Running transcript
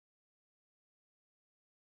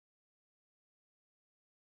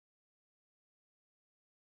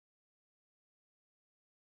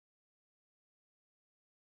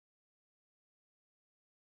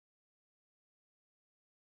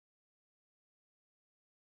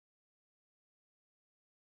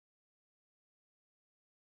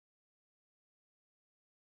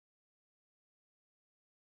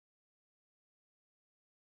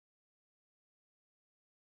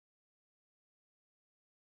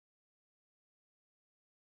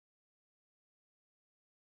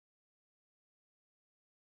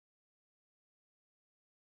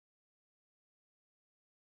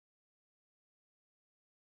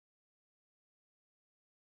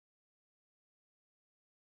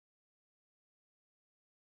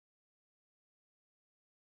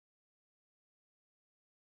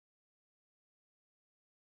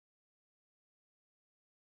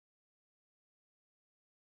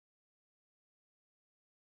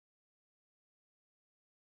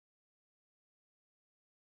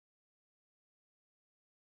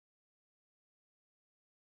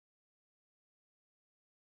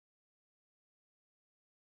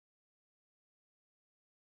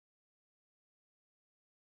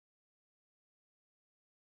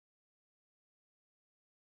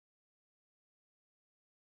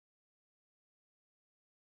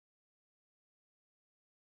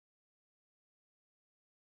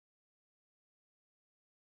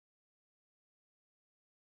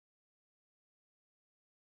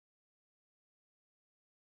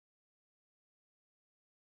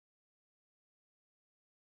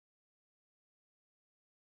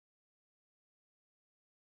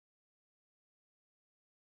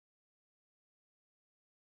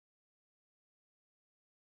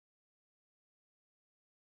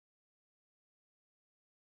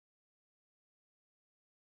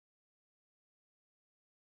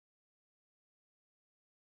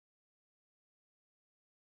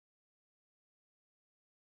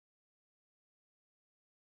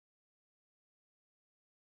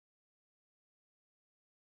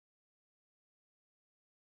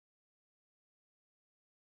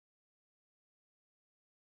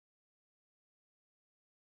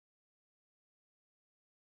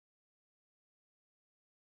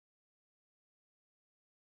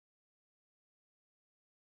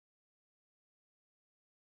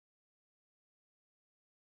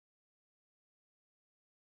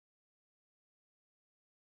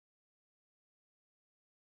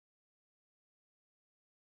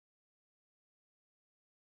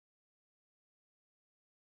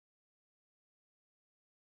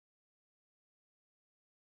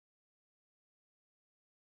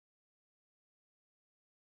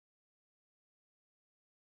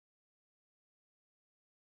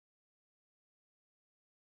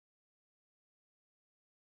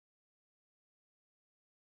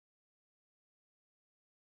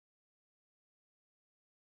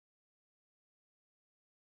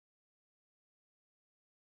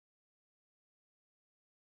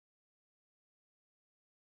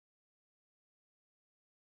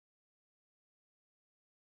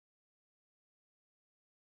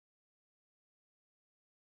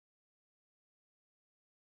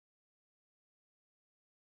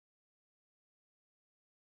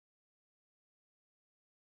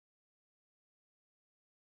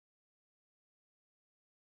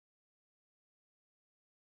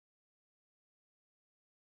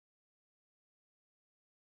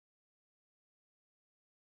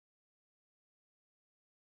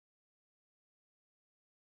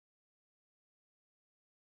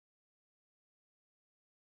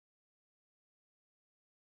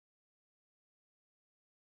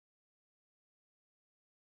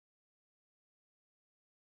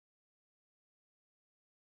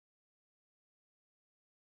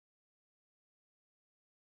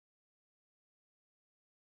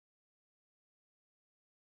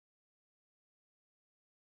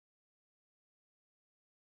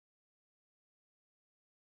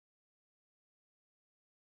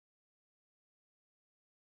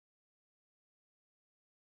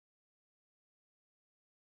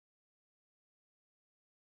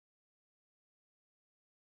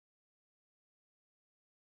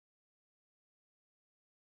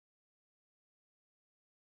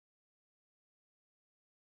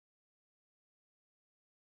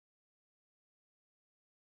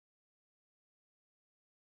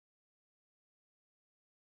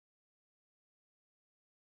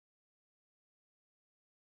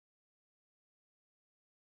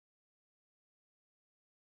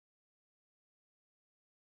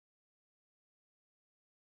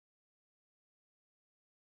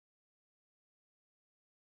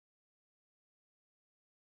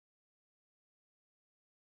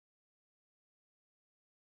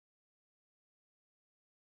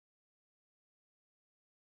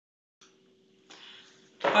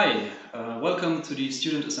Hi, welcome to the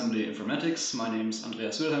Student Assembly Informatics. My name is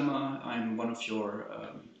Andreas Wilhelmer. I'm one of your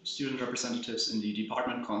student representatives in the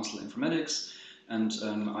Department Council Informatics, and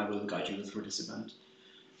I will guide you through this event.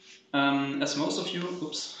 As most of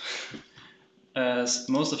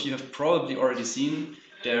you have probably already seen,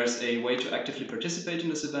 there's a way to actively participate in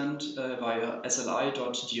this event via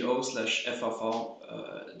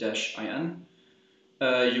sli.do/FAV-in.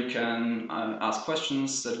 You can ask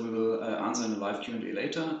questions that we will answer in a live Q&A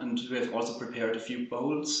later, and we have also prepared a few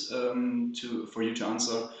polls for you to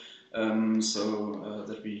answer so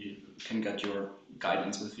that we can get your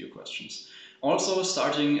guidance with your questions. Also,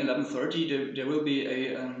 starting 11:30, there will be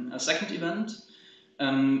a second event.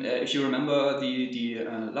 If you remember the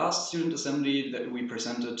last student assembly that we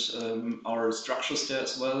presented our structures there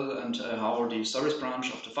as well and how the service branch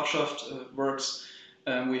of the Fachschaft works.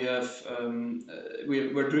 We're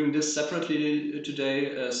doing this separately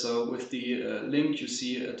today, so with the link you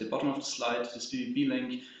see at the bottom of the slide, this BBB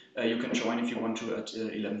link, you can join if you want to at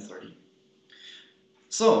 11:30.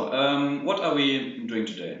 So, what are we doing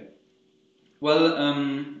today? Well,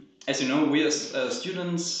 as you know, we as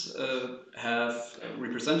students have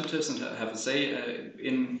representatives and have a say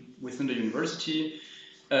within the university.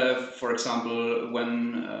 For example,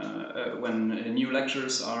 when new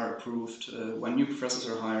lectures are approved, when new professors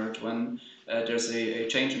are hired, when there's a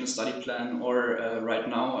change in the study plan, or right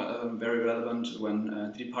now, very relevant, when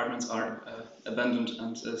the departments are abandoned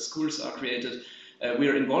and schools are created. We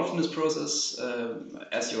are involved in this process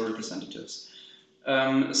as your representatives.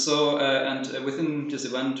 Within this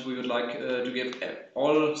event, we would like to give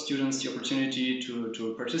all students the opportunity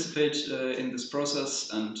to participate in this process.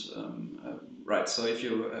 And right, so if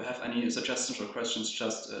you have any suggestions or questions,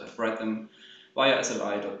 just write them via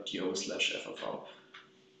sli.do/FAV.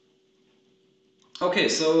 Okay,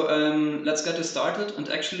 so let's get this started, and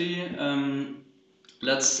actually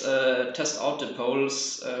let's test out the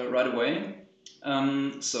polls right away.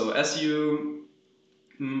 So as you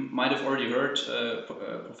might have already heard,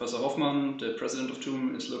 Professor Hoffmann, the president of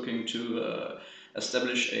TUM, is looking to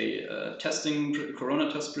establish a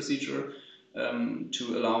corona test procedure to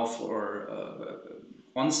allow for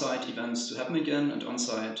on-site events to happen again and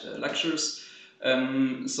on-site lectures.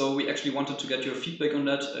 So we actually wanted to get your feedback on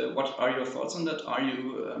that. What are your thoughts on that?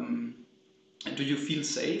 Do you feel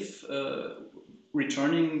safe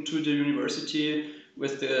returning to the university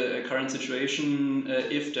with the current situation,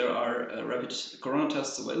 if there are rapid corona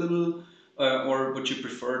tests available, or would you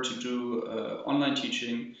prefer to do online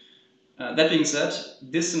teaching? That being said,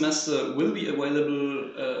 this semester will be available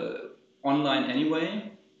online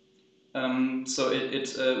anyway. So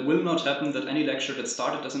it will not happen that any lecture that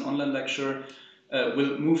started as an online lecture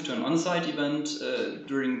will move to an on-site event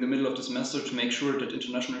during the middle of the semester to make sure that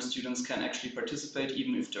international students can actually participate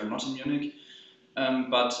even if they're not in Munich.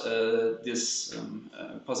 But this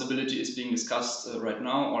possibility is being discussed right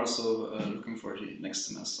now, also looking for the next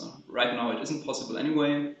semester. Right now it isn't possible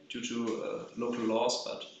anyway due to local laws,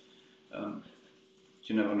 but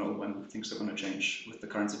you never know when things are going to change with the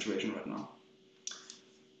current situation right now.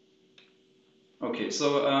 Okay,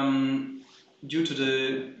 so due to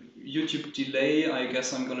the YouTube delay, I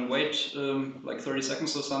guess I'm going to wait like 30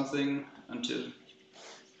 seconds or something until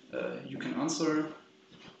you can answer.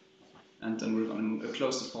 And then we're going to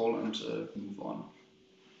close the poll and move on.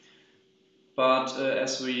 But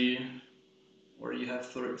as we already have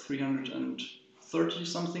 330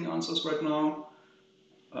 something answers right now,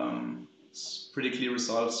 it's pretty clear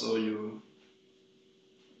results. So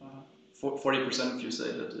 40% of you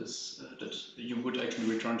say that you would actually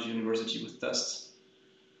return to university with tests,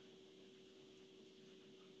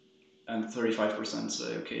 and 35%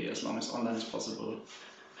 say okay, as long as online is possible.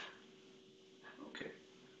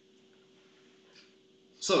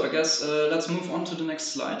 So I guess let's move on to the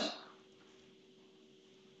next slide.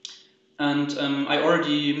 And I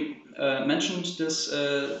already mentioned this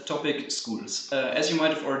topic, schools. As you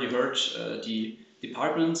might have already heard, the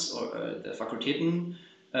departments or the Fakultäten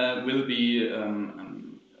will be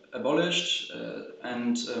abolished,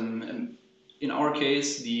 and in our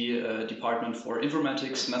case, the Department for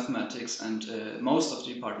Informatics, Mathematics, and most of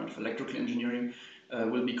the Department for Electrical Engineering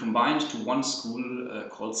will be combined to one school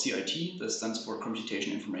called CIT, that stands for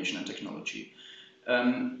Computation, Information and Technology.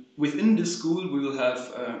 Within this school, we will have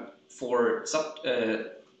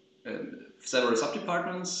several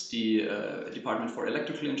sub-departments: the Department for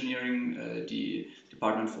Electrical Engineering, the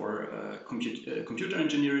Department for Computer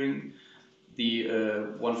Engineering, the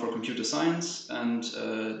one for Computer Science, and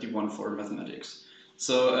the one for Mathematics.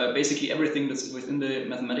 So basically everything that's within the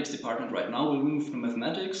mathematics department right now will move to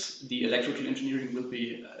mathematics. The electrical engineering will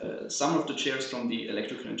be some of the chairs from the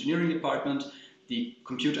electrical engineering department. the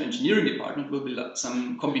computer engineering department will be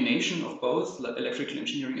some combination of both electrical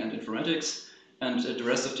engineering and informatics, and the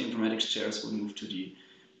rest of the informatics chairs will move to the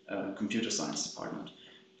computer science department.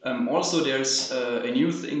 Also, there's a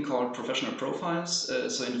new thing called professional profiles.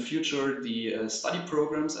 So in the future, the study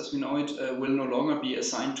programs, as we know it, will no longer be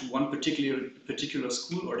assigned to one particular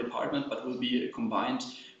school or department, but will be combined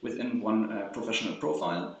within one professional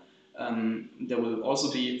profile. There will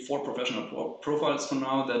also be 4 professional profiles for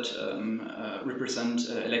now that represent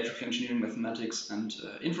electrical engineering, mathematics, and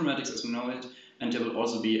informatics as we know it. And there will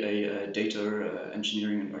also be a data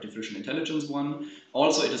engineering and artificial intelligence one.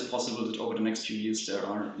 Also, it is possible that over the next few years there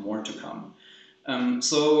are more to come.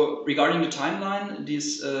 So regarding the timeline,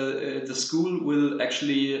 the school will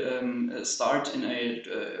actually start in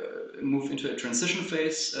move into a transition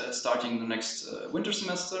phase starting the next winter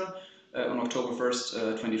semester on October 1st,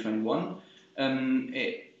 2021.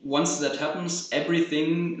 Once that happens,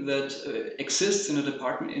 everything that exists in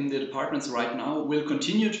the departments right now will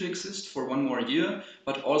continue to exist for 1 more year,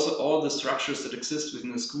 but also all the structures that exist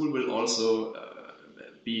within the school will also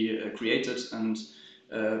be created and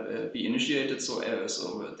be initiated, so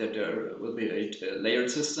that there will be a layered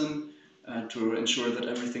system to ensure that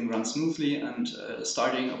everything runs smoothly. And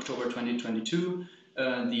starting October 2022,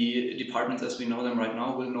 the departments as we know them right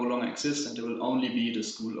now will no longer exist, and there will only be the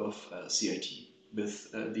School of CIT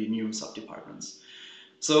with the new sub-departments.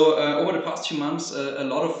 So over the past few months, a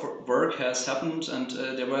lot of work has happened, and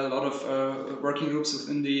there were a lot of working groups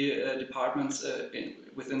within the departments.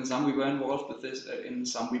 Within some we were involved with this, in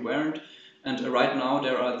some we weren't. And right now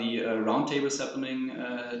there are the roundtables happening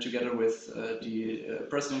together with the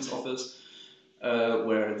President's office,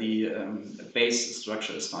 where the base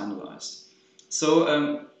structure is finalized.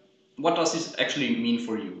 So what does this actually mean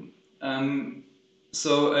for you?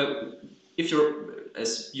 If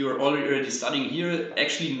as you're already studying here,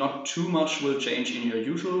 actually not too much will change in your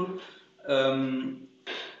usual, in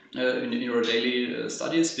your daily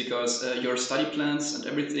studies, because your study plans and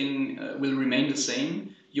everything will remain the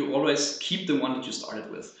same. You always keep the one that you started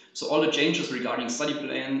with. So all the changes regarding study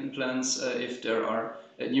plans, if there are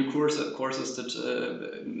new courses that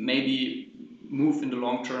maybe move in the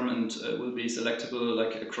long term and will be selectable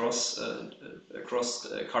like across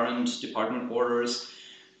current department borders,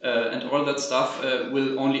 and all that stuff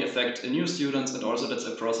will only affect new students, and also that's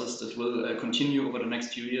a process that will continue over the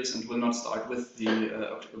next few years and will not start with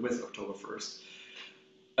October 1st.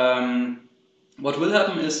 What will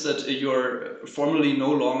happen is that you're formally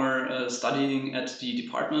no longer studying at the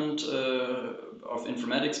Department of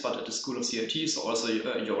Informatics, but at the School of CIT, so also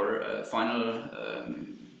your final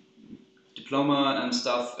diploma and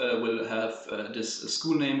stuff will have this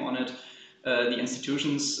school name on it. The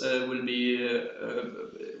institutions will be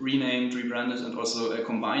renamed, rebranded, and also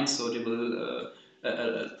combined. So they will,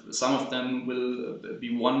 some of them will be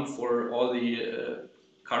one for all the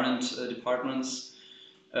current departments,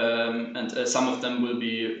 and some of them will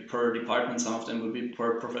be per department. Some of them will be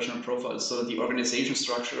per professional profile. So the organization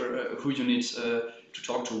structure, who you need to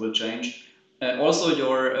talk to, will change. Also,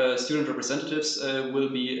 your student representatives will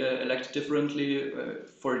be elected differently.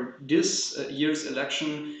 For this year's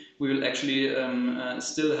election, we will actually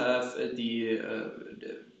still have the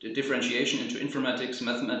differentiation into informatics,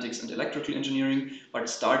 mathematics, and electrical engineering, but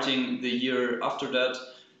starting the year after that,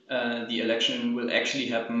 the election will actually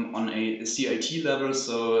happen on a CIT level,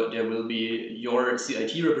 so there will be your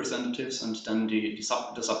CIT representatives and then the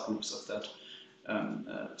subgroups of that.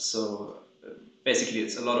 Basically,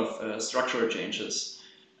 it's a lot of structural changes,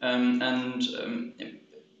 and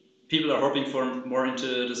people are hoping for more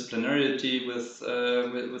interdisciplinarity with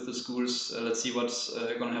the schools. Let's see what's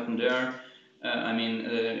going to happen there. I mean,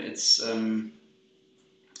 it's to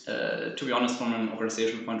be honest, from an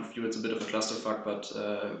organizational point of view, it's a bit of a clusterfuck, but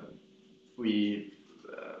we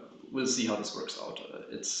will see how this works out.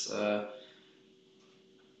 It's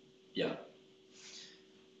yeah.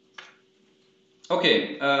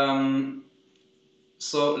 Okay.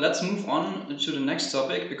 So let's move on to the next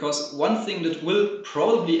topic, because one thing that will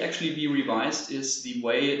probably actually be revised is the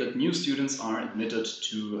way that new students are admitted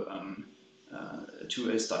to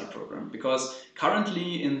a study program. Because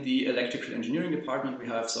currently in the electrical engineering department we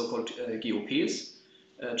have so-called GOPs,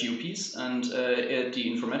 and at the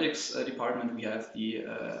informatics department we have the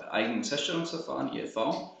Eigenes Feststellungsverfahren,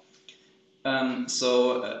 EFV.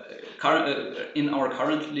 In our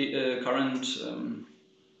current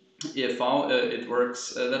EFV, it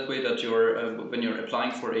works that way that when you're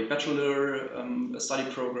applying for a bachelor study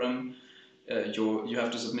program, you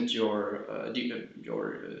have to submit your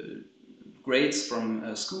grades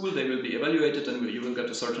from school. They will be evaluated, and you will get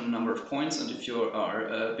a certain number of points. And if you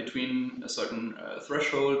are between a certain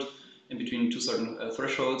threshold, in between two certain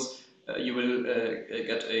thresholds, you will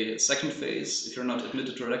get a second phase if you're not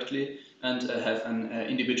admitted directly, and have an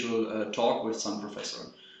individual talk with some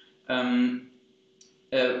professor. On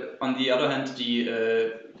the other hand,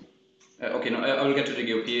 okay, no, I will get to the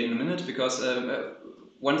GOP in a minute, because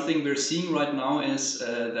one thing we're seeing right now is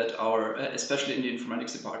that our, especially in the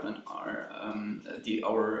informatics department,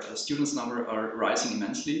 our students' number are rising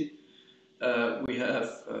immensely. We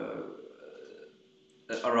have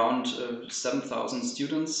around 7,000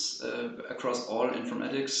 students across all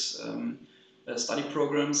informatics study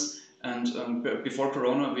programs. And before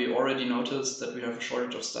Corona, we already noticed that we have a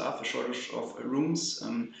shortage of staff, a shortage of rooms.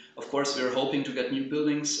 Of course, we're hoping to get new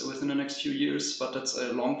buildings within the next few years, but that's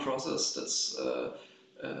a long process. That's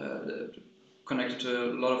connected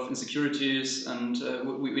to a lot of insecurities, and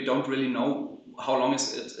we don't really know how long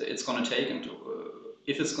it's going to take, and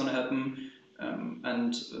if it's going to happen.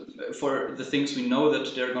 And for the things we know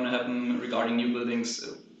that they're going to happen regarding new buildings,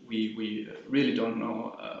 we really don't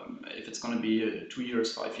know if it's going to be 2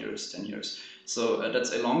 years, 5 years, 10 years. So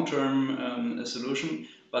that's a long-term solution.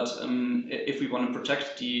 But if we want to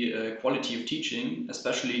protect the quality of teaching,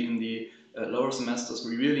 especially in the lower semesters,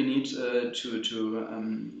 we really need to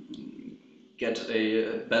get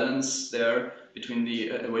a balance there between the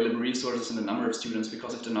available resources and the number of students,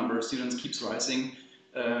 because if the number of students keeps rising,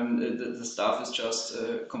 the staff is just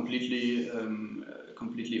completely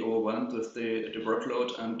overwhelmed with the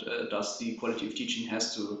workload, and thus the quality of teaching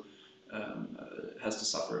has to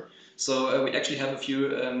suffer. So we actually have a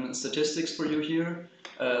few statistics for you here.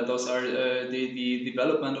 Those are the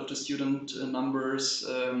development of the student numbers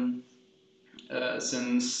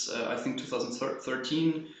since I think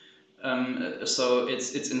 2013. So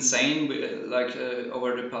it's insane.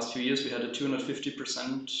 Over the past few years, we had a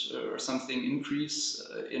 250% or something increase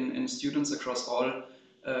in students across all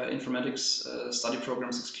informatics study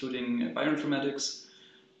programs, excluding bioinformatics.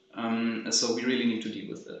 So we really need to deal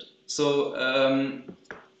with it. So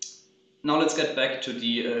now let's get back to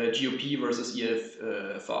the GOP versus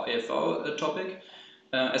EFV topic.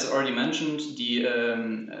 As I already mentioned,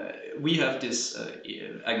 we have this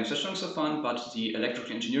Eigenverstellungsverfahren, but the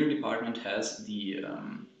electrical engineering department has the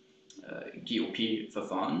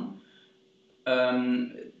GOP-Verfahren.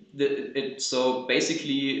 So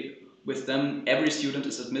basically, with them, every student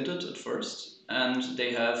is admitted at first, and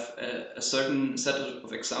they have a certain set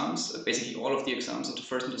of exams, basically all of the exams of the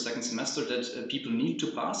first and the second semester that people need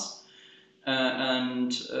to pass.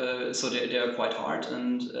 So they are quite hard,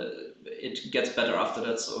 and it gets better after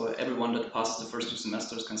that. So everyone that passes the first 2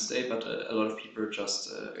 semesters can stay, but a lot of people just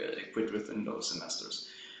quit within those semesters.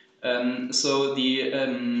 So the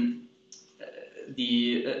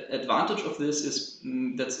advantage of this is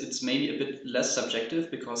that it's maybe a bit less subjective,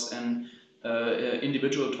 because an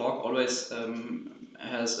individual talk always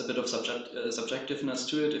has a bit of subjectiveness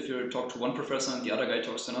to it. If you talk to one professor and the other guy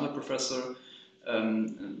talks to another professor,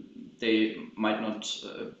 they might not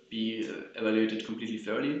be evaluated completely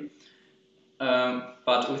fairly.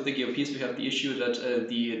 But with the GOPs, we have the issue that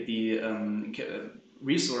the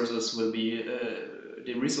resources will be,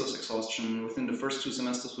 the resource exhaustion within the first 2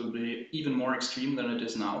 semesters will be even more extreme than it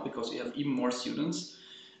is now, because we have even more students,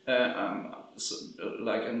 so,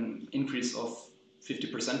 like an increase of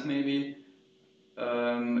 50% maybe.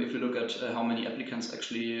 If you look at how many applicants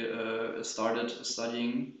actually started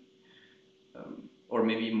studying, or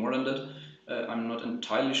maybe more than that. I'm not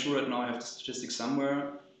entirely sure right now, I have the statistics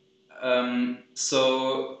somewhere. And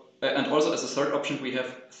also as a third option, we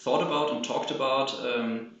have thought about and talked about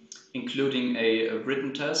including a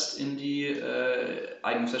written test in the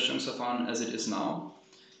Eigenverstellungsverfahren as it is now.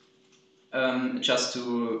 Just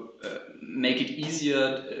to make it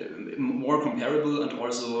easier, more comparable, and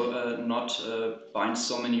also not bind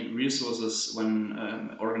so many resources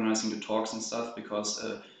when organizing the talks and stuff, because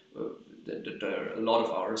there are a lot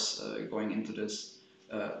of hours going into this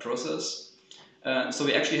process. So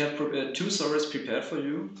we actually have 2 surveys prepared for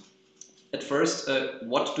you. At first,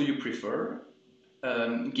 what do you prefer,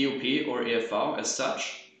 GOP or EFV as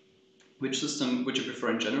such? Which system would you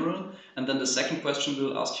prefer in general? And then the second question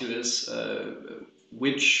we'll ask you is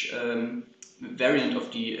which variant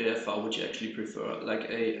of the EFV would you actually prefer? Like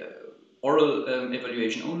a oral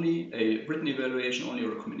evaluation only, a written evaluation only,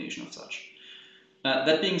 or a combination of such?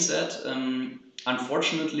 That being said,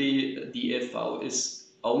 unfortunately, the EFV is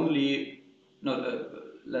only,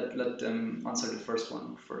 let them answer the first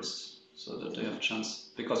one first, so that they have a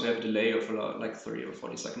chance, because we have a delay of like 30 or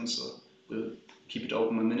 40 seconds, so we'll keep it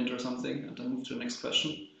open a minute or something, and then move to the next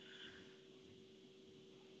question.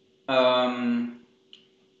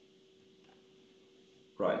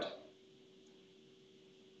 Right.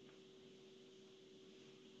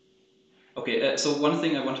 Okay, so one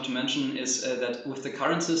thing I wanted to mention is that with the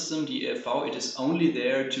current system, the EFV, it is only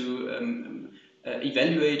there to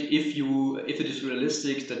evaluate if it is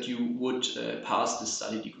realistic that you would pass the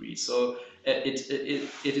study degree. So it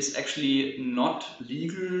is actually not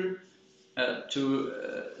legal to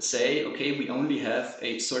say, okay, we only have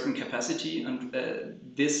a certain capacity, and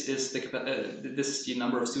this is the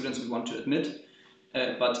number of students we want to admit.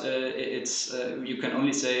 But you can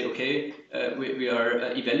only say, okay, we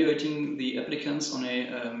are evaluating the applicants on a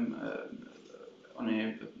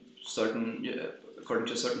certain according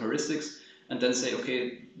to certain heuristics, and then say,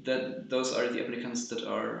 okay, that those are the applicants that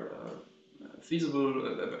are feasible,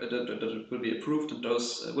 that will be approved, and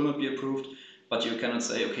those will not be approved. But you cannot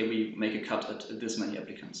say, okay, we make a cut at this many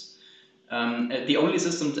applicants. The only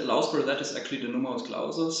system that allows for that is actually the numerus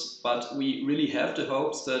clausus, but we really have the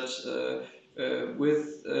hopes that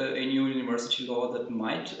with a new university law that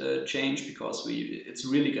might change, because it's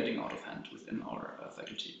really getting out of hand within our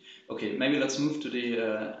faculty. Okay, maybe let's move to the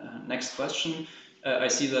next question. I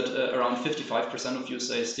see that around 55% of you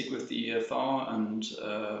say stick with the EFV, and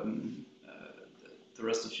the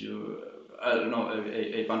rest of you, I don't know,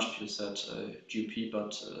 a bunch of you said GUP,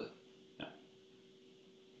 but yeah,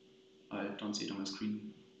 I don't see it on my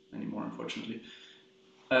screen anymore, unfortunately.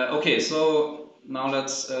 Okay, so now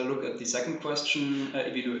let's look at the second question.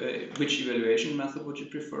 Which evaluation method would you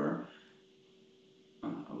prefer? I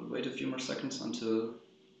will wait a few more seconds until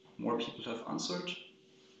more people have answered.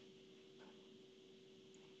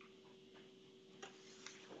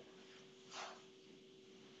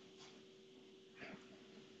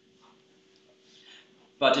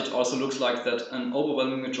 But it also looks like that an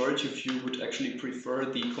overwhelming majority of you would actually prefer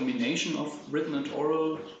the combination of written and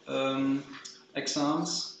oral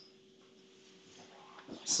exams.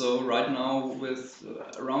 So right now, with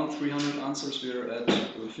around 300 answers, we're at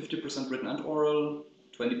 50% written and oral,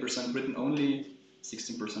 20% written only,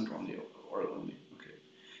 16% only oral only. Okay,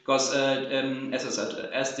 because as I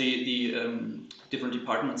said, as the different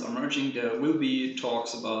departments are merging, there will be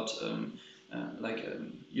talks about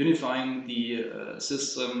unifying the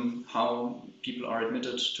system, how people are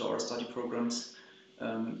admitted to our study programs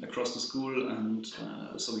across the school, and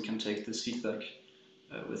so we can take this feedback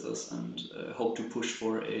with us and hope to push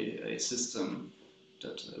for a system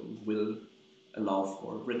that will allow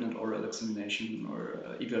for written and oral examination or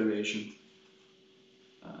evaluation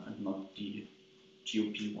and not the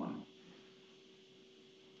GOP one.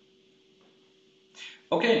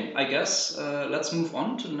 Okay, I guess let's move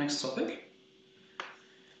on to the next topic.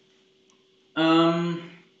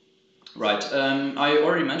 Right, I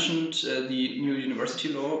already mentioned the new university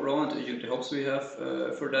law and the hopes we have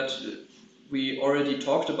for that. We already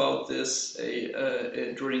talked about this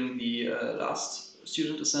during the last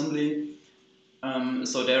student assembly.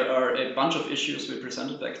 So there are a bunch of issues we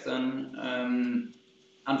presented back then.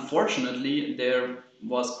 Unfortunately, there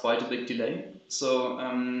was quite a big delay. So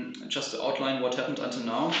just to outline what happened until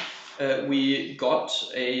now, we got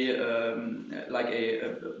a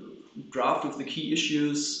draft of the key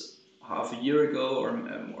issues half a year ago,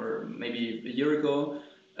 or maybe a year ago,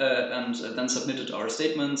 and then submitted our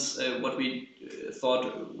statements, what we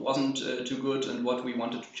thought wasn't too good and what we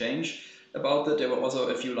wanted to change about that. There were also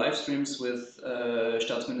a few live streams with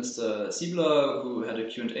Staatsminister Siebler, who had a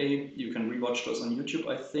Q&A. You can rewatch those on YouTube,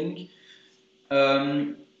 I think.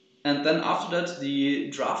 And then after that, the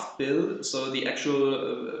draft bill, so the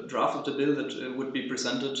actual draft of the bill that would be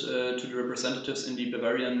presented to the representatives in the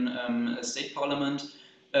Bavarian state parliament,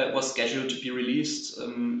 was scheduled to be released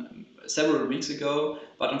several weeks ago,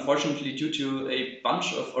 but unfortunately due to a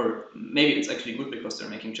bunch of, or maybe it's actually good because they're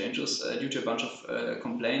making changes, due to a bunch of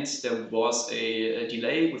complaints, there was a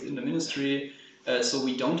delay within the ministry, so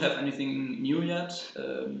we don't have anything new yet.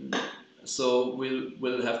 So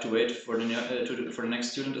we'll have to wait for the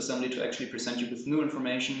next student assembly to actually present you with new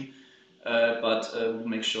information. But we'll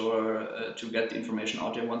make sure to get the information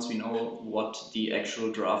out there once we know what the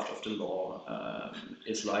actual draft of the law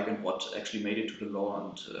is like and what actually made it to the law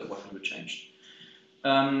and what will be changed.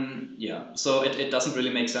 Yeah, so it doesn't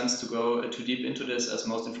really make sense to go too deep into this, as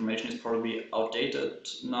most information is probably outdated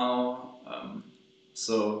now.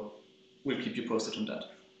 So we'll keep you posted on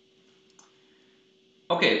that.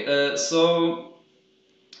 Okay, so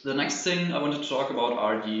the next thing I wanted to talk about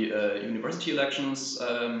are the university elections.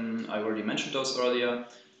 I already mentioned those earlier.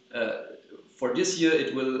 For this year,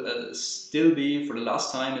 it will still be, for the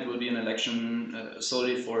last time, it will be an election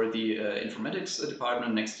solely for the informatics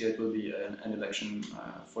department. Next year, it will be an election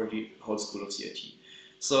for the whole school of CIT.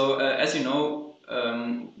 So, as you know,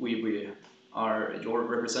 we are your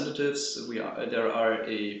representatives. There are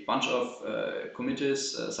a bunch of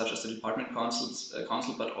committees, such as the department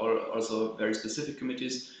council, but also very specific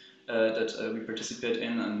committees that we participate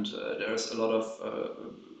in, and there's a lot of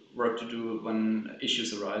work to do when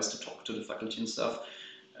issues arise, to talk to the faculty and stuff.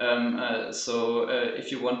 So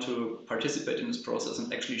if you want to participate in this process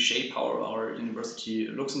and actually shape how our university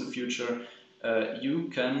looks in the future, you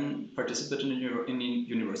can participate in a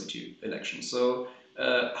university election. So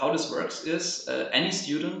how this works is any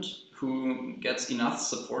student who gets enough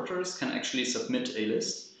supporters can actually submit a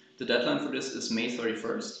list. The deadline for this is May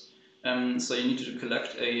 31st. So you need to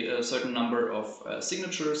collect a certain number of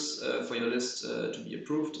signatures for your list to be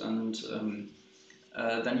approved, and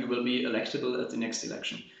then you will be electable at the next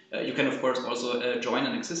election. You can of course also join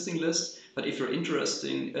an existing list, but if you're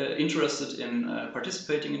interested in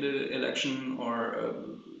participating in the election or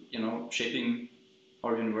shaping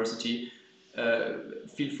our university,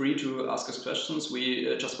 feel free to ask us questions.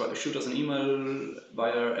 We just shoot us an email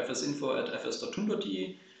via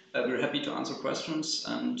fsinfo@fs.tun.de. We're happy to answer questions,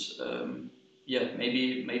 and yeah,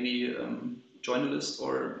 maybe join the list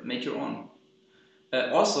or make your own.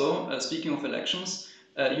 Also, speaking of elections,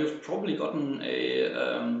 you've probably gotten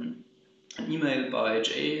an email by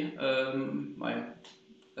Jay, my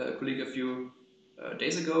colleague, a few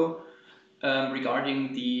days ago,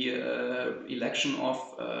 regarding the election of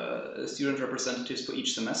student representatives for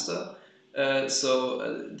each semester. The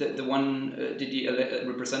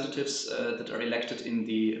representatives that are elected in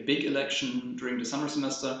the big election during the summer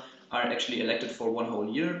semester are actually elected for 1 whole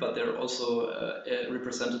year, but there are also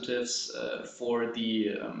representatives for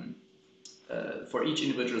each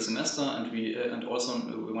individual semester, and we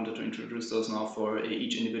wanted to introduce those now for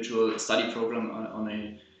each individual study program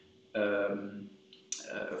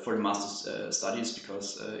for the master's studies,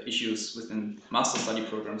 because issues within master study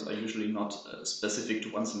programs are usually not specific to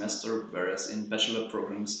one semester, whereas in bachelor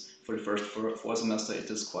programs for the first 4 semester it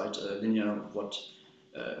is quite linear what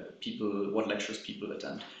lectures people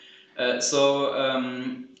attend.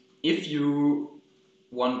 If you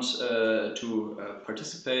want to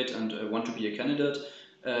participate and want to be a candidate,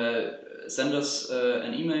 send us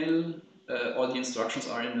an email. All the instructions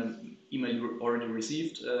are in the email you already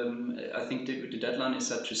received. I think the deadline is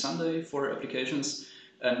set to Sunday for applications,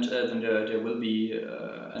 and then there will be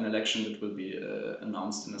an election that will be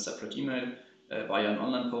announced in a separate email via an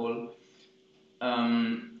online poll.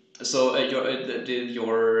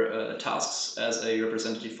 Your tasks as a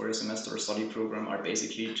representative for a semester or study program are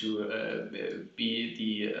basically to be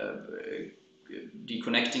the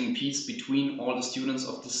connecting piece between all the students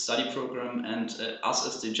of the study program and us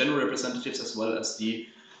as the general representatives, as well as the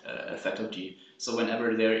faculty. So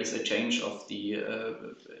whenever there is a change of the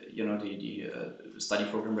study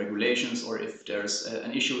program regulations, or if there's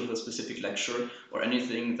an issue with a specific lecture or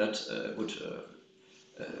anything that would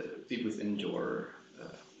be within your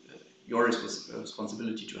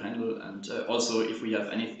responsibility to handle, and also if we have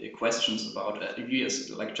any questions about, we as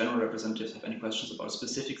like general representatives have any questions about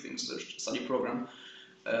specific things to the study program,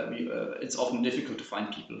 it's often difficult to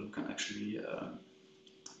find people who can actually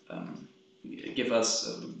give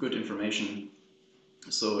us good information.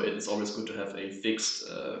 So it's always good to have a fixed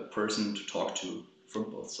person to talk to from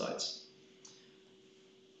both sides.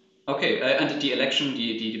 Okay, and the election,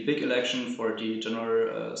 the big election for the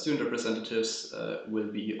general student representatives will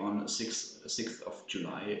be on 6th of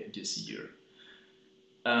July this year.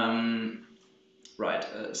 Right,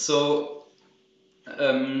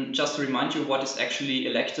 just to remind you what is actually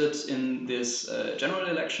elected in this general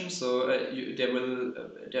election. So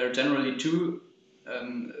there are generally 2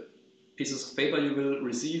 pieces of paper you will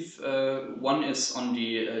receive. One is on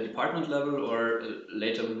the department level, or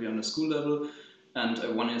later will be on the school level, and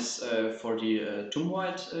one is for the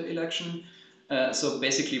TUM-wide election. So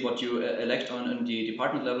basically what you elect on the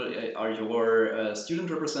department level are your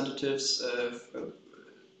student representatives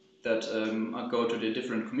that go to the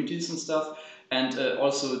different committees and stuff, and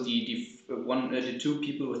also the 2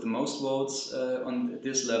 people with the most votes on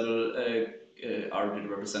this level are the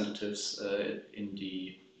representatives in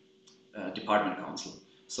the department council.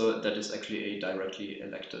 So that is actually a directly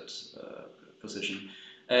elected position.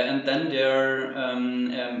 And then there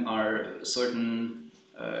are certain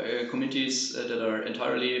committees that are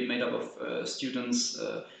entirely made up of students.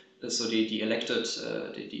 So the elected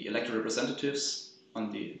representatives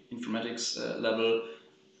on the informatics level,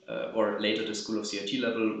 or later the School of CIT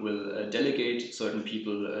level, will delegate certain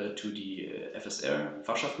people to the FSR,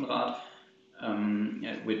 Fachschaftenrat,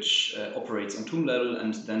 which operates on TUM level,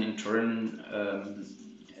 and then in turn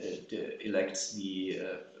elects the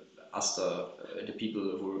AStA, the people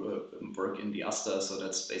who work in the AStA. So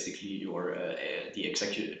that's basically your the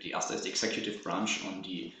executive. The AStA is the executive branch on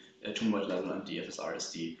the TUM-wide level, and the FSR is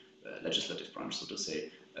the legislative branch, so to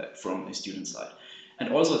say, from a student side.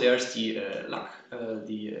 And also there's the LAK,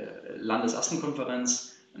 the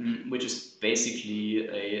Landesastenkonferenz, which is basically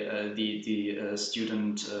the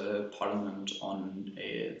student parliament on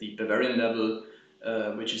the Bavarian level,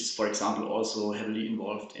 which is, for example, also heavily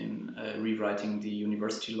involved in rewriting the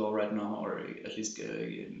university law right now, or at least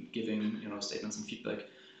giving statements and feedback.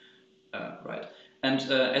 Right. And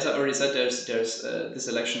as I already said, there's this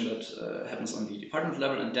election that happens on the department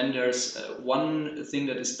level, and then there's one thing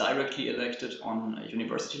that is directly elected on a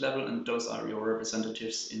university level, and those are your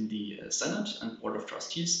representatives in the Senate and Board of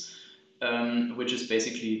Trustees, which is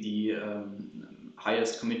basically the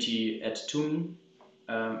highest committee at TUM.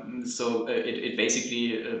 So it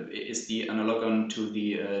basically is the analogon to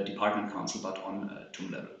the department council, but on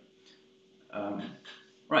TUM level.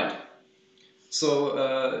 Right.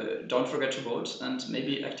 So don't forget to vote and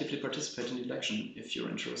maybe actively participate in the election if you're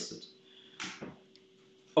interested.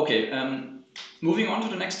 Okay, moving on to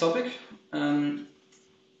the next topic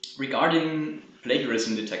regarding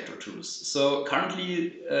plagiarism detector tools. So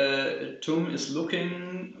currently TUM is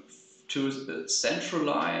looking to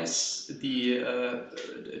centralize the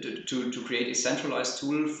to create a centralized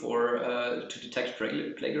tool for to detect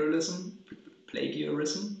plagiarism.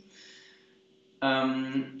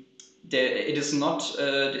 It has not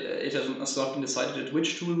been decided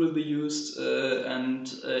which tool will be used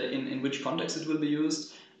and in which context it will be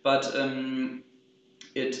used, but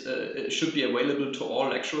it should be available to all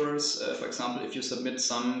lecturers. For example, if you submit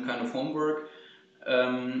some kind of homework.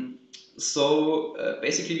 So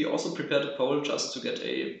basically, we also prepared a poll just to get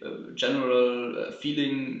a general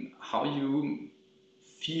feeling how you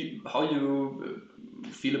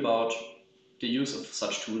feel about the use of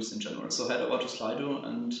such tools in general. So head over to Slido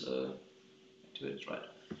and do it right.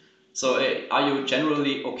 So are you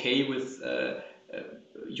generally okay with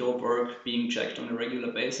your work being checked on a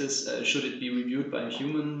regular basis? Should it be reviewed by a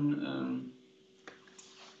human?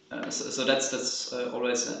 So that's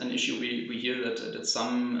always an issue. We hear that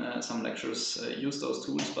some lecturers use those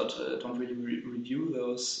tools but don't really review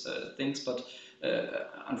those things. But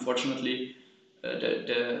unfortunately,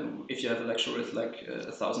 if you have a lecture with like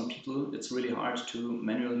 1,000 people, it's really hard to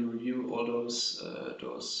manually review all those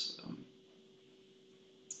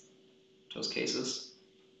cases.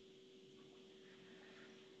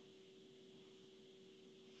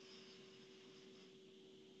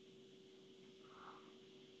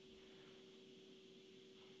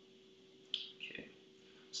 Okay,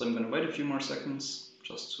 so I'm going to wait a few more seconds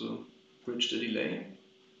just to bridge the delay.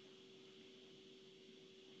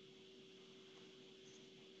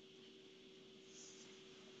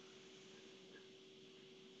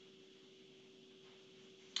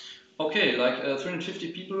 Okay, like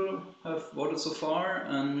 350 people have voted so far,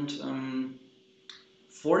 and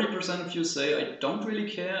 40% of you say I don't really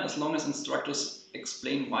care as long as instructors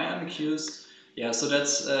explain why I'm accused. Yeah, so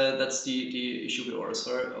that's the issue we always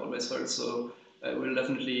heard. So we'll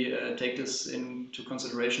definitely take this into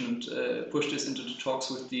consideration and push this into the talks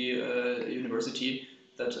with the university,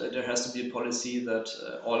 that there has to be a policy that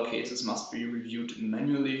all cases must be reviewed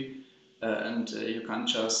manually, and you can't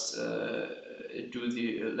just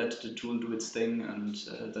let the tool do its thing and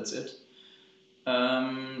that's it.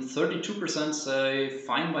 32% say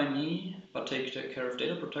fine by me, but take care of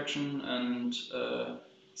data protection, and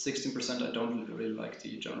 16% I don't really like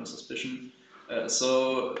the general suspicion.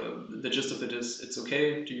 So the gist of it is it's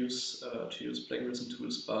okay to use plagiarism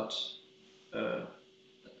tools, but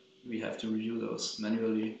we have to review those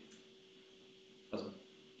manually.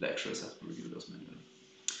 Lecturers have to review those manually.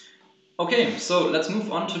 Okay, so let's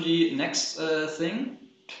move on to the next thing.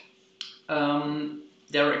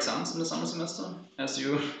 There are exams in the summer semester, as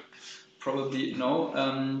you probably know.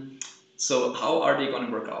 So how are they going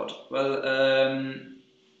to work out? Well,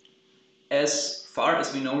 as far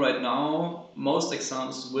as we know right now, most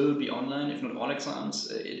exams will be online, if not all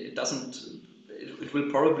exams. It will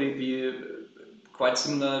probably be quite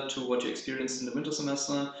similar to what you experienced in the winter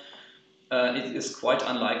semester. It is quite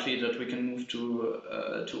unlikely that we can move to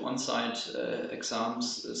on-site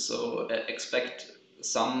exams, so expect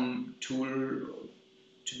some tool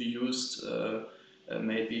to be used,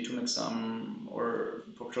 maybe TUM-Exam or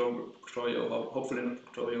Proctorio, hopefully not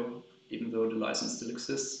Proctorio, even though the license still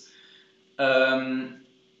exists.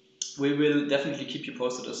 We will definitely keep you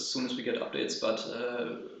posted as soon as we get updates, but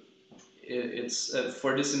it's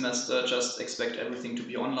for this semester, just expect everything to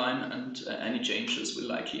be online, and any changes will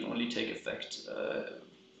likely only take effect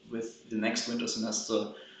with the next winter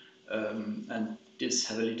semester, and this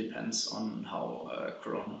heavily depends on how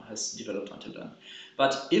Corona has developed until then.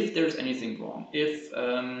 But if there's anything wrong, if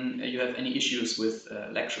you have any issues with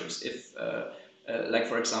lectures, if like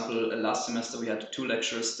for example, last semester we had 2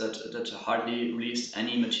 lectures that hardly released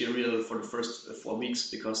any material for the first 4 weeks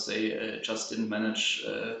because they just didn't manage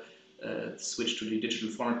switch to the digital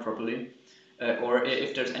format properly. Or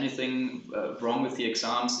if there's anything wrong with the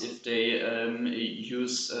exams, if they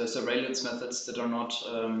use surveillance methods that are not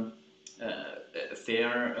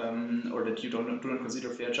fair or that you do not consider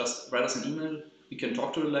fair, just write us an email. We can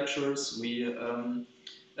talk to the lecturers. We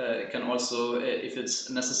can also, if it's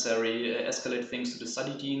necessary, escalate things to the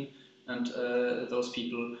study dean and those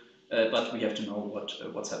people. But we have to know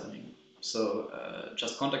what's happening. So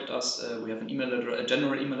just contact us. We have an email address, a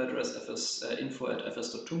general email address,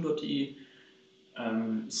 info@fs.tum.de.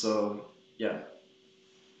 So yeah.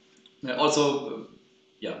 Also,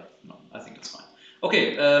 yeah, no, I think it's fine.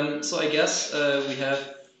 Okay, so I guess we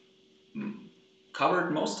have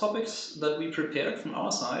covered most topics that we prepared from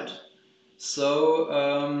our side. So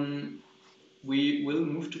we will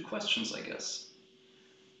move to questions, I guess.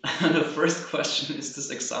 The first question is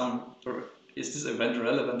this event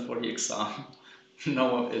relevant for the exam?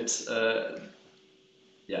 No, it's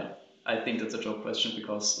yeah, I think that's a joke question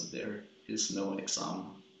because there is no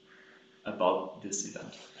exam about this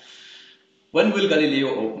event. When will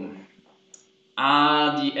Galileo open?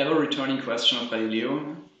 The ever-returning question of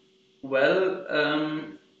Galileo. Well,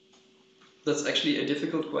 that's actually a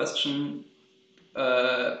difficult question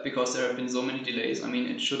because there have been so many delays. I mean,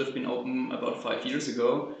 it should have been open about 5 years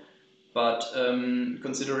ago, but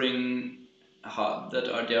considering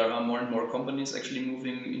that there are more and more companies actually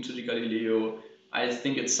moving into the Galileo, I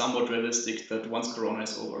think it's somewhat realistic that once Corona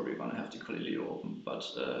is over, we're going to have the Galileo open. But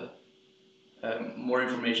more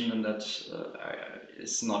information than that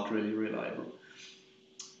is not really reliable.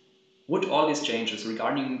 Would all these changes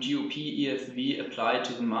regarding GOP, EFV apply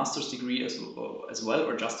to the master's degree as well,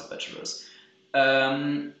 or just the bachelor's?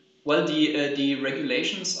 Well, the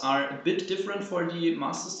regulations are a bit different for the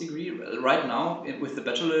master's degree. Right now, with the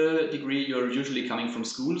bachelor degree, you're usually coming from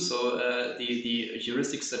school, so the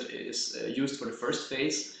heuristics that is used for the first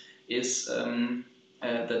phase is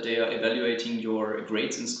that they are evaluating your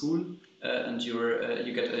grades in school, and you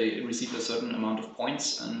receive a certain amount of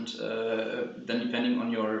points, and then depending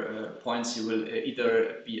on your points, you will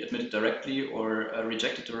either be admitted directly or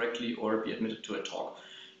rejected directly, or be admitted to a talk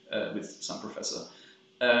with some professor.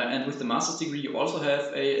 And with the master's degree, you also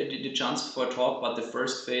have the chance for a talk, but the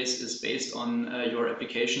first phase is based on your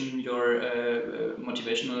application, your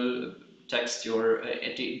motivational text,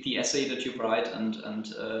 the essay that you write, and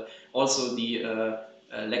also the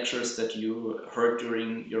lectures that you heard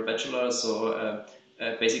during your bachelor. So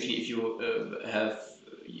basically, if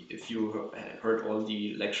you heard all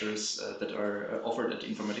the lectures that are offered at the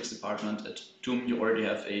informatics department at TUM, you already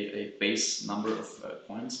have a base number of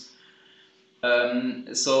points.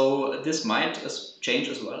 So this might change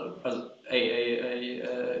as well.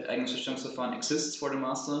 Eignungsverstellungsverfahren exists for the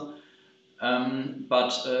master,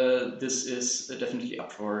 but this is definitely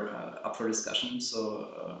up for discussion.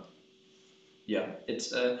 So yeah,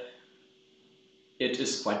 it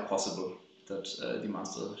is quite possible that the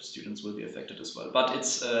master students will be affected as well. But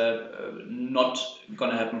it's not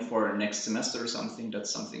going to happen for next semester or something.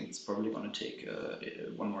 That's something that's probably going to take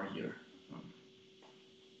 1 more year.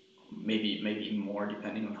 Maybe even more,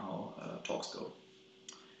 depending on how talks go.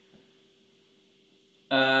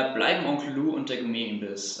 Bleiben Onkel Lou und der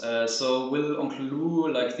Gourmet-Imbiss. So will Onkel Lou,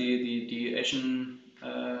 like the Asian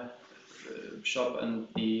shop and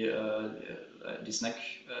the snack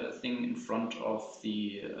thing in front of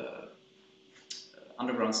the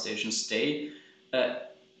underground station, stay?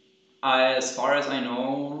 As far as I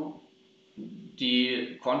know,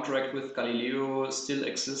 the contract with Galileo still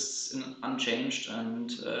exists unchanged, and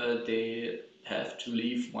they have to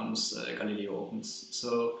leave once Galileo opens.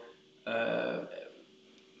 So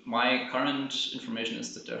my current information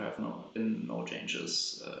is that there have been no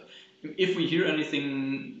changes. If we hear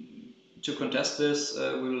anything to contest this,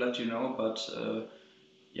 we will let you know. But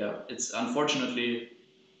yeah, it's unfortunately,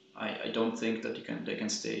 I don't think that they can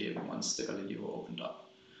stay once the Galileo opened up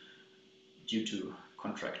due to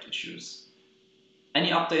contract issues.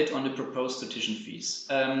 Any update on the proposed tuition fees?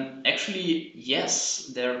 Actually, yes,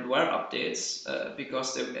 there were updates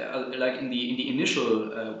because they, like in the initial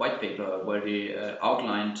white paper where they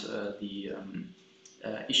outlined the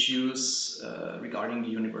issues regarding the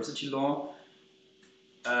university law,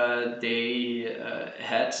 they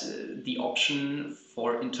had the option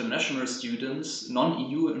for international students,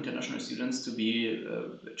 non-EU international students, to be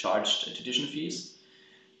charged tuition fees.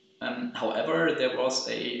 However, there was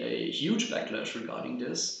a huge backlash regarding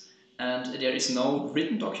this, and there is no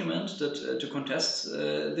written document that to contest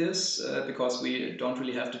this because we don't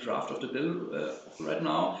really have the draft of the bill right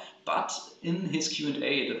now. But in his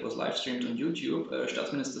Q&A that was live streamed on YouTube,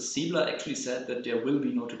 Staatsminister Siebler actually said that there will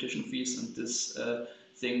be no tuition fees and this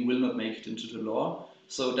thing will not make it into the law.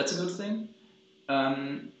 So that's a good thing.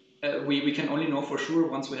 We can only know for sure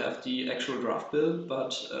once we have the actual draft bill,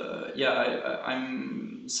 but yeah,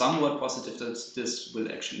 I'm somewhat positive that this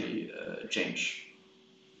will actually change.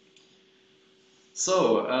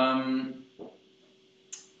 So,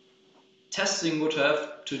 testing would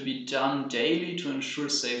have to be done daily to ensure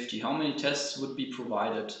safety. How many tests would be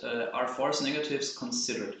provided? Are false negatives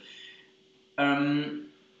considered?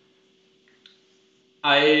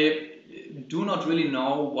 I do not really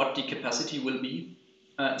know what the capacity will be.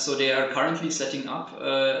 So they are currently setting up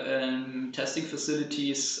testing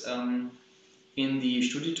facilities in the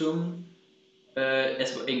Studitum,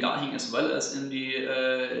 in Garching as well as in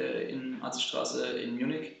the in Arztstraße in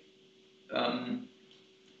Munich.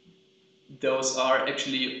 Those are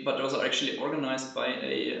actually organized by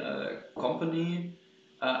a company.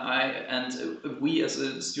 We as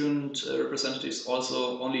a student representatives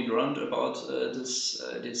also only learned about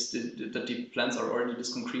that the plans are already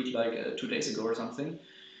this concrete like 2 days ago or something.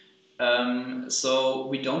 So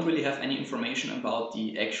we don't really have any information about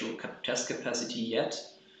the actual test capacity yet.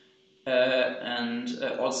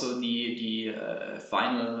 Also the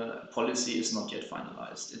final policy is not yet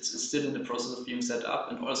finalized. It's still in the process of being set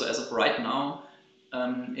up, and also as of right now,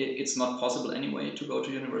 it's not possible anyway to go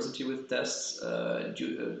to university with tests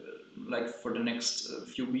like for the next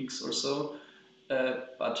few weeks or so.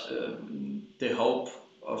 But the hope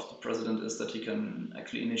of the president is that he can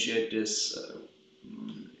actually initiate this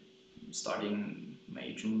starting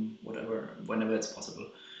May, June, whenever it's possible.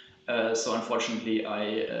 So unfortunately,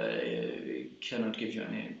 I cannot give you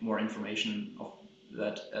any more information of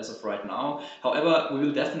that as of right now. However, we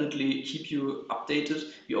will definitely keep you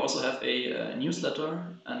updated. We also have a newsletter,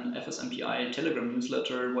 an FSMPI Telegram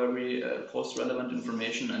newsletter, where we post relevant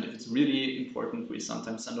information, and if it's really important, we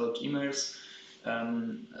sometimes send out emails.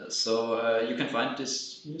 So you can find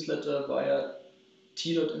this newsletter via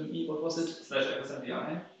t.me, what was it?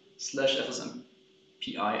 /FSMPI.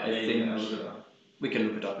 /FSMPI, I think. We can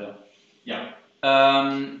look it up, yeah.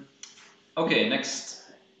 Okay, next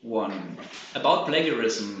one. About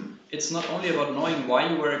plagiarism. It's not only about knowing why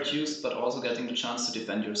you were accused, but also getting the chance to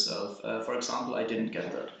defend yourself. For example, I didn't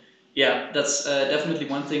get that. Yeah, that's definitely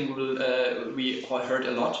one thing we heard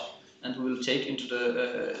a lot, and we will take into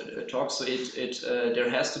the talk. So there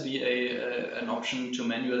has to be an option to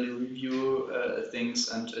manually review things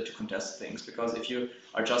and to contest things, because if you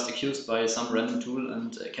are just accused by some random tool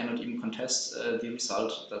and cannot even contest the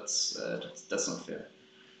result, that's not fair.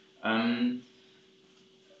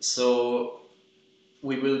 So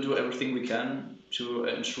we will do everything we can to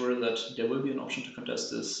ensure that there will be an option to contest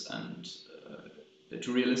this and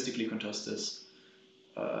to realistically contest this.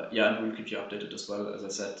 Yeah, and we'll keep you updated as well. As I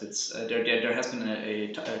said, it's there has been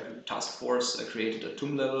a task force created at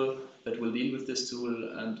TUM level that will deal with this tool,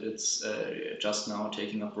 and it's just now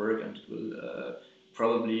taking up work, and it will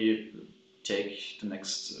probably take the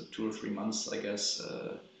next 2 or 3 months, I guess,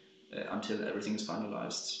 until everything is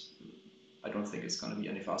finalized. I don't think it's going to be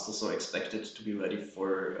any faster, so I expect it to be ready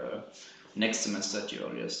for next semester at the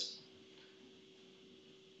earliest.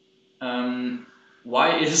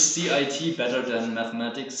 Why is CIT better than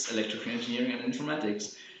mathematics, electrical engineering, and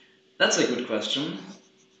informatics? That's a good question.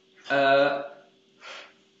 To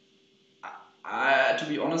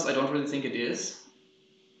be honest, I don't really think it is.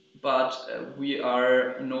 But we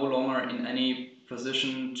are no longer in any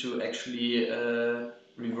position to actually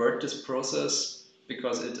revert this process,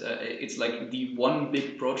 because it's like the one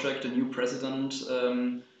big project a new president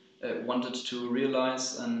wanted to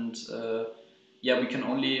realize, and yeah, we can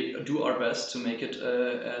only do our best to make it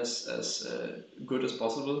as good as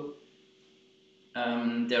possible.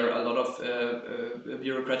 There are a lot of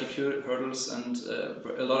bureaucratic hurdles, and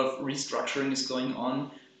a lot of restructuring is going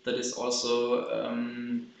on that is also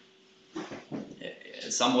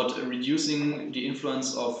somewhat reducing the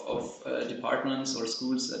influence of departments or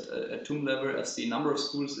schools at TUM level, as the number of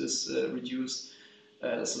schools is reduced.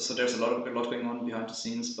 So there's a lot going on behind the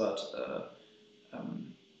scenes, but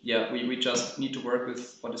yeah, we just need to work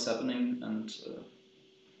with what is happening, and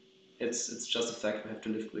it's just a fact we have to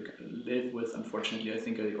live with. Unfortunately, I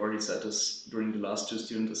think I already said this during the last 2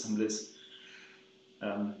 student assemblies.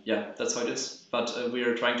 Yeah, that's how it is. But we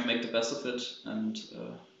are trying to make the best of it, and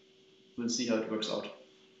we'll see how it works out.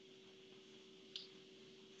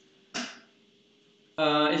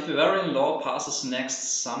 If Bavarian law passes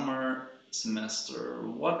next summer semester,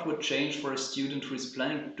 what would change for a student who is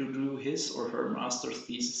planning to do his or her master's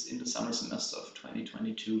thesis in the summer semester of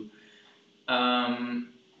 2022?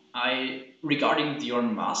 Regarding your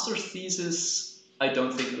master's thesis, I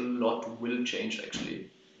don't think a lot will change actually.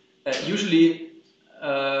 Usually,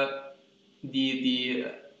 the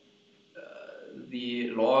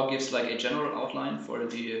the law gives like a general outline for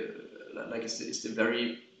the like is the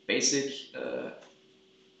very basic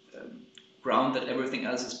ground that everything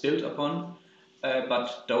else is built upon.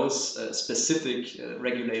 But those specific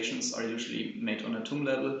regulations are usually made on a TUM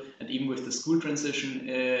level, and even with the school transition,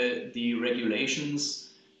 the regulations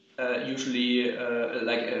usually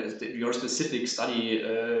your specific study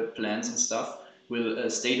plans and stuff will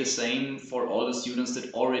stay the same for all the students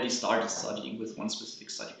that already started studying with one specific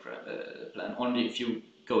study plan. Only if you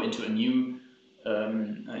go into a new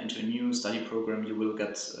study program, you will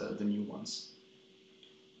get the new ones.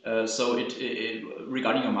 So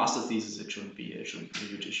regarding your master thesis, it shouldn't be a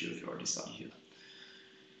huge issue if you already study here.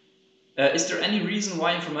 Is there any reason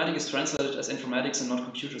why informatics is translated as informatics and not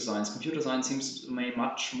computer science? Computer science seems a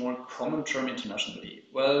much more common term internationally.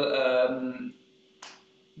 Well,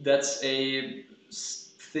 that's a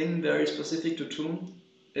thing very specific to TUM.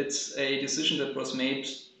 It's a decision that was made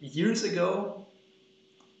years ago,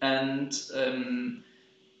 and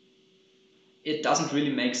it doesn't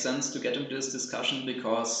really make sense to get into this discussion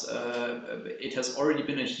because it has already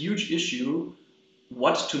been a huge issue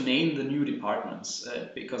what to name the new departments.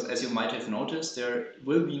 Because as you might have noticed, there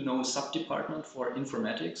will be no sub-department for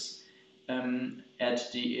informatics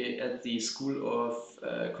at the School of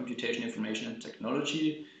Computation, Information and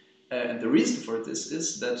Technology. And the reason for this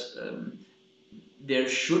is that there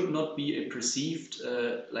should not be a perceived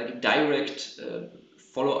like direct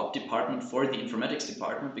follow-up department for the informatics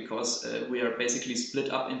department, because we are basically split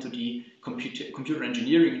up into the computer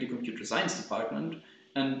engineering and the computer science department.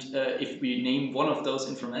 And if we name one of those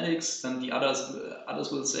informatics, then the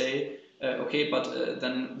others will say, okay, but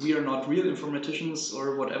then we are not real informaticians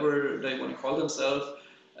or whatever they want to call themselves.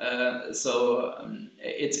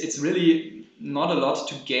 It's really not a lot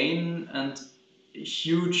to gain, and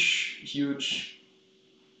huge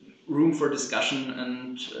room for discussion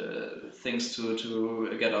and things to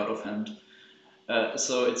get out of hand.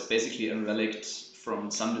 So it's basically a relic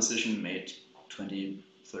from some decision made 20,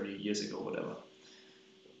 30 years ago, whatever.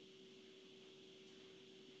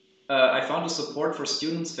 I found the support for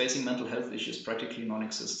students facing mental health issues practically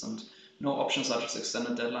non-existent. No options such as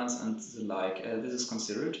extended deadlines and the like. This is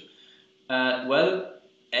considered. Well,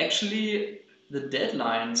 actually, the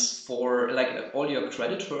deadlines for like all your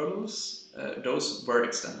credit hurdles, those were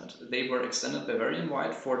extended. They were extended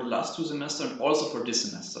Bavarian-wide for the last 2 semesters and also for this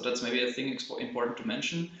semester. That's maybe a thing important to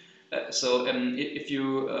mention. If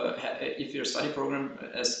your study program,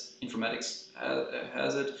 as informatics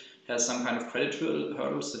has some kind of credit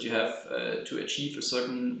hurdles that you have to achieve a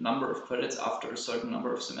certain number of credits after a certain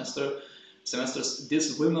number of semesters,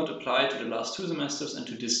 this will not apply to the last 2 semesters and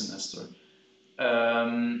to this semester.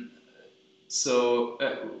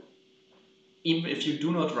 Even if you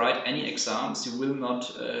do not write any exams, you will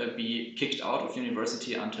not be kicked out of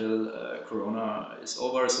university until Corona is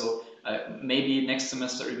over. So maybe next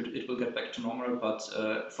semester it will get back to normal, but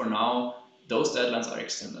for now those deadlines are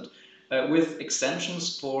extended. With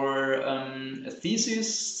extensions for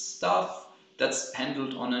thesis stuff, that's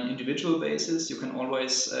handled on an individual basis. You can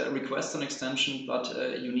always request an extension, but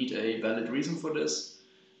you need a valid reason for this.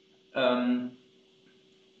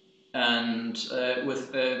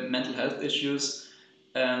 With mental health issues,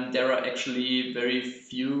 there are actually very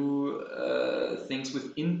few things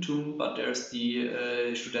within TUM, but there's the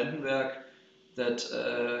Studentenwerk that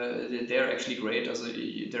they're actually great. Also,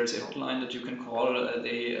 there's a hotline that you can call.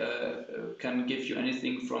 They can give you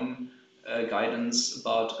anything from guidance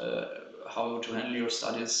about how to handle your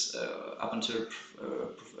studies up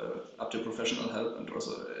to professional help, and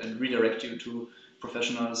also redirect you to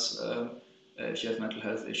professionals if you have mental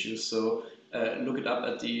health issues. So look it up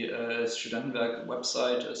at the Studentenwerk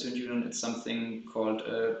website. Student Union, it's something called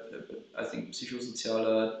I think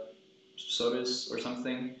Psychosozialer Service or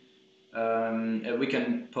something. We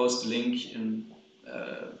can post a link in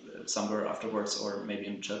somewhere afterwards, or maybe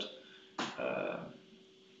in chat.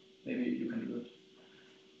 Maybe you can do it.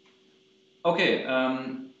 Okay,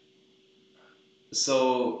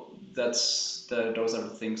 so those are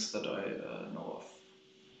the things that I know of.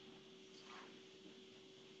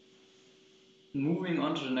 Moving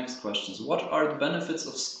on to the next questions. What are the benefits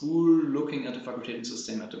of school looking at the facultative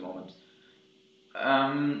system at the moment?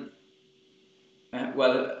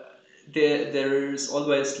 Well, there's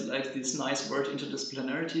always like this nice word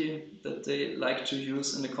interdisciplinarity that they like to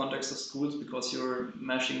use in the context of schools, because you're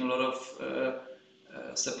mashing a lot of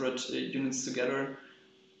separate units together.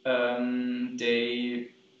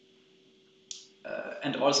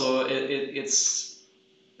 And also it's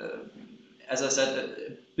as I said,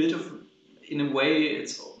 a bit of, in a way,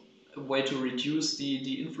 it's a way to reduce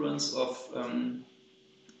the influence of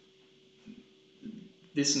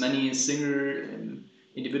this many single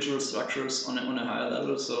individual structures on a higher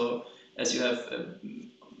level. So as you have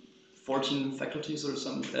 14 faculties or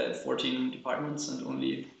 14 departments and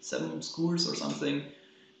only 7 schools or something,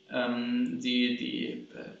 the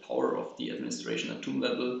power of the administration at TUM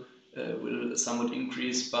level will somewhat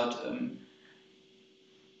increase. But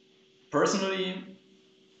personally,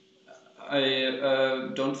 I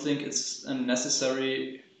don't think it's a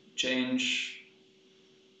necessary change.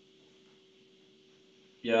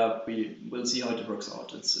 Yeah, we will see how it works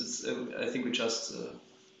out. I think we just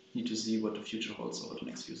need to see what the future holds over the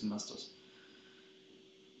next few semesters.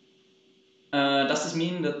 Does this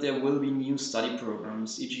mean that there will be new study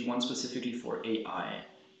programs, e.g. one specifically for AI?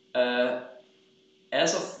 Well,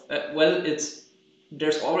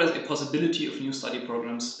 there's always a possibility of new study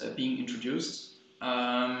programs being introduced,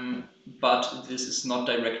 but this is not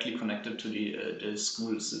directly connected to the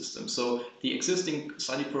school system. So the existing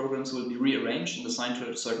study programs will be rearranged and assigned to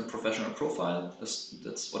a certain professional profile.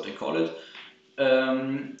 That's what they call it.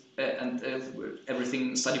 And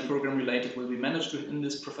everything study program related will be managed within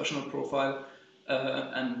this professional profile,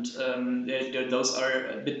 those are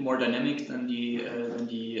a bit more dynamic than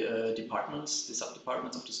the departments, the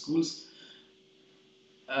sub-departments of the schools.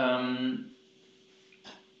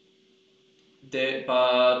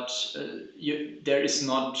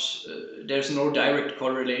 There's no direct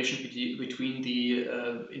correlation between the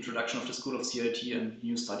introduction of the School of CIT and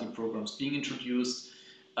new study programs being introduced.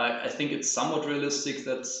 I think it's somewhat realistic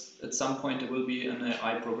that at some point there will be an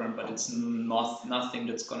AI program, but it's nothing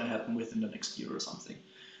that's going to happen within the next year or something.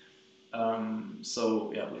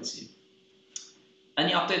 So yeah, we'll see.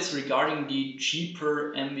 Any updates regarding the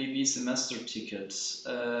cheaper MVV semester tickets?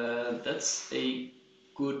 That's a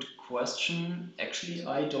good question. Actually,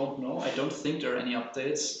 I don't know. I don't think there are any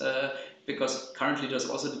updates, because currently there's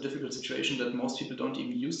also the difficult situation that most people don't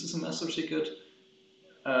even use the semester ticket.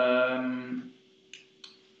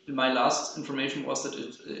 My last information was that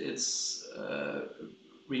it's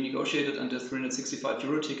renegotiated, and the 365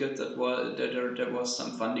 euro ticket there was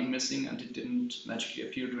some funding missing and it didn't magically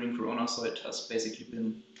appear during Corona, so it has basically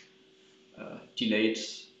been delayed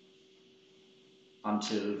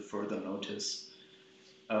until further notice.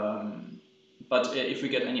 But if we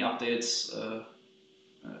get any updates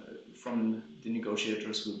from the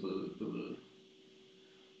negotiators, we will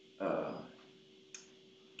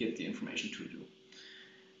get the information to you.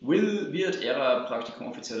 Wird ERA-Praktikum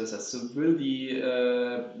offiziell ersetzt? So will the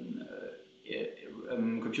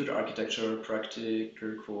computer architecture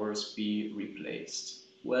practical course be replaced?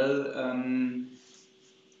 Well,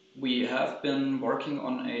 we have been working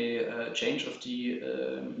on a change of the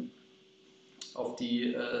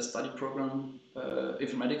study program,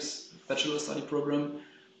 Informatics bachelor study program.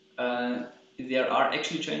 There are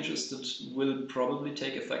actually changes that will probably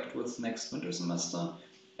take effect with next winter semester.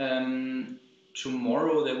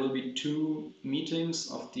 Tomorrow there will be 2 meetings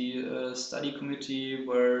of the study committee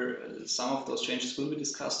where some of those changes will be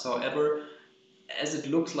discussed. However, as it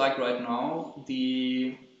looks like right now,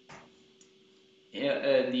 the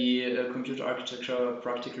computer architecture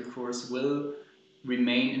practical course will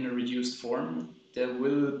remain in a reduced form. There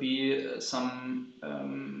will be some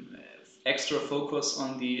extra focus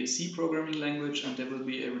on the C programming language, and there will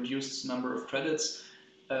be a reduced number of credits.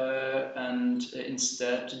 And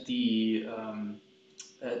instead,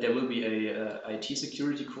 there will be a IT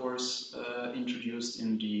security course introduced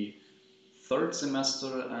in the 3rd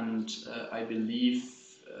semester, and I believe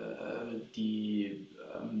the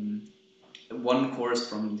one course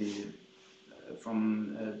from the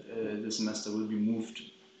semester will be moved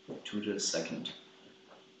to the 2nd.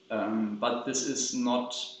 But this is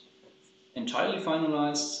not entirely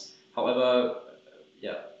finalized. However,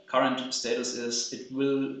 yeah, current status is it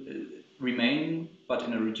will remain, but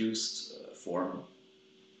in a reduced form.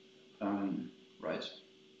 Right.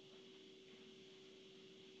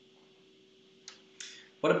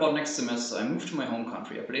 What about next semester? I moved to my home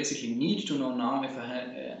country. I basically need to know now if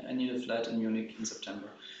I need a flat in Munich in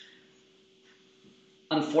September.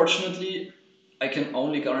 Unfortunately, I can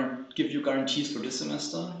only give you guarantees for this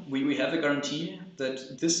semester. We have a guarantee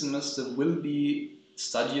that this semester will be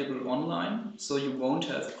studyable online, so you won't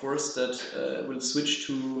have a course that will switch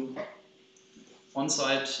to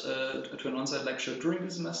on-site to an on-site lecture during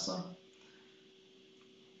the semester.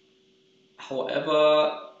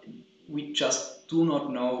 However, we just do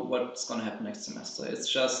not know what's going to happen next semester. It's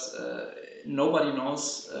just nobody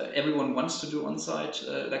knows. Everyone wants to do on-site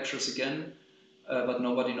lectures again, but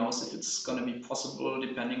nobody knows if it's going to be possible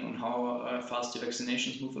depending on how fast the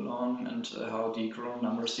vaccinations move along and how the corona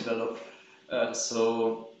numbers develop.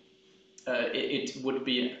 So it would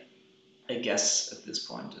be a guess at this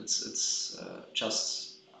point. It's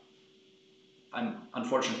just I'm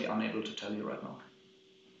unfortunately unable to tell you right now.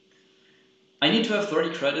 I need to have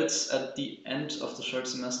 30 credits at the end of the third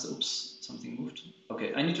semester. Oops, something moved.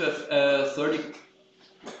 Okay, I need to have 30.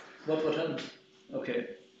 What happened? Okay,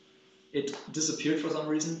 it disappeared for some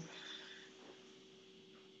reason.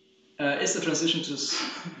 Is the transition to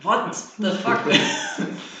what the fuck?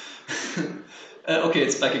 Okay,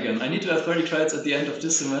 it's back again. I need to have 30 credits at the end of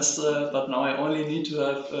this semester, but now I only need to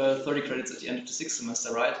have 30 credits at the end of the sixth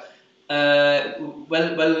semester, right?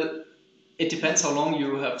 Well, it depends how long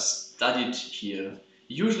you have studied here.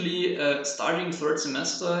 Usually, starting third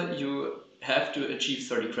semester, you have to achieve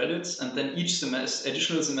 30 credits, and then each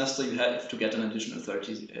additional semester you have to get an additional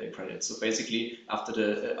 30 credits. So basically, after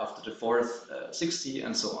the fourth, 60,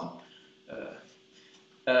 and so on.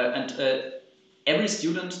 And every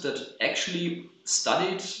student that actually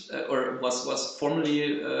studied or was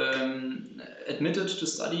formally admitted to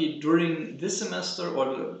study during this semester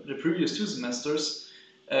or the previous two semesters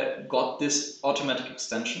got this automatic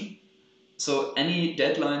extension. So any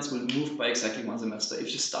deadlines will move by exactly one semester.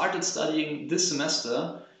 If you started studying this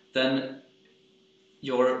semester, then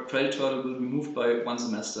your credit total will be moved by one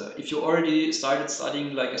semester. If you already started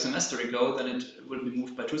studying like a semester ago, then it will be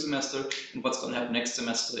moved by two semesters. And what's going to happen next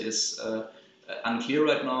semester is unclear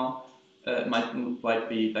right now. Might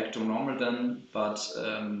be back to normal then, but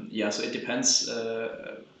yeah, so it depends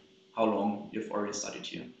how long you've already studied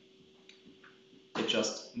here. It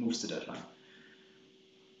just moves the deadline.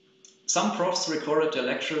 Some profs recorded their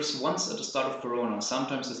lectures once at the start of Corona,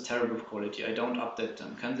 sometimes with terrible quality. I don't update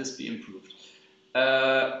them. Can this be improved?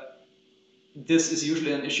 This is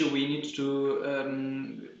usually an issue we need to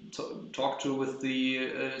talk to with the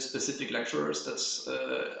specific lecturers. That's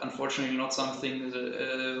unfortunately not something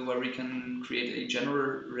where we can create a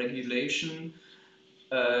general regulation.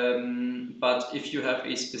 But if you have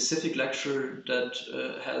a specific lecture that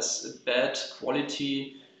has bad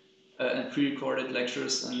quality and pre-recorded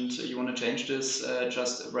lectures and you want to change this,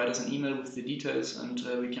 just write us an email with the details and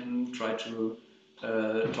we can try to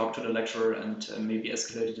talk to the lecturer and maybe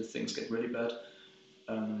escalate it if things get really bad.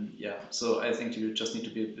 Yeah, so I think you just need to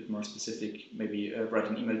be a bit more specific. Maybe write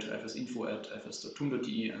an email to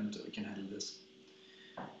fsinfo@fs.tum.de and we can handle this.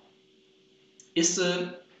 Is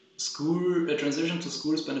the school transition to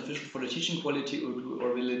schools beneficial for the teaching quality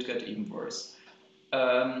or will it get even worse?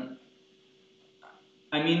 I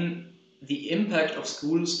mean, the impact of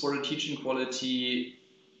schools for the teaching quality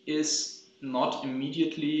is not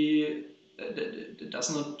immediately, does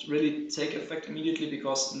not really take effect immediately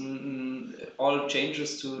because all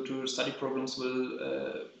changes to study programs will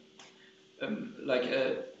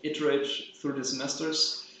iterate through the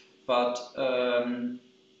semesters, but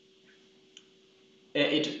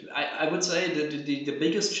I would say that the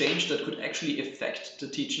biggest change that could actually affect the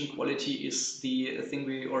teaching quality is the thing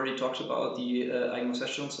we already talked about, the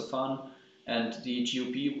Eignungsfeststellungsverfahren and the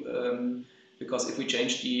GOP, because if we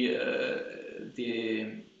change the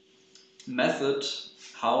method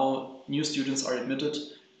how new students are admitted,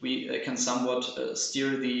 we can somewhat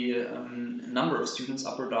steer the number of students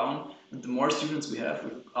up or down. And the more students we have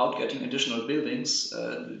without getting additional buildings,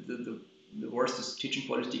 the worse the teaching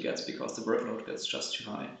quality gets because the workload gets just too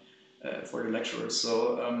high for the lecturers.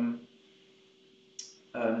 So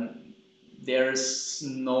there's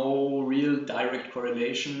no real direct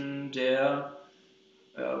correlation there.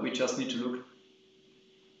 We just need to look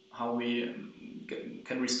how we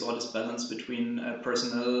can restore this balance between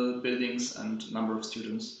personnel, buildings, and number of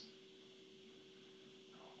students.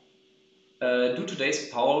 Do today's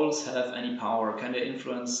polls have any power? Can they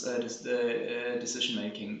influence decision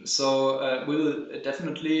making? So we will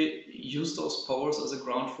definitely use those polls as a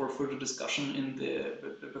ground for further discussion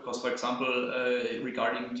because, for example,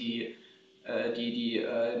 regarding the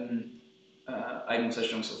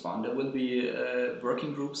Eignungsfeststellungsverfahren, there will be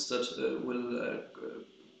working groups that will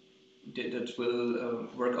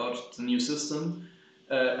work out the new system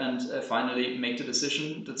and finally make the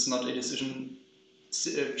decision. That's not a decision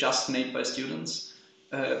just made by students,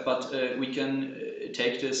 but we can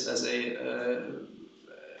take this as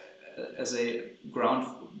a ground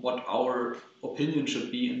what our opinion should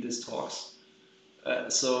be in these talks.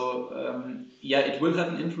 Yeah, it will have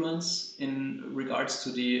an influence in regards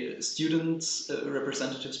to the students'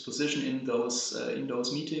 representatives' position in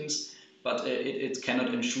those meetings, but it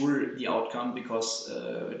cannot ensure the outcome because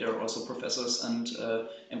there are also professors and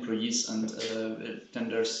employees, and then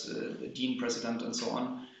there's the dean, president, and so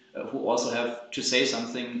on, who also have to say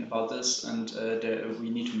something about this, and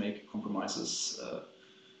we need to make compromises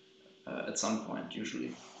at some point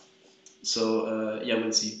usually. So yeah,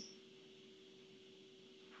 we'll see.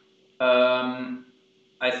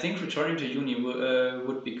 I think returning to uni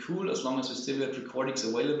would be cool as long as we still get recordings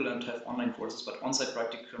available and have online courses, but on-site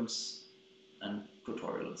practicums and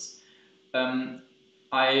tutorials.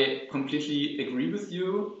 I completely agree with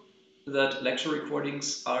you that lecture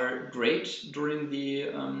recordings are great during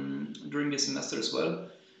the semester as well.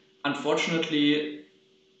 Unfortunately,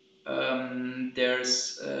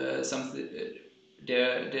 there's something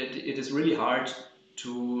there that it is really hard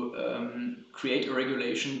to create a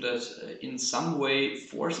regulation that in some way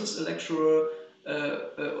forces a lecturer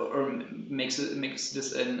or makes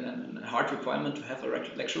this a hard requirement to have a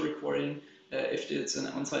lecture recording if it's an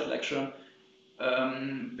on-site lecture,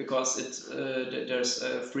 because there's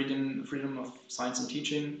freedom of science and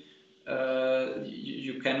teaching.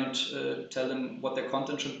 You cannot tell them what their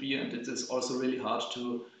content should be, and it is also really hard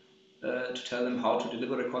to tell them how to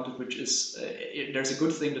deliver the content, which is, there's a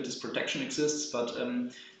good thing that this protection exists, but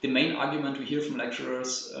the main argument we hear from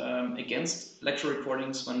lecturers against lecture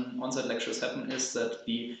recordings when on-site lectures happen is that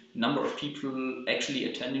the number of people actually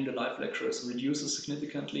attending the live lectures reduces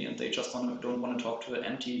significantly, and they just don't want to talk to an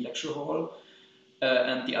empty lecture hall.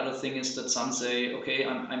 And the other thing is that some say, okay,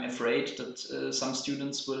 I'm afraid that some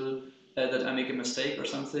students will, that I make a mistake or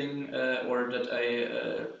something, or that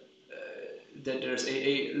that there's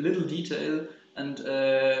a little detail and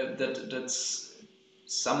that's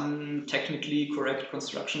some technically correct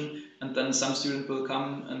construction, and then some student will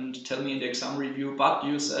come and tell me in the exam review, but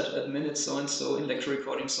you said at minute so and so in lecture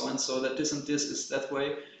recording so and so that this and this is that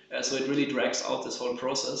way. So it really drags out this whole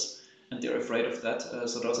process, and they're afraid of that.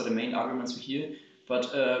 So those are the main arguments we hear.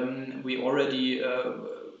 But we already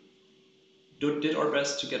did our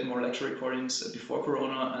best to get more lecture recordings before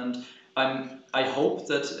Corona, and I hope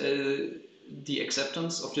that the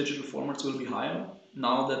acceptance of digital formats will be higher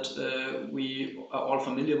now that we are all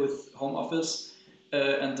familiar with home office,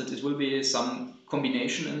 and that it will be some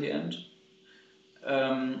combination in the end.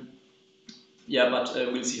 Yeah, but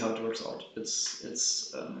we'll see how it works out.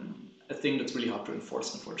 It's a thing that's really hard to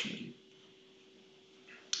enforce, unfortunately.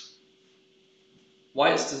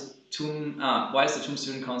 Why is the TUM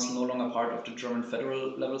Student Council no longer part of the German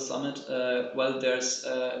federal level summit? Well, there's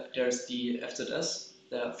the FZS,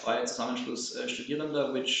 der Freie Zusammenschluss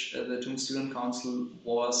Studierender, which the TUM Student Council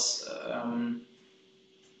was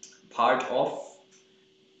part of.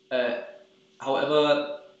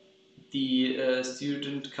 However, the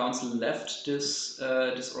Student Council left this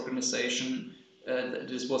organization.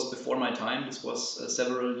 This was before my time. This was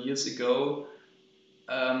several years ago.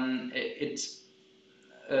 It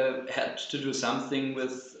had to do something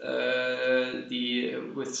with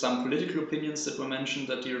with some political opinions that were mentioned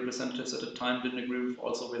that the representatives at the time didn't agree with.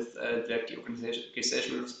 Also with the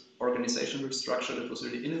organizational structure that was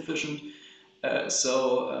really inefficient. That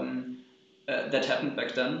happened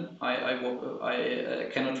back then. I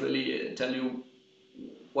cannot really tell you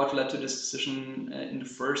what led to this decision in the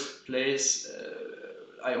first place.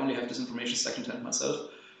 I only have this information secondhand myself.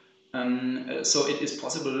 So it is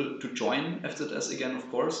possible to join FZS again, of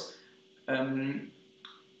course,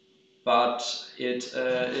 but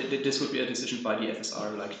this would be a decision by the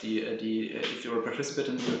FSR. Like if you're a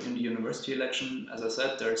participant in the university election, as I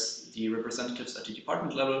said, there's the representatives at the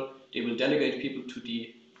department level. They will delegate people to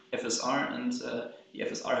the FSR, and the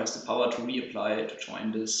FSR has the power to reapply to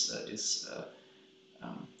join this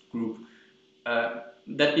group.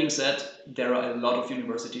 That being said, there are a lot of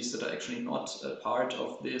universities that are actually not part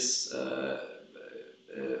of this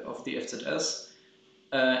of the FZS.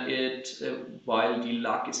 While the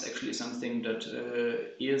LAC is actually something that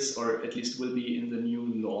is, or at least will be, in the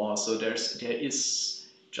new law. So there is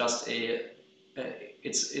just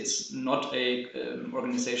it's not a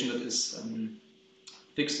organization that is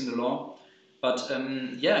fixed in the law. But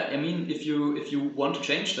yeah, I mean, if you want to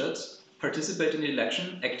change that, participate in the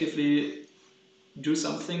election, actively do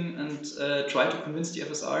something, and try to convince the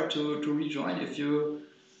FSR to rejoin. If you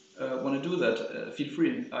want to do that, feel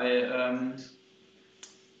free.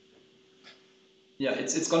 Yeah,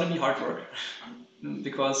 it's going to be hard work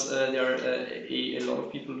because there are a lot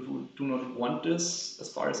of people who do not want this, as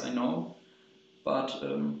far as I know, but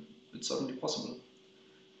it's certainly possible.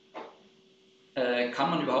 Kann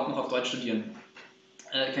man überhaupt noch auf Deutsch studieren?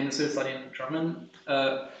 Can you still study in German?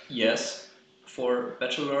 Yes, for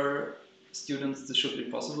bachelor students this should be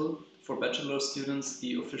possible. For bachelor students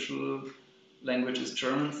the official language is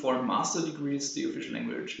German. For master degrees the official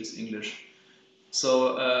language is English.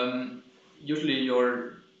 So usually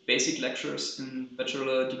your basic lectures in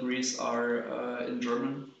bachelor degrees are in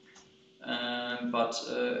German, and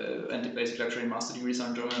the basic lecture in master degrees are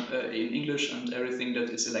in German, in English, and everything that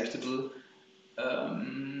is electable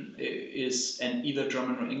is in either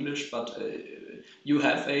German or English. But you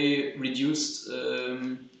have a reduced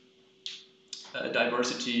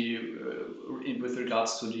diversity with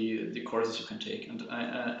regards to the courses you can take,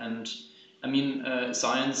 and I mean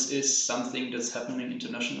science is something that's happening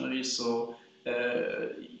internationally, so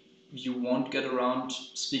you won't get around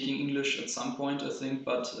speaking English at some point, I think,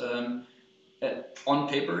 but on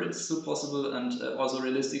paper it's still possible, and also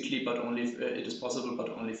realistically, but only it is possible, but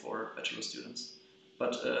only for bachelor students.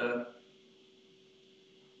 But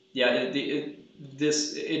yeah,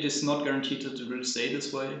 it is not guaranteed that it will stay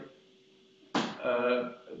this way.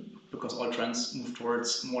 Because all trends move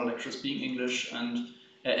towards more lectures being English, and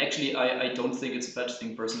actually I don't think it's a bad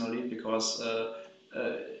thing personally, because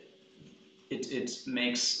it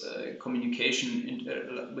makes communication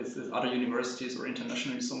with other universities or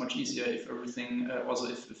internationally so much easier if everything, also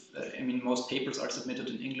if I mean most papers are submitted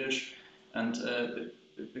in English, and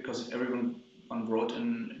because if everyone wrote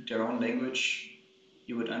in their own language,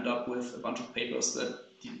 you would end up with a bunch of papers that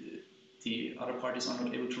the other parties are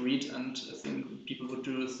not able to read, and I think people would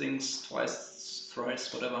do things twice,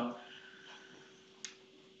 thrice, whatever.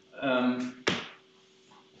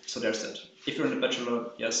 So there's that. If you're in a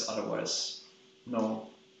bachelor, yes, otherwise, no.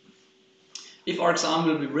 If our exam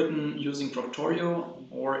will be written using Proctorio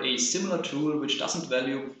or a similar tool which doesn't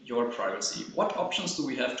value your privacy, what options do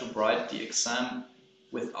we have to write the exam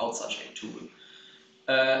without such a tool?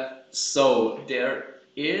 So there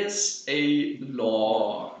is a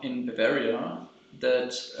law in Bavaria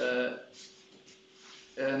that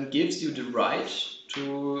gives you the right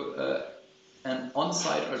to an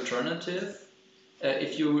on-site alternative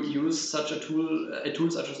if you use such a tool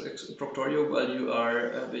such as Proctorio, while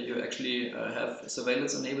you actually have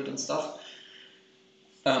surveillance enabled and stuff.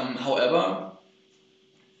 However,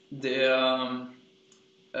 there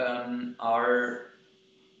are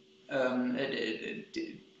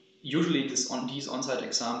usually these on-site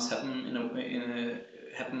exams happen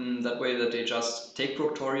that way, that they just take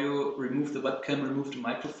Proctorio, remove the webcam, remove the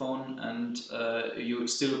microphone, and you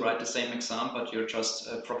still write the same exam, but you're just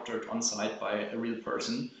proctored on-site by a real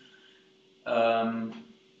person.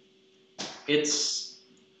 It's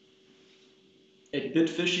a bit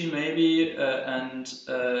fishy maybe, and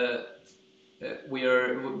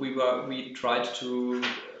we tried to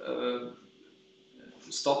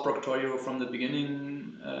stop Proctorio from the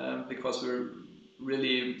beginning because we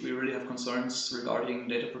really have concerns regarding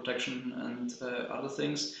data protection and other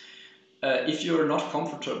things. If you're not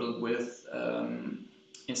comfortable with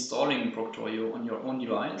installing Proctorio on your own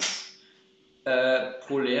device,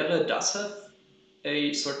 Polere does have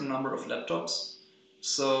a certain number of laptops,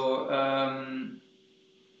 so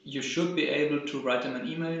you should be able to write them an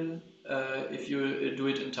email if you do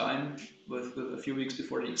it in time, with a few weeks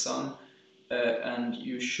before the exam. And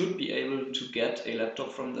you should be able to get a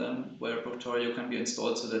laptop from them where Proctorio can be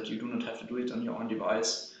installed, so that you do not have to do it on your own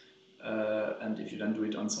device. And if you then do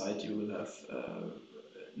it on site, you will have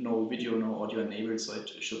no video, no audio enabled, so it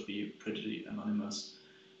should be pretty anonymous.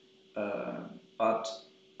 But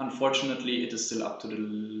unfortunately, it is still up to the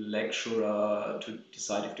lecturer to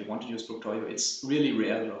decide if they want to use Proctorio. It's really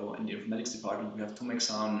rare though. In the informatics department, we have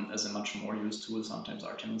Tumexan as a much more used tool, sometimes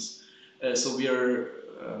Artemis. So we are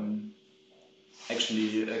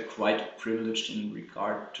actually quite privileged in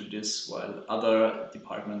regard to this, while other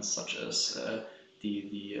departments such as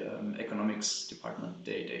the economics department,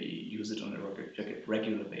 they use it on a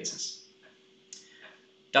regular basis.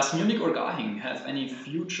 Does Munich or Garching have any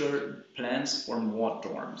future plans for more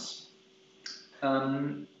dorms?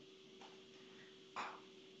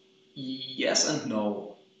 Yes and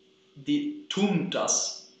no. The TUM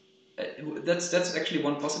does. That's actually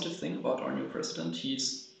one positive thing about our new president.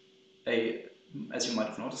 He's as you might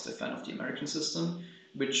have noticed, a fan of the American system,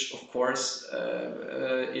 which of course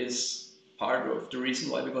is part of the reason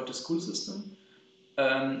why we got the school system.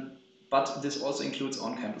 But this also includes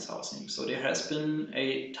on-campus housing. So there has been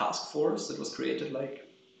a task force that was created like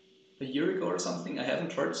a year ago or something. I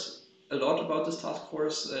haven't heard a lot about this task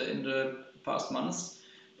force in the past months,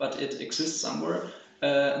 but it exists somewhere.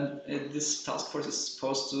 And this task force is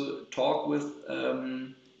supposed to talk with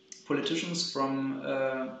politicians from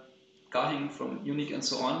Garching, from Munich, and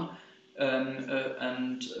so on,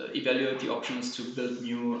 and and evaluate the options to build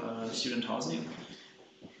new student housing.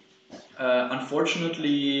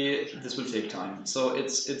 Unfortunately, this will take time. So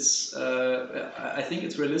I think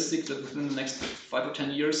it's realistic that within the next 5 or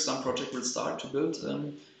 10 years, some project will start to build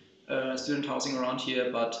student housing around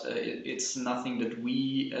here, but it's nothing that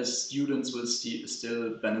we as students will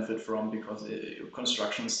still benefit from, because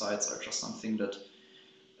construction sites are just something that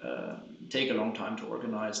take a long time to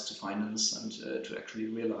organize, to finance, and to actually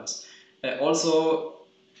realize. Also,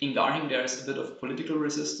 in Garching, there is a bit of political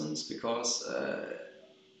resistance, because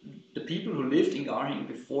the people who lived in Garching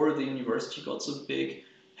before the university got so big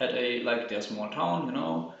had their small town,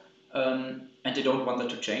 and they don't want that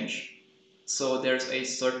to change. So there's a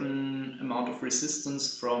certain amount of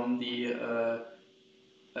resistance from the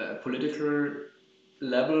political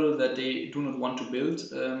level that they do not want to build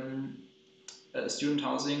student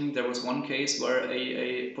housing. There was one case where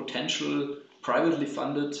a potential privately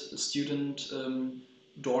funded student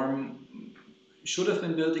dorm should have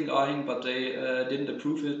been built in Garching, but they didn't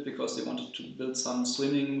approve it because they wanted to build some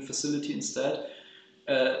swimming facility instead.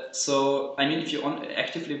 So, I mean, if you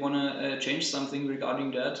actively want to change something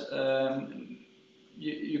regarding that,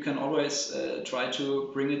 you can always try to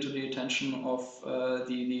bring it to the attention of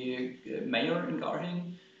the mayor in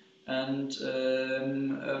Garching, and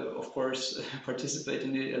of course participate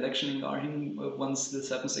in the election in Garching once this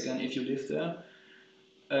happens again, if you live there.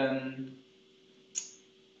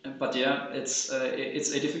 But yeah, it's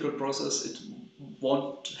a difficult process. It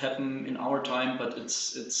won't happen in our time, but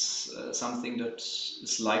it's something that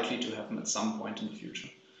is likely to happen at some point in the future.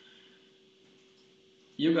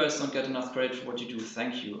 You guys don't get enough credit for what you do.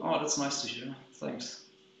 Thank you. Oh, that's nice to hear. Thanks.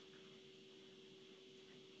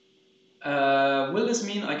 Will this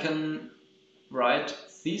mean I can write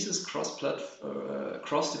thesis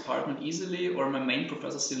cross-department easily, or my main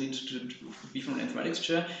professor still needs to be from an informatics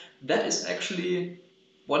chair? That is actually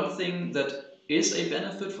one thing that is a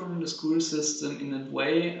benefit from the school system, in a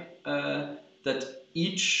way that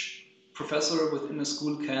each professor within a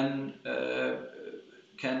school can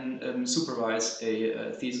supervise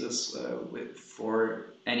a thesis for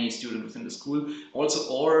any student within the school. Also,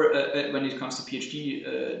 or when it comes to PhD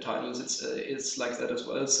titles, it's like that as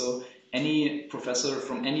well. So any professor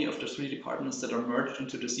from any of the 3 departments that are merged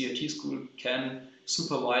into the CIT school can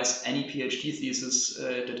supervise any PhD thesis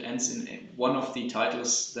that ends in one of the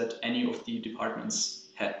titles that any of the departments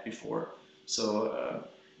had before. So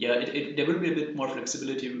yeah, there will be a bit more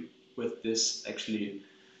flexibility with this, actually.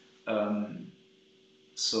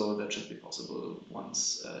 So that should be possible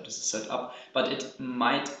once this is set up. But it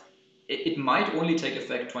might only take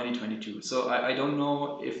effect 2022. So I don't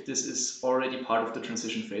know if this is already part of the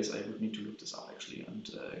transition phase. I would need to look this up, actually. And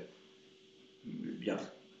yeah,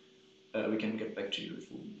 we can get back to you if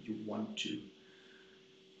you want to.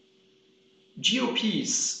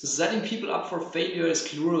 GOPs, setting people up for failure is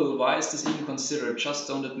cruel. Why is this even considered? Just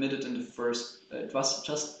don't admit it in the first.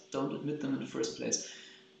 Just don't admit them in the first place.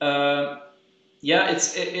 Yeah,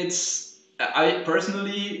 I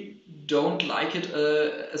personally don't like it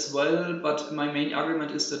as well, but my main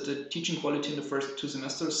argument is that the teaching quality in the first 2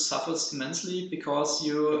 semesters suffers immensely, because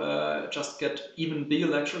you just get even bigger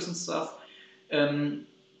lectures and stuff. The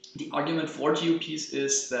argument for GOPs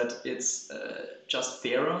is that it's just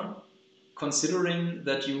fairer, considering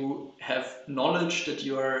that you have knowledge that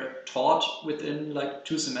you are taught within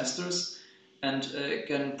 2 semesters, and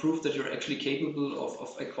can prove that you're actually capable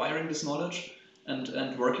of acquiring this knowledge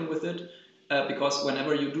and working with it. Because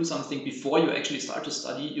whenever you do something before you actually start to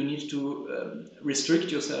study, you need to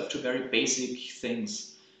restrict yourself to very basic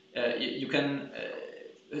things. You can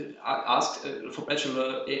ask for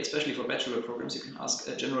bachelor, especially for bachelor programs, you can ask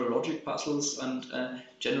general logic puzzles and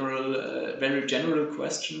very general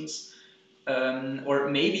questions. Or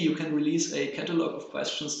maybe you can release a catalog of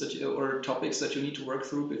questions or topics that you need to work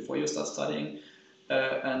through before you start studying,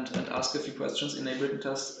 and ask a few questions in a written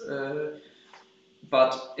test.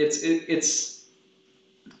 But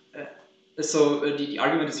so the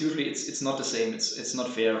argument is usually it's not the same. It's not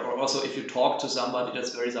fair. Or also, if you talk to somebody,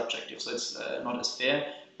 that's very subjective. So it's not as fair.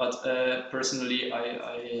 But personally,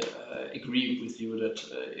 I agree with you that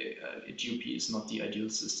a GOP is not the ideal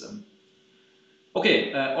system.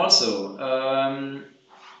 Okay. Also,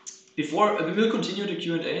 before we will continue the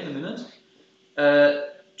Q&A in a minute.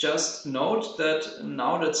 Just note that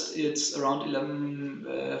now that it's around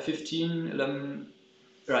 11:15,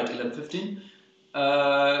 11:15,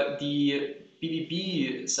 the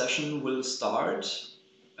BBB session will start.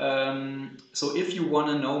 So if you want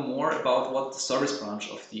to know more about what the service branch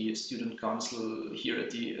of the Student Council here at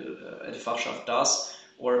the Fachschaft does,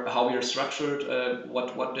 or how we are structured,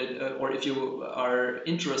 or if you are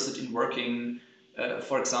interested in working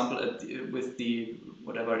For example, with the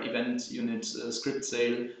whatever event unit script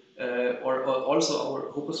sale, or also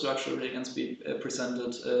our Hopo structure really can be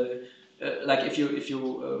presented. Like if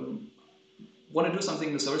you want to do something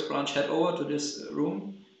in the service branch, head over to this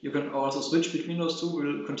room. You can also switch between those two.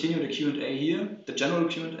 We'll continue the Q&A here, the general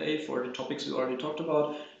Q&A for the topics we already talked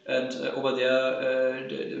about, and over there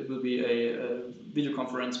will be a video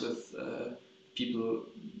conference with people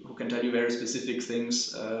who can tell you very specific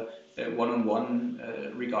things one-on-one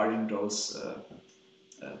regarding those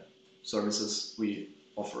services we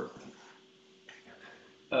offer.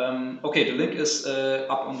 Okay, the link is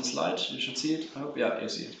up on the slide. You should see it. I hope. Yeah, you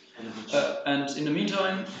see it. And in the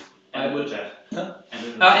meantime, I will.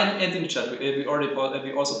 And in the chat,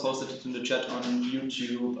 we also posted it in the chat on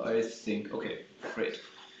YouTube, I think. Okay, great.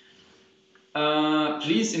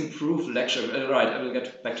 Please improve lecture. Right, I will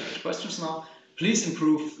get back to the questions now. Please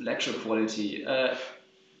improve lecture quality.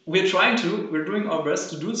 We're trying to. We're doing our best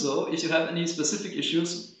to do so. If you have any specific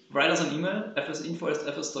issues, write us an email,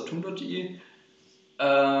 fsinfo@fs.tum.de.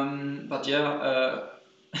 But yeah,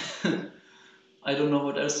 I don't know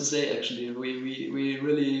what else to say actually. We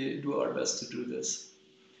really do our best to do this.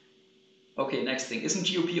 Okay, next thing. Isn't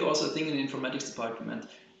GOP also a thing in the informatics department?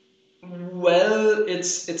 Well,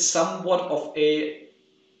 it's somewhat of a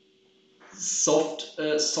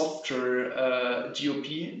softer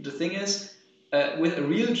GOP. The thing is, with a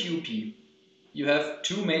real GOP, you have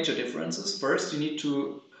two major differences. First, you need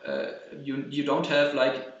to you don't have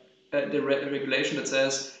like the regulation that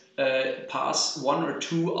says pass 1 or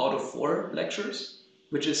 2 out of 4 lectures,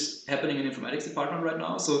 which is happening in the informatics department right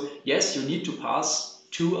now. So yes, you need to pass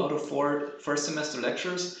 2 out of 4 first semester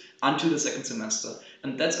lectures until the second semester,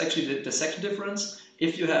 and that's actually the second difference.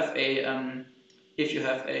 If you have a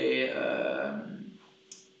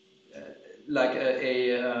like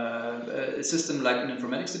a system like an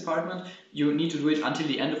informatics department, you need to do it until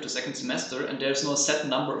the end of the second semester, and there's no set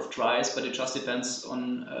number of tries, but it just depends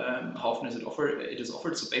on how often is it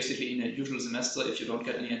offered. So basically, in a usual semester, if you don't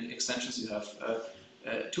get any extensions, you have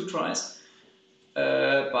 2 tries.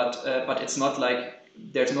 But it's not like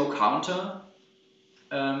there's no counter.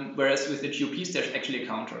 Whereas with the GOPs, there's actually a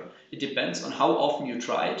counter. It depends on how often you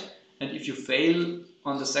tried, and if you fail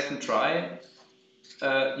on the second try,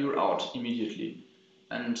 you're out immediately.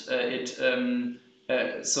 And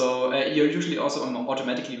you're usually also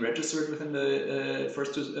automatically registered within the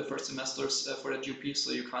first semesters for the GOPs,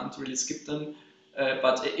 so you can't really skip them.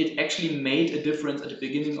 But it actually made a difference at the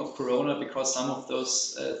beginning of Corona because some of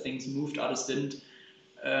those things moved, others didn't.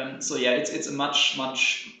 So yeah, it's a much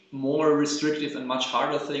more restrictive and much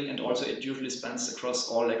harder thing, and also it usually spans across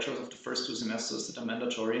all lectures of the first 2 semesters that are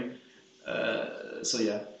mandatory. So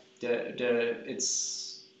yeah,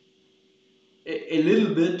 it's a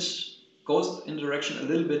little bit goes in the direction a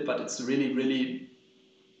little bit, but it's really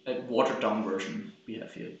a watered down version we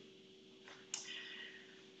have here.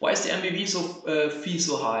 Why is the MBB fee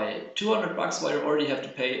so high? $200 while you already have to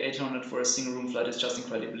pay $800 for a single room flight is just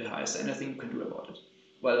incredibly high. Is there anything you can do about it?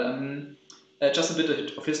 Well, just a bit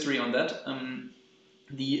of history on that.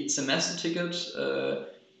 The semester ticket,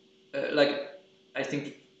 like I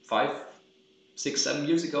think 5, 6, 7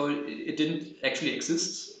 years ago, it didn't actually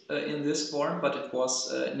exist in this form, but it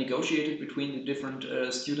was negotiated between the different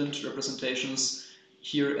student representations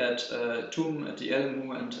here at TUM, at the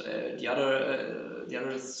LMU, and the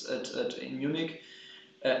others in Munich,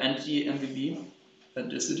 and the MBB at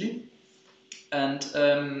the city. And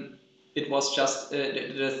it was just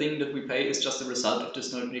the thing that we pay is just a result of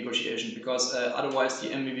this negotiation, because otherwise the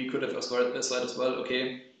MBB could have said as well,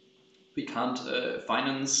 okay, we can't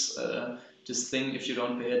finance this thing if you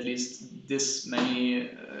don't pay at least this many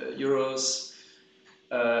euros,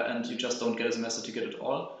 and you just don't get a semester ticket at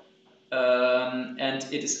all. And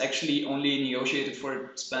it is actually only negotiated for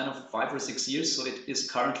a span of 5 or 6 years, so it is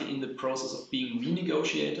currently in the process of being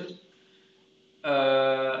renegotiated,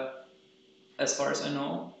 as far as I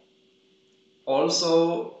know.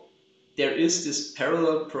 Also, there is this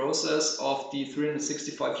parallel process of the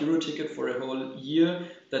 365 euro ticket for a whole year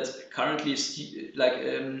that currently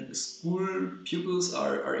school pupils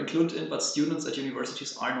are included in, but students at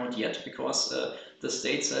universities are not yet, because the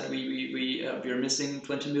state said we are missing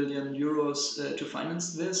 20 million euros to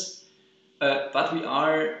finance this. But we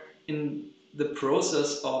are in the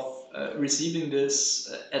process of receiving this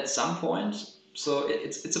at some point. So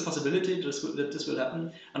it's a possibility that this will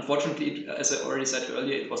happen. Unfortunately, as I already said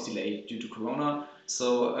earlier, it was delayed due to Corona.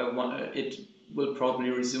 So it will probably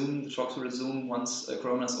resume. The talks will resume once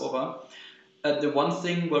Corona is over. The one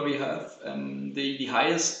thing where we have the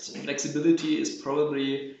highest flexibility is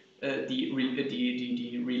probably the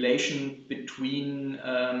relation between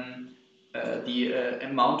the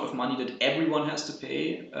amount of money that everyone has to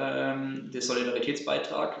pay, the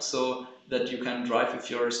Solidaritätsbeitrag, so that you can drive with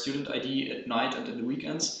your student ID at night and in the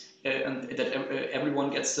weekends, and that everyone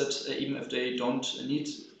gets it, even if they don't need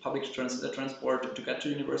public transport to get to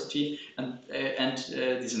university, and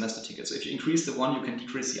the semester ticket. So if you increase the one, you can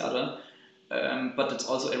decrease the other, but it's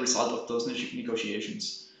also a result of those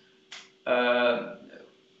negotiations.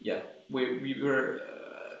 Yeah, we were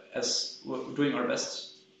we're doing our best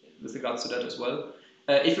with regards to that as well.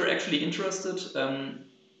 If you're actually interested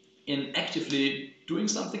in actively doing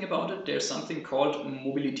something about it, there's something called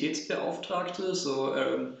Mobilitätsbeauftragte,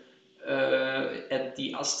 so at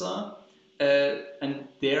the AStA, and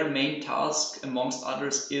their main task, amongst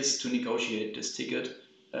others, is to negotiate this ticket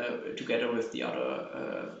together with the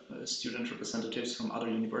other student representatives from other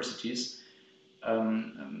universities.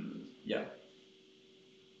 Yeah,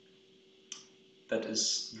 that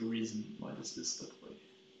is the reason why this is that way.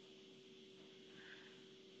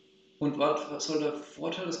 Und was soll der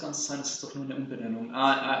Vorteil des Ganzen sein? Es ist doch nur eine Umbenennung.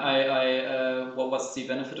 What's the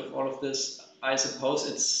benefit of all of this? I suppose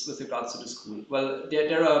it's with regards to the school. Well,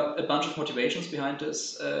 there are a bunch of motivations behind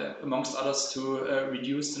this, amongst others to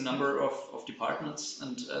reduce the number of departments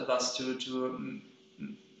and thus to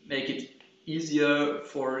make it easier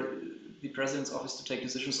for the president's office to take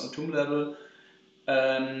decisions on TUM level.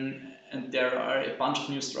 And there are a bunch of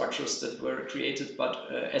new structures that were created,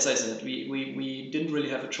 but as I said, we didn't really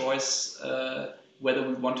have a choice whether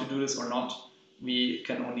we want to do this or not. We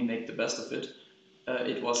can only make the best of it.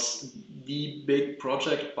 It was the big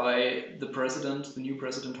project by the president, the new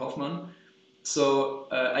president Hoffmann. So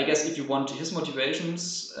I guess if you want his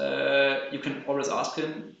motivations, you can always ask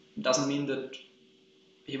him. It doesn't mean that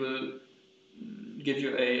he will give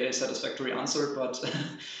you a satisfactory answer, but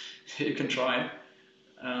you can try.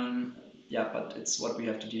 Yeah, but it's what we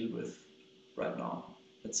have to deal with right now.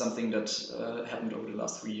 It's something that happened over the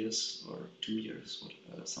last 3 years or 2 years,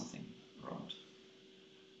 something around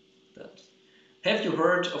that. Have you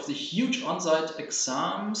heard of the huge on-site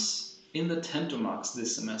exams in the Tentomax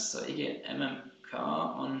this semester? Again, MMK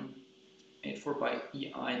on 8.4 by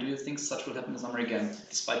EI. Do you think such will happen this summer again,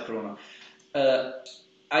 despite Corona?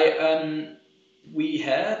 We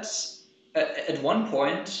had, at one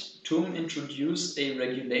point, TUM introduced a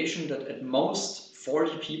regulation that at most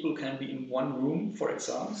 40 people can be in one room for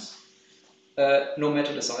exams, no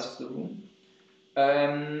matter the size of the room.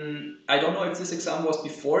 I don't know if this exam was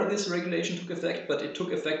before this regulation took effect, but it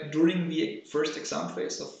took effect during the first exam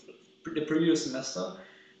phase of the previous semester.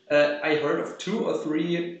 I heard of 2 or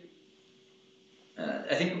 3,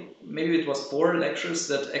 I think maybe it was 4 lectures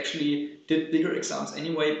that actually did bigger exams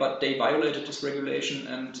anyway, but they violated this regulation,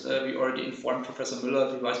 and we already informed Professor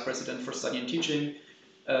Müller, the Vice President for Study and Teaching,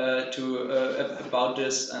 about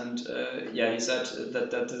this, and yeah, he said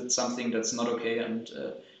that it's something that's not okay, and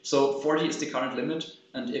so 40 is the current limit,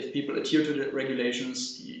 and if people adhere to the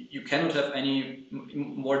regulations, you cannot have any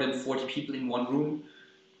more than 40 people in one room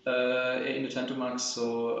in the Tentomax,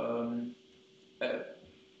 so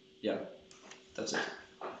yeah, that's it.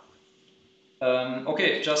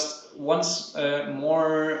 Okay, just once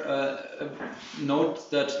more note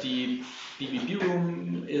that the BBB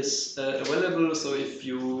room is available, so if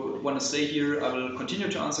you want to stay here, I will continue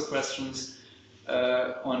to answer questions.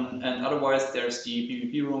 And otherwise, there's the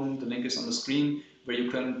BBB room, the link is on the screen, where you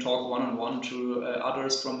can talk one-on-one to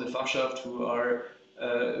others from the Fachschaft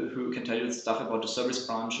who can tell you stuff about the service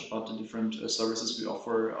branch, about the different services we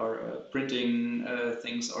offer, our printing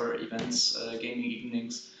things, our events, gaming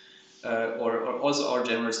evenings, or also our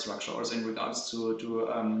general structure, also in regards to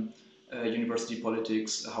university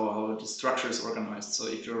politics, how the structure is organized. So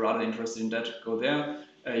if you're rather interested in that, go there.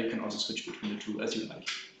 You can also switch between the two as you like.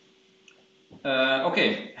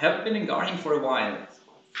 Okay, have been in Garching for a while.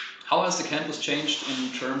 How has the campus changed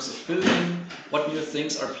in terms of building? What new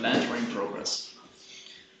things are planned or in progress?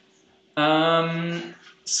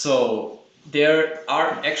 So there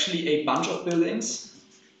are actually a bunch of buildings,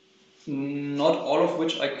 not all of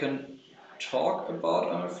which I can talk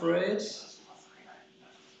about, I'm afraid.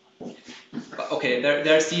 But okay,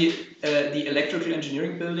 there's the electrical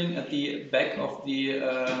engineering building at the back of the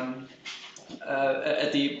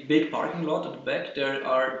at the big parking lot at the back. There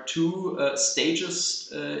are 2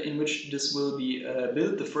 stages in which this will be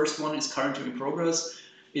built. The first one is currently in progress.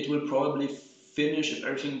 It will probably finish, if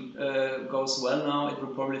everything goes well now, it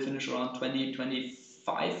will probably finish around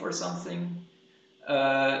 2025 or something.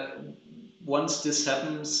 Once this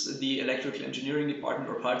happens, the electrical engineering department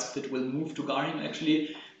or parts of it will move to Garching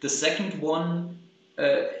actually. The second one,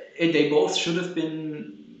 they both should have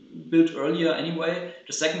been built earlier anyway.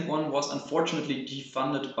 The second one was unfortunately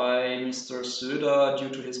defunded by Mr. Söder due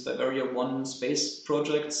to his Bavaria 1 space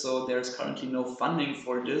project, so there's currently no funding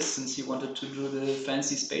for this since he wanted to do the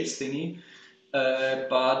fancy space thingy.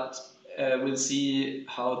 But we'll see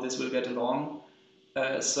how this will get along.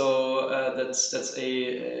 That's just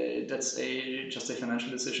a financial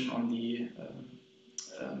decision on the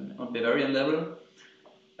on Bavarian level.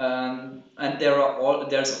 And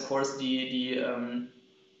there's of course the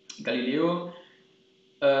Galileo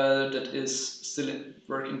that is still in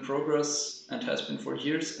work in progress and has been for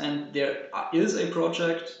years. And there is a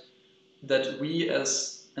project that we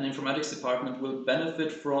as an informatics department will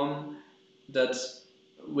benefit from that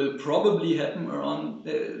will probably happen around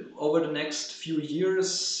over the next few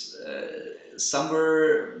years,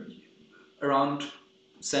 somewhere around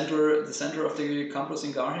the center of the campus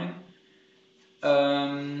in Garching.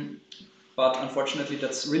 But unfortunately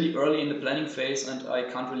that's really early in the planning phase and I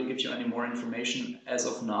can't really give you any more information as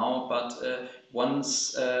of now, but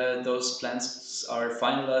once those plans are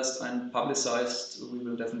finalized and publicized, we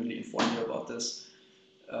will definitely inform you about this.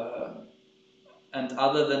 And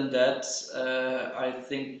other than that, I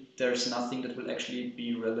think there's nothing that will actually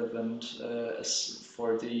be relevant as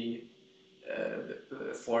for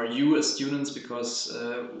you as students, because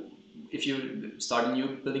if you start a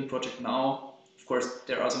new building project now, of course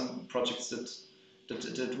there are some projects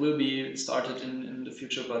that will be started in the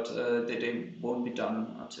future, but they won't be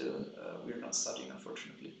done until we're not studying,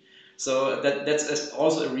 unfortunately. So that's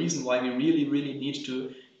also a reason why we really need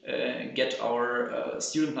to get our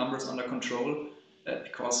student numbers under control,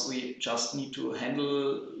 because we just need to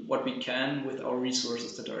handle what we can with our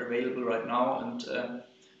resources that are available right now, and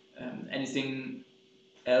anything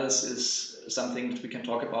else is something that we can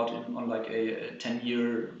talk about on like a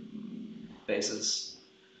 10-year basis.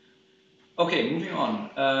 Okay, moving on.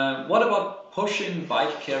 What about pushing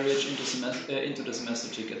bike carriage into the semester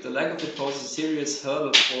ticket? The lack of it poses a serious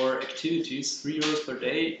hurdle for activities, €3 per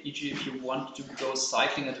day, e.g. if you want to go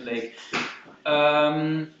cycling at the lake.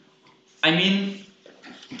 I mean,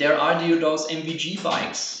 there are those MVG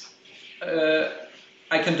bikes.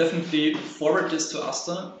 I can definitely forward this to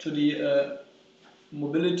Asta, to the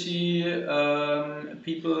mobility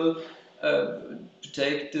people, to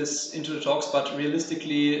take this into the talks, but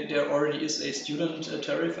realistically there already is a student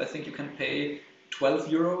tariff. I think you can pay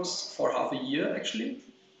 €12 for half a year actually,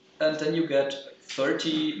 and then you get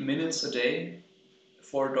 30 minutes a day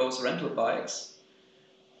for those rental bikes.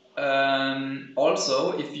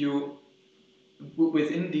 Also, if you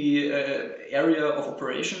within the area of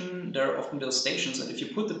operation, there are often those stations, and if you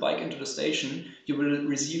put the bike into the station, you will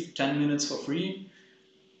receive 10 minutes for free.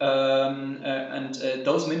 And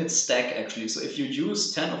those minutes stack actually. So if you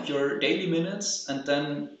use 10 of your daily minutes and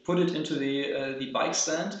then put it into the bike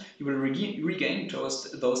stand, you will regain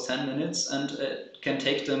those 10 minutes and can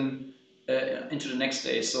take them into the next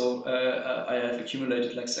day. So I have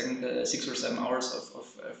accumulated like 6 or 7 hours of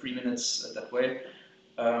free minutes that way.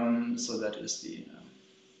 So that is the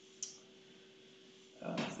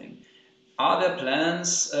thing. Are there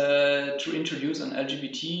plans to introduce an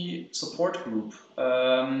LGBT support group?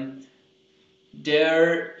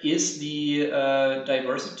 There is the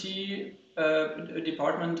diversity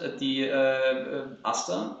department at the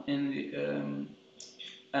ASTA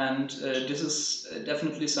and this is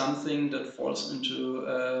definitely something that falls into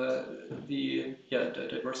the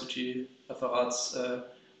diversity referats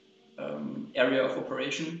area of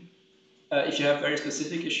operation. If you have very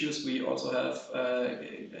specific issues, we also have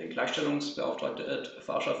Gleichstellungsbeauftragte at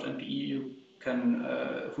FSMPI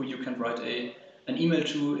who you can write an email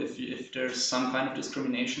to if there's some kind of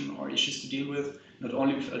discrimination or issues to deal with, not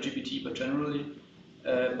only with LGBT but generally.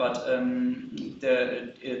 There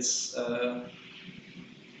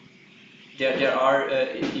are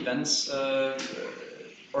events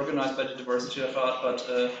organized by the diversity referat, but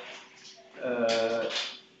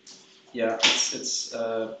yeah, it's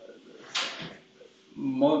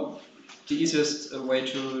the easiest way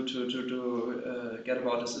to get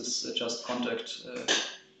about this is just contact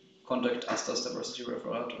ASTA's diversity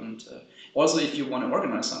referat, and also if you want to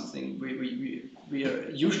organize something, we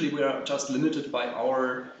are just limited by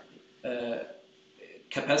our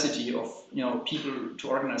capacity of people to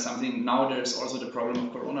organize something. Now there's also the problem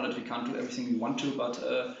of Corona that we can't do everything we want to,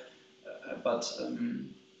 but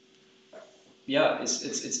yeah,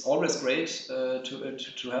 it's always great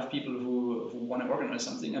to have people who want to organize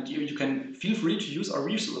something, and you can feel free to use our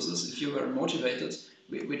resources if you are motivated.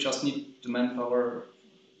 We just need the manpower,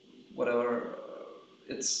 whatever.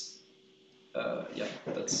 It's yeah,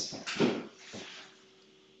 that's.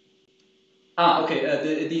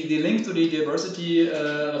 Okay. The link to the diversity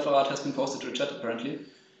referat has been posted to the chat apparently.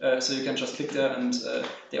 So you can just click there, and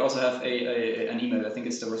they also have an email. I think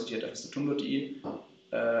it's diversity@fstum.de,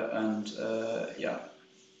 and yeah.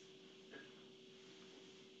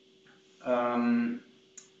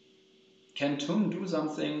 Can TUM do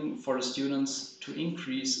something for the students to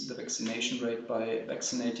increase the vaccination rate by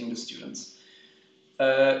vaccinating the students?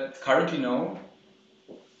 Currently, no,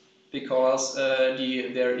 because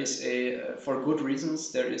there is for good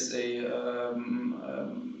reasons, there is a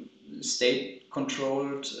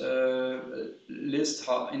state-controlled list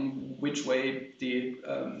in which way the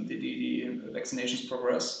vaccinations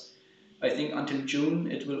progress. I think until June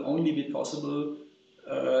it will only be possible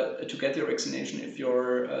to get your vaccination if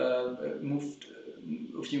you're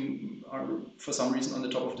if you are for some reason on the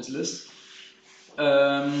top of this list.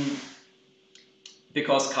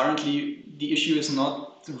 Because currently the issue is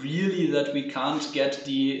not really that we can't get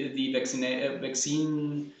the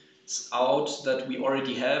vaccines out that we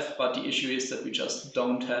already have, but the issue is that we just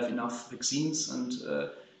don't have enough vaccines, and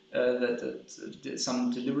that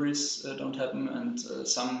some deliveries don't happen, and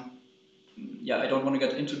some, yeah, I don't want to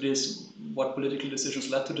get into this, what political decisions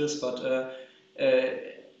led to this, but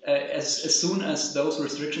as soon as those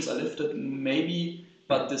restrictions are lifted, maybe,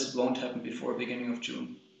 but this won't happen before beginning of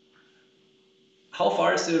June. How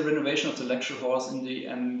far is the renovation of the lecture halls in the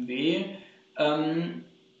MW?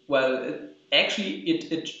 Well, actually,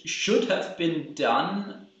 it should have been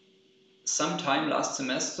done sometime last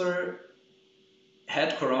semester,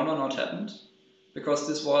 had Corona not happened, because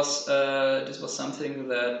this was something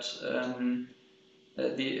that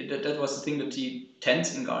that was the thing that the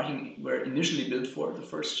tents in Garching were initially built for, the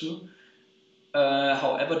first two.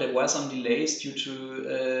 However, there were some delays due to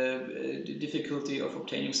the difficulty of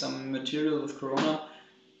obtaining some material with Corona.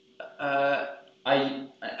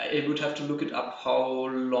 I would have to look it up how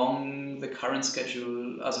long the current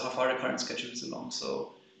schedule, also how far the current schedule is along.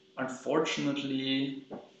 So, unfortunately,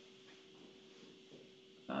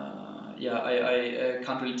 yeah, I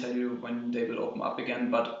can't really tell you when they will open up again.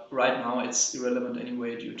 But right now, it's irrelevant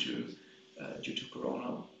anyway due to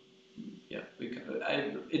Corona. Yeah,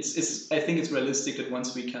 I think it's realistic that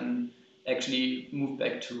once we can actually move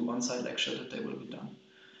back to on-site lecture, that they will be done.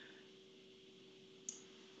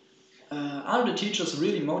 Are the teachers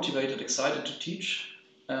really motivated, excited to teach?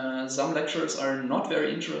 Some lectures are not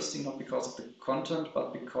very interesting, not because of the content,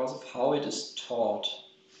 but because of how it is taught.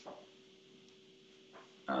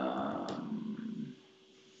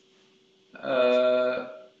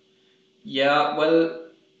 Yeah, well,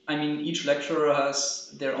 I mean, each lecturer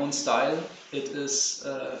has their own style. It is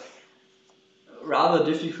rather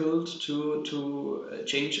difficult to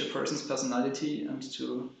change a person's personality and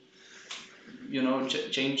to, you know,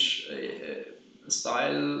 change a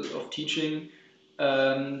style of teaching.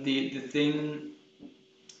 The thing,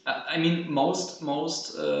 I mean, most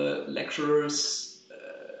lecturers,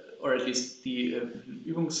 or at least the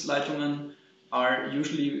Übungsleitungen, are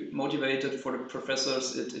usually motivated. For the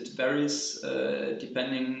professors, it varies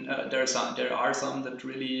depending. There are some that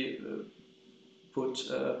really put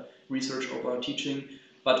research over teaching,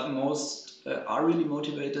 but most are really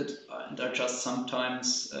motivated and are just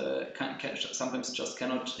sometimes sometimes just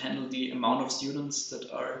cannot handle the amount of students that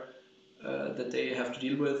are that they have to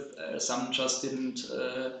deal with. Some just didn't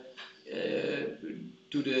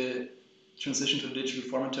do the transition to the digital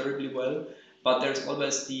format terribly well. But there's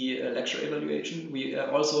always the lecture evaluation. We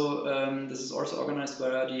also this is also organized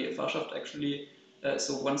by the Fachschaft actually.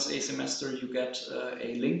 So once a semester you get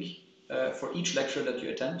a link for each lecture that you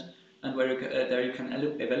attend, and where there you can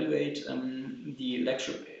evaluate the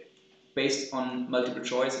lecture based on multiple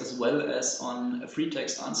choice as well as on free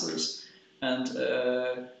text answers, and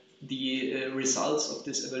the results of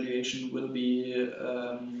this evaluation will be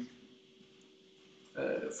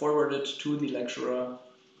forwarded to the lecturer,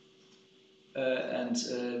 and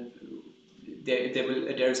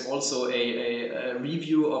there's also a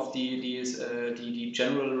review of the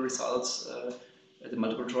general results, the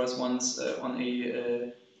multiple choice ones, on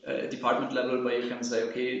a department level, where you can say,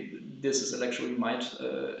 okay, this is a lecture you might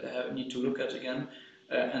need to look at again,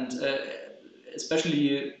 and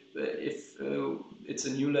especially if it's a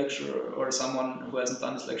new lecturer or someone who hasn't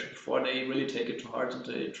done this lecture before, they really take it to heart and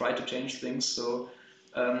they try to change things. So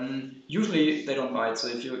usually they don't bite. So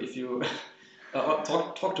if you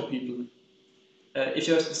talk to people. If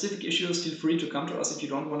you have specific issues, feel free to come to us if you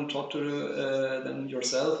don't want to talk to them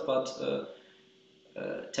yourself, but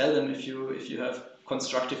tell them if you have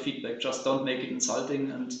constructive feedback. Just don't make it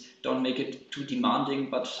insulting and don't make it too demanding,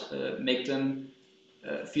 but make them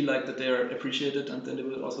feel like that they are appreciated, and then they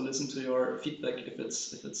will also listen to your feedback if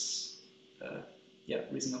it's yeah,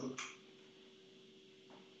 reasonable.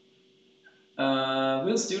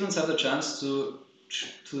 Will students have the chance to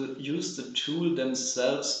use the tool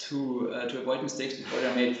themselves to avoid mistakes before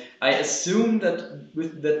they're made. I assume that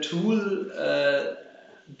with the tool,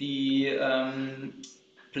 the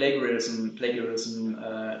plagiarism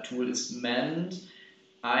tool is meant.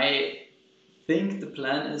 I think the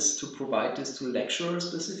plan is to provide this to lecturers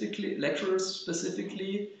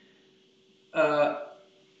specifically.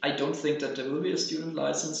 I don't think that there will be a student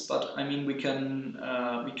license, but I mean we can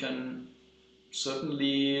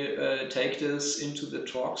certainly take this into the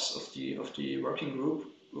talks of the working group,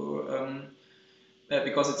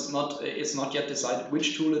 because it's not yet decided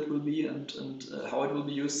which tool it will be and how it will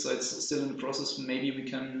be used. So it's still in the process. Maybe we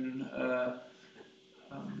can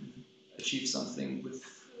achieve something with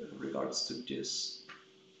regards to this.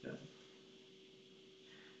 Yeah.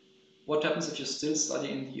 What happens if you still study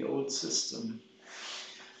in the old system?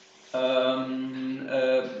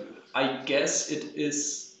 I guess it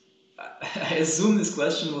is. I assume this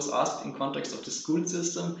question was asked in context of the school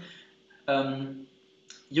system.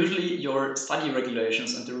 Usually your study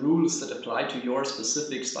regulations and the rules that apply to your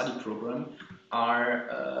specific study program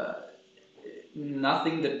are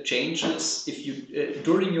nothing that changes if you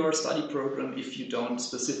during your study program if you don't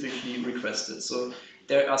specifically request it. So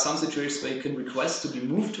there are some situations where you can request to be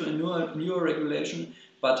moved to a newer regulation,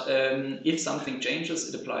 but if something changes,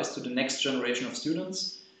 it applies to the next generation of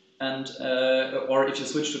students. And or if you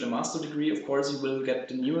switch to the master degree, of course you will get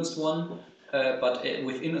the newest one, but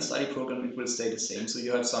within a study program it will stay the same. So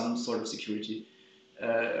you have some sort of security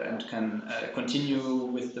and can continue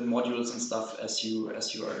with the modules and stuff as you are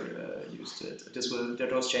used to it.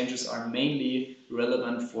 Those changes are mainly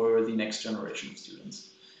relevant for the next generation of students.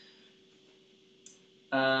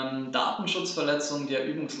 Datenschutzverletzung der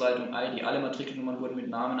Übungsleitung ID. Alle Matrikelnummern wurden mit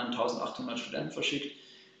Namen an 1800 Studenten verschickt.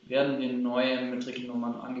 Werden wir neue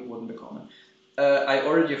Matrikelnummern angeboten bekommen? I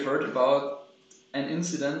already heard about an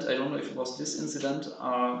incident. I don't know if it was this incident,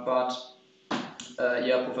 but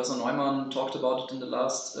yeah, Professor Neumann talked about it in the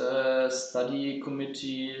last study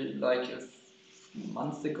committee like a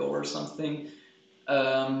month ago or something.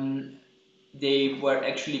 They were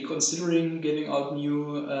actually considering giving out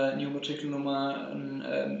new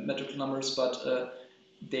matricle numbers, but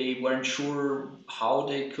they weren't sure how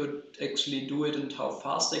they could actually do it and how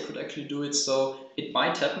fast they could actually do it. So it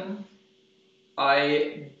might happen.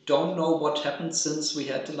 I don't know what happened since we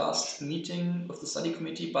had the last meeting of the study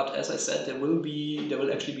committee, but as I said, there will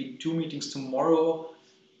actually be 2 meetings tomorrow,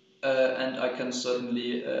 and I can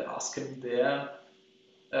certainly ask him there.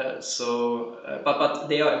 But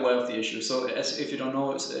they are aware of the issue. So if you don't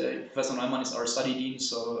know, Professor Neumann is our study dean,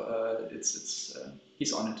 so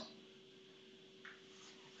he's on it.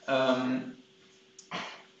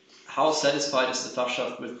 How satisfied is the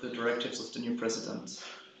Fachschaft with the directives of the new president?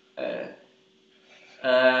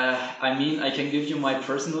 I mean, I can give you my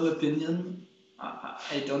personal opinion.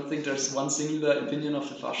 I don't think there's one singular opinion of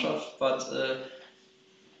the Fachschaft, but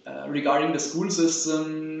regarding the school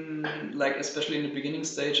system, like especially in the beginning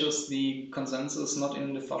stages, the consensus, not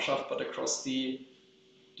in the Fachschaft but across the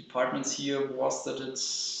departments here, was that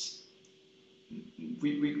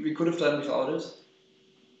we could have done without it.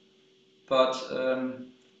 But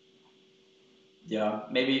yeah,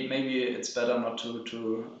 maybe it's better not to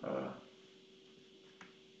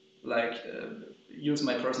use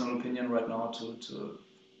my personal opinion right now to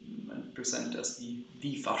present as the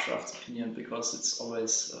Fachschaft's opinion, because it's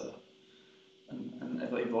always an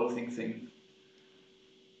ever-evolving thing.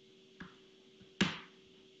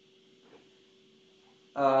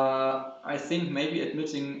 I think maybe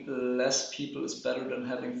admitting less people is better than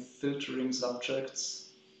having filtering subjects.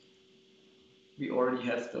 We already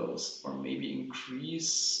have those. Or maybe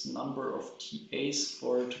increase number of TAs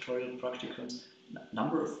for tutorial practicums.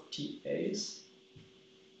 Number of TAs?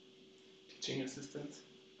 Teaching assistants.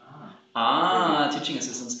 Teaching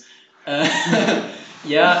assistants.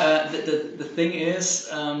 Yeah, the thing is,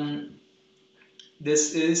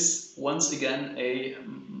 this is once again a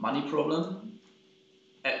money problem,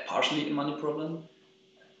 partially a money problem.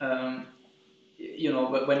 You know,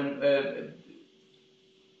 but when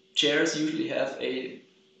chairs usually have a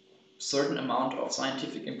certain amount of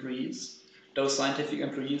scientific employees, those scientific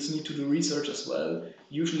employees need to do research as well.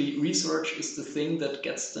 Usually research is the thing that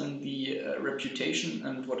gets them the reputation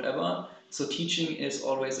and whatever. So teaching is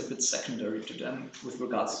always a bit secondary to them with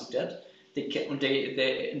regards to that.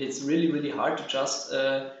 And it's really hard to just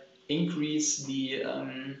increase the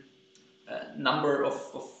number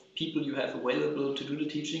of people you have available to do the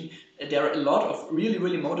teaching. There are a lot of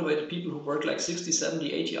really motivated people who work like 60,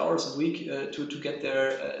 70, 80 hours a week to get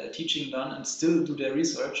their teaching done and still do their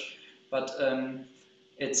research. But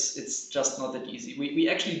it's just not that easy. We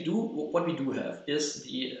actually do what we do have is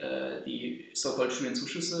the so-called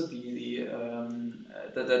Schulenzuschüsse,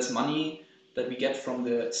 that's money that we get from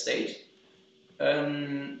the state.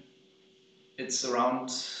 It's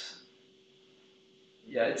around,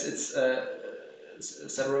 yeah, it's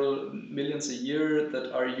several millions a year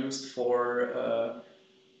that are used for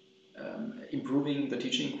improving the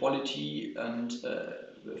teaching quality and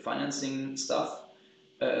financing stuff.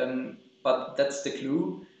 But that's the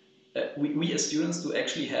clue. We as students do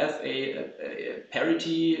actually have a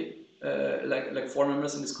parity, like 4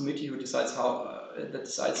 members in this committee who decides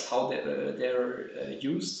how they're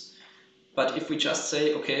used. But if we just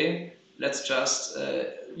say, okay, let's just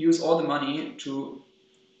use all the money to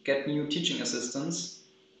get new teaching assistants,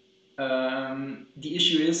 the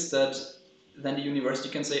issue is that then the university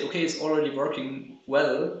can say, okay, it's already working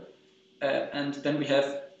well, and then we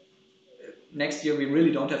have next year we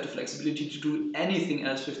really don't have the flexibility to do anything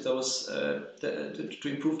else with those to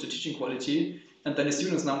improve the teaching quality, and then the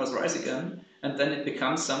students' numbers rise again, and then it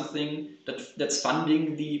becomes something that's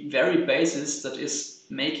funding the very basis that is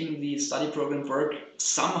making the study program work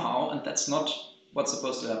somehow, and that's not what's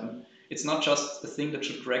supposed to happen. It's not just a thing that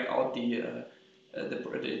should drag out the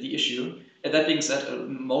issue. And that being said,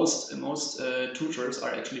 most tutors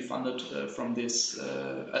are actually funded from this,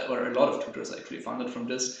 or a lot of tutors are actually funded from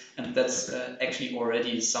this, and that's actually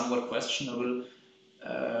already somewhat questionable,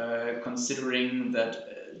 considering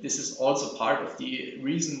that this is also part of the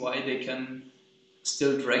reason why they can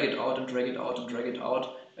still drag it out and drag it out and drag it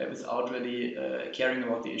out without really caring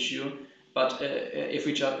about the issue. But if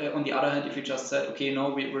we just, on the other hand, if we just said, okay,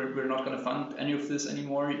 no, we're not going to fund any of this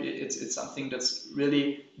anymore, it's something that's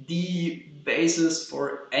really the basis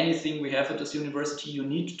for anything we have at this university. You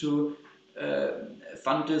need to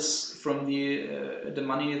fund this from the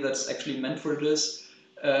money that's actually meant for this,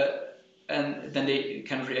 and then they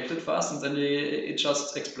can react it fast, and then it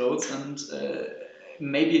just explodes, and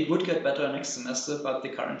maybe it would get better next semester, but the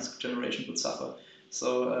current generation would suffer.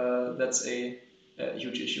 So that's a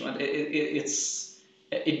huge issue, and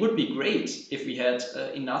it would be great if we had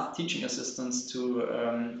enough teaching assistants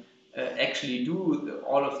to actually do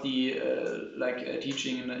all of the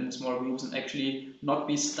teaching in small groups, and actually not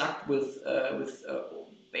be stuck with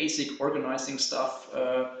basic organizing stuff,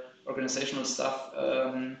 organizational stuff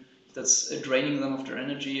that's draining them of their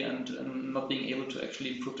energy and not being able to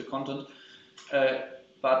actually improve the content.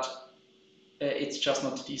 But it's just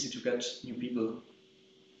not easy to get new people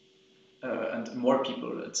and more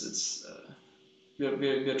people.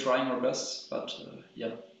 We're trying our best, but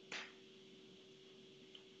yeah.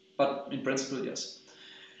 But in principle, yes.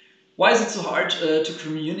 Why is it so hard to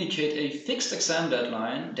communicate a fixed exam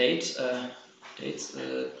deadline date? Dates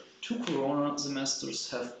 2 Corona semesters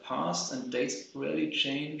have passed, and dates rarely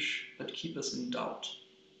change, but keep us in doubt.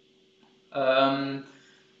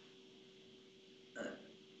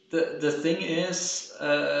 The thing is,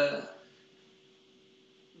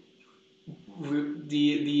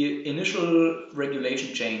 the initial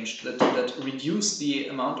regulation changed that reduced the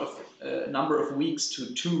amount of number of weeks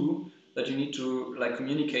to 2 that you need to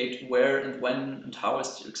communicate where and when and how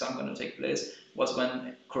is the exam going to take place, was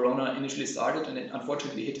when Corona initially started, and it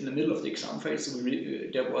unfortunately hit in the middle of the exam phase, so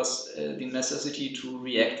there was the necessity to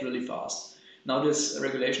react really fast. Now this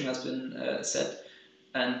regulation has been set,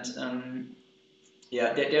 and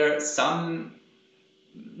yeah, there are some,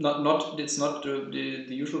 it's not the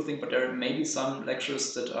usual thing, but there are maybe some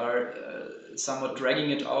lectures that are somewhat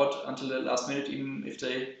dragging it out until the last minute, even if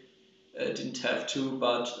they didn't have to.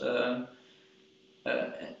 But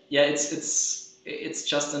yeah, it's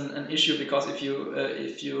just an issue, because if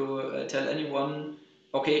you tell anyone,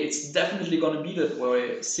 okay, it's definitely going to be that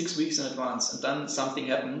way 6 weeks in advance, and then something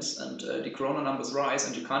happens and the Corona numbers rise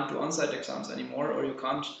and you can't do on-site exams anymore, or you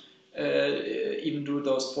can't even do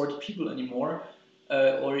those 40 people anymore,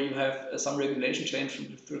 or you have some regulation change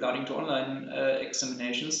regarding to online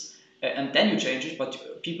examinations, and then you change it,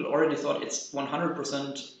 but people already thought it's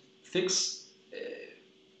 100% fixed,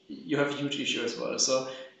 you have a huge issue as well. So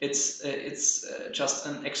it's just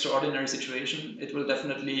an extraordinary situation. It will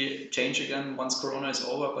definitely change again once Corona is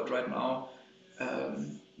over, but right now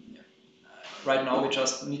we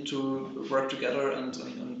just need to work together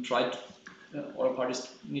and try to, all parties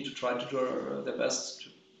need to try to do their best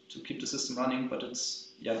to keep the system running, but it's,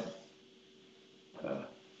 yeah,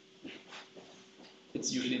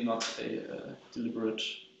 it's usually not a deliberate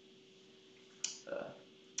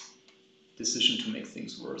decision to make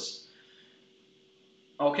things worse.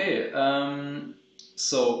 Okay,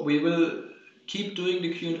 so we will keep doing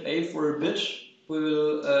the Q&A for a bit. We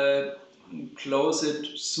will close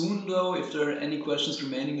it soon though. If there are any questions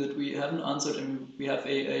remaining that we haven't answered, and we have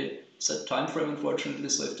a set time frame, unfortunately.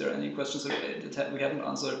 So if there are any questions that we haven't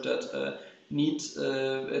answered that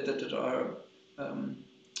that are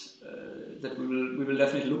that we will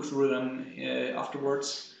definitely look through them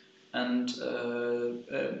afterwards, and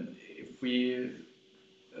if we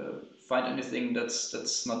find anything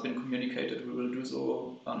that's not been communicated, we will do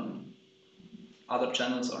so on other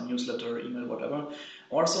channels, or newsletter, email, whatever.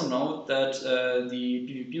 Also note that the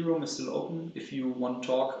PvP room is still open if you want to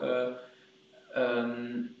talk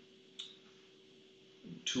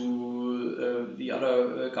to the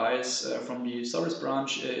other guys from the service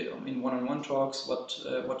branch in one-on-one talks.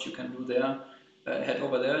 What you can do there, head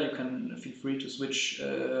over there. You can feel free to switch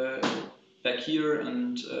back here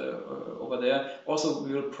and over there. Also,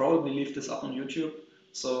 we will probably leave this up on YouTube,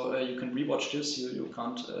 so you can rewatch this. You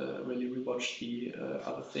can't really rewatch the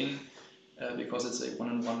other thing because it's a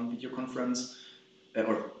one-on-one video conference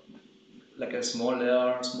or like a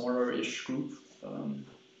smaller-ish group.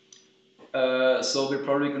 So we're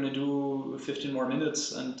probably going to do 15 more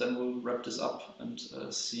minutes, and then we'll wrap this up and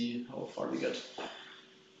see how far we get.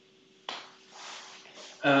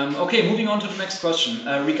 Okay, moving on to the next question.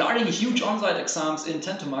 Regarding huge on-site exams in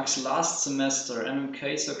Tentomax last semester,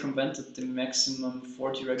 MMK circumvented the maximum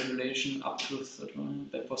 40 regulation up to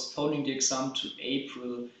by postponing the exam to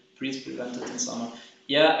April. Please prevent it in summer.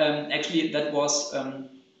 Yeah, actually that was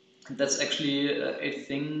that's actually a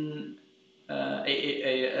thing.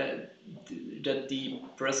 That the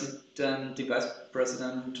president, the vice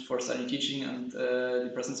president for study teaching, and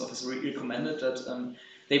the president's office recommended that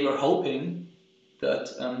they were hoping that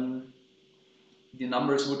the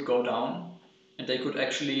numbers would go down and they could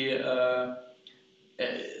actually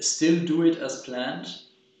still do it as planned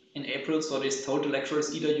in April. So they told the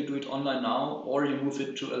lecturers, either you do it online now or you move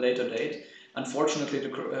it to a later date. Unfortunately, the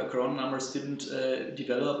corona numbers didn't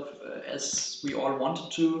develop as we all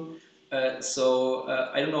wanted to. So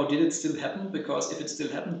I don't know, did it still happen? Because if it still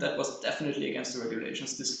happened, that was definitely against the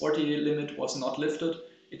regulations. This 40 limit was not lifted.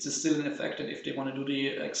 It's still in effect, and if they want to do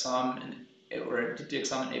the exam or did the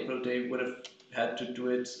exam in April, they would have had to do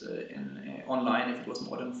it online if it was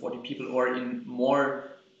more than 40 people, or in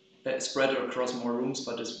more spread across more rooms.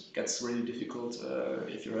 But this gets really difficult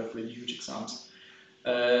if you have really huge exams.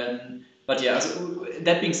 But yeah, so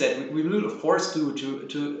that being said, we will of course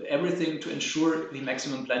do everything to ensure the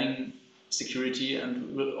maximum planning security, and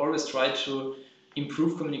we will always try to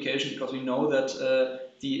improve communication, because we know that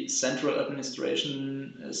the central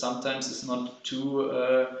administration sometimes is not too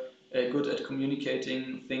good at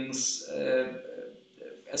communicating things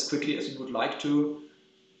as quickly as we would like to.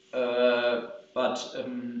 But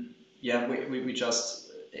yeah, we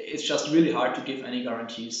just, it's just really hard to give any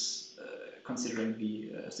guarantees considering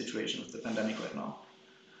the situation of the pandemic right now.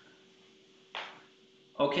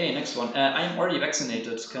 Okay, next one. I am already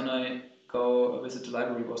vaccinated. Can I go visit the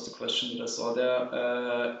library? Was the question that I saw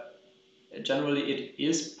there. Generally, it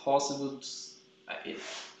is possible.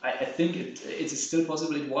 I think it is still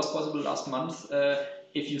possible. It was possible last month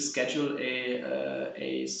if you schedule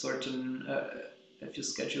a certain if you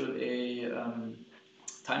schedule a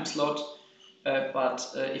time slot. But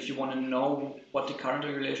if you want to know what the current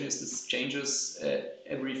regulation is, this changes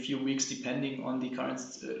every few weeks depending on the current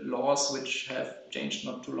laws, which have changed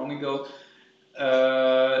not too long ago.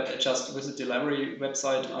 Just visit the library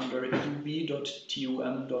website under ub.tum.de.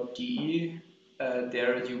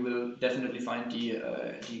 There you will definitely find the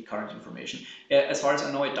current information. As far as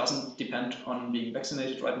I know, it doesn't depend on being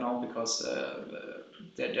vaccinated right now, because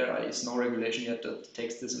there is no regulation yet that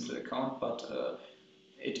takes this into account, but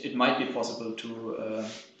it might be possible to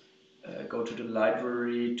go to the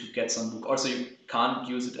library to get some book. Also, you can't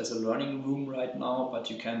use it as a learning room right now, but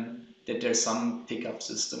you can, there's some pickup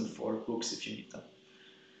system for books if you need them.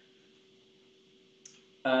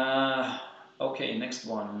 Okay, next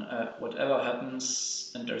one. Whatever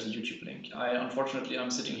happens, and there's a YouTube link. Unfortunately,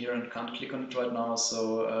 I'm sitting here and can't click on it right now,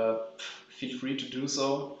 so feel free to do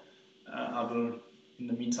so. I will, in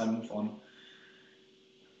the meantime, move on.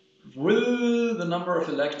 Will the number of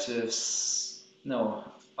electives, no,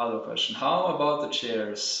 other question. How about the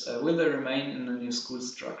chairs? Will they remain in the new school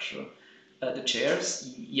structure? The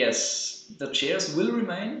chairs, yes, the chairs will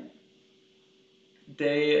remain.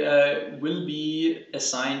 They will be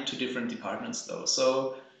assigned to different departments though.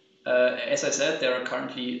 So as I said, there are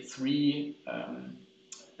currently three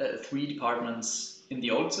departments in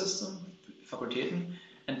the old system, Fakultäten,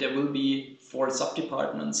 and there will be 4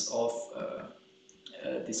 sub-departments of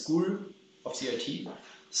the school of CIT.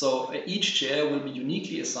 So each chair will be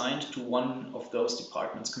uniquely assigned to one of those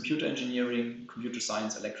departments: computer engineering, computer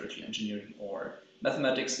science, electrical engineering, or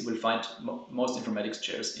mathematics, you will find most informatics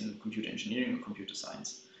chairs in computer engineering or computer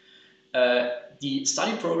science. The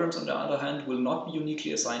study programs, on the other hand, will not be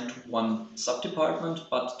uniquely assigned to one sub-department,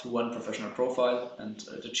 but to one professional profile, and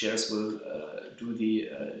the chairs will do the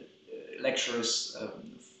lectures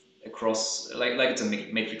across, like it's a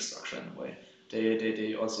matrix structure in a way.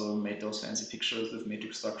 They also made those fancy pictures with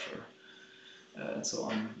matrix structure and so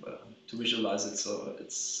on to visualize it. So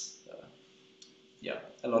it's yeah,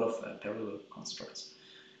 a lot of parallel constructs.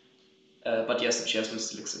 But yes, the chairs will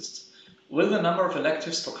still exist. Will the number of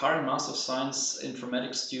electives for current Master of Science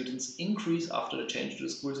informatics students increase after the change to the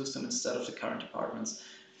school system instead of the current departments?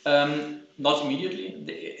 Not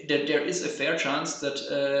immediately. There is a fair chance that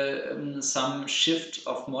some shift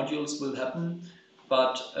of modules will happen,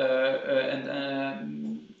 but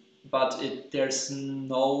there's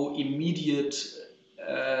no immediate.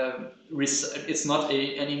 It's not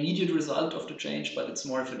an immediate result of the change, but it's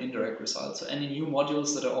more of an indirect result. So any new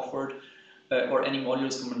modules that are offered, or any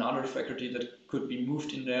modules from another faculty that could be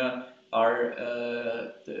moved in there,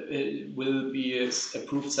 will be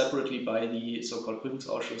approved separately by the so-called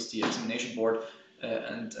Prüfungsausschuss, the examination board,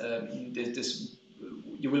 and this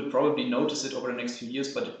you will probably notice it over the next few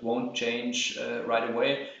years, but it won't change right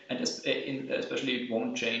away, and especially it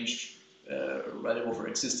won't change right away for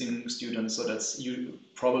existing students. So that's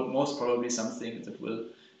most probably something that will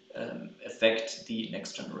affect the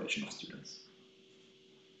next generation of students,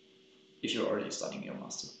 if you're already studying your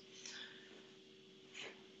master.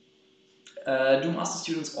 Do master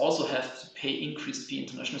students also have to pay increased fee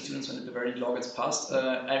international students when the Bavarian law gets passed?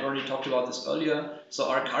 I already talked about this earlier. So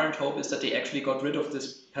our current hope is that they actually got rid of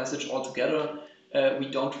this passage altogether. We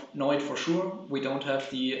don't know it for sure. We don't have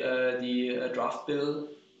the draft bill.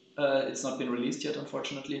 It's not been released yet,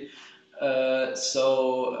 unfortunately.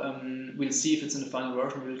 So we'll see if it's in the final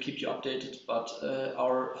version. We'll keep you updated. But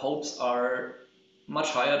our hopes are much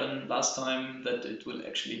higher than last time that it will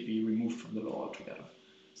actually be removed from the law altogether.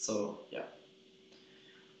 So yeah.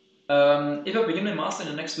 If I begin a master in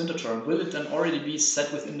the next winter term, will it then already be set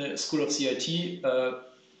within the School of CIT?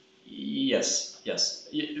 Yes.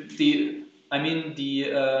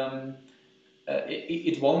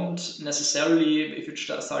 It won't necessarily, if you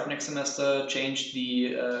start next semester, change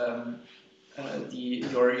your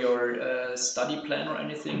study plan or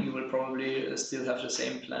anything. You will probably still have the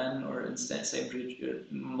same plan or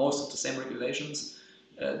most of the same regulations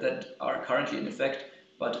that are currently in effect.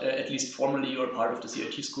 But at least formally, you are part of the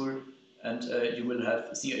CIT school, and you will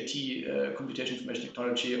have CIT Computation Information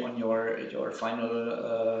Technology on your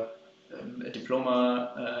final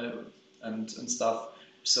diploma and stuff.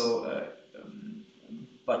 So,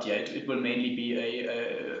 but yeah, it will mainly be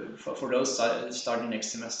for those starting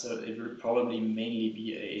next semester. It will probably mainly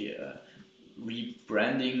be a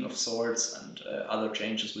rebranding of sorts, and other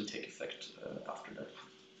changes will take effect after that.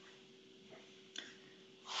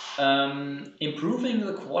 Improving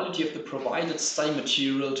the quality of the provided study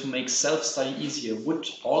material to make self-study easier would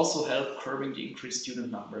also help curbing the increased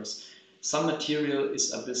student numbers. Some material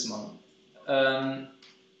is abysmal.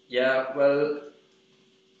 Yeah, well,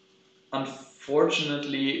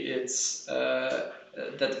 unfortunately, it's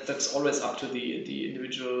that's always up to the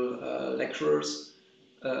individual lecturers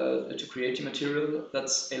to create the material.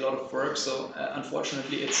 That's a lot of work. So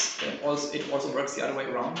unfortunately, it also works the other way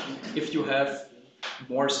around. If you have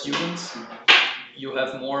more students, you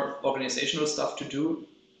have more organizational stuff to do,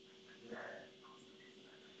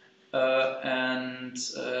 and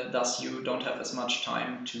thus you don't have as much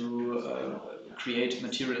time to create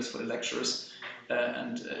materials for the lectures,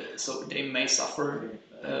 and so they may suffer.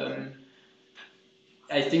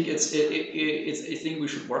 I think it's a thing we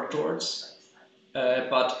should work towards.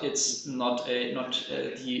 But it's not the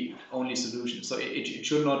only solution. So it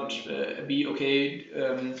should not be okay.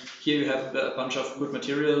 Here you have a bunch of good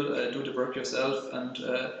material. Do the work yourself, and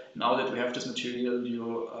now that we have this material,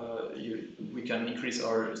 we can increase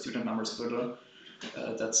our student numbers further.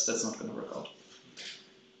 That's not going to work out.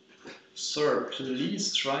 Sir,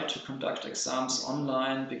 please try to conduct exams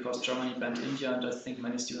online because Germany banned India, and I think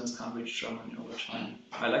many students can't reach Germany over time.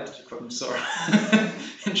 I like that you called me sir.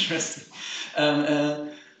 Interesting.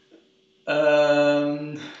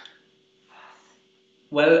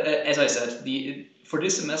 Well, as I said, for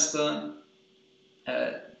this semester,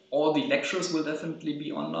 all the lectures will definitely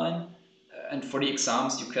be online, and for the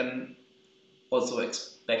exams, you can also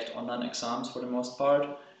expect online exams for the most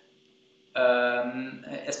part.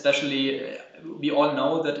 Especially, we all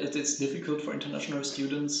know that it is difficult for international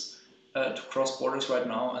students to cross borders right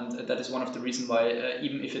now, and that is one of the reasons why,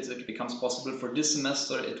 even if it becomes possible for this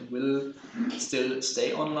semester, it will still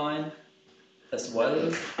stay online as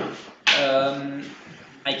well.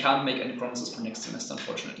 I can't make any promises for next semester,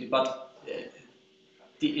 unfortunately, but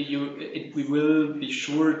we will be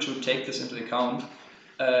sure to take this into account.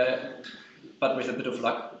 But with a bit of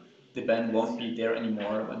luck, the ban won't be there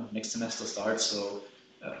anymore when next semester starts. So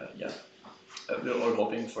yeah, we're all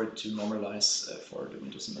hoping for it to normalize for the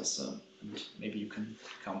winter semester, and maybe you can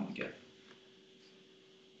come again.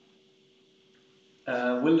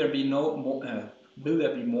 Will there be will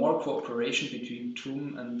there be more cooperation between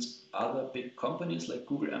TUM and other big companies like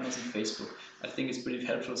Google, Amazon, Facebook? I think it's pretty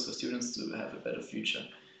helpful for students to have a better future.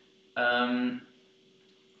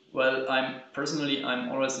 Well, I'm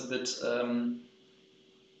always a bit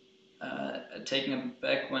taken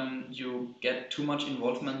aback when you get too much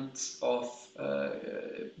involvement of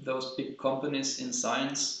those big companies in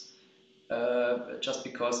science, just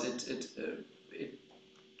because it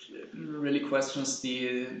really questions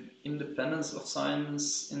the independence of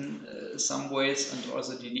science in some ways, and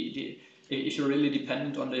also if you're really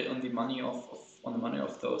dependent on the money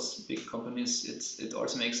of those big companies, it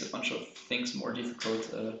also makes a bunch of things more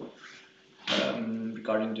difficult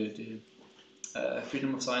regarding the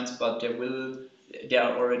freedom of science. But there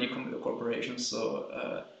are already corporations,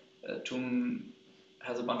 so TUM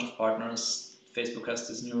has a bunch of partners. Facebook has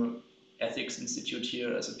this new ethics institute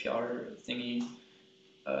here as a PR thingy.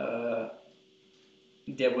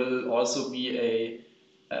 There will also be a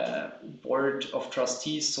board of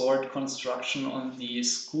trustees sort construction on the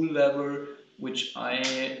school level, which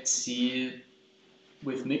I see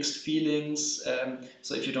with mixed feelings.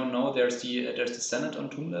 So if you don't know, there's the Senate on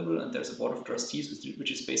TUM level, and there's a board of trustees,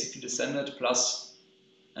 which is basically the Senate plus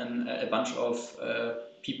a bunch of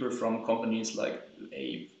people from companies like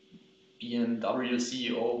a BMW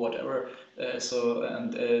CEO, whatever.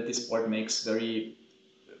 And this board makes very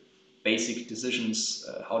basic decisions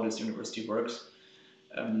how this university works.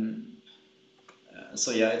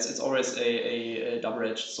 So yeah, it's always a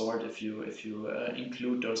double-edged sword if you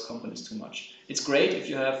include those companies too much. It's great if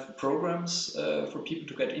you have programs for people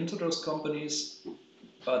to get into those companies,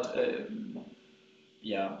 but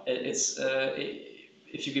yeah,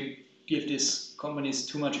 if you give these companies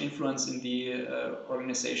too much influence in the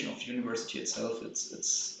organization of the university itself,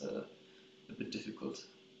 it's a bit difficult,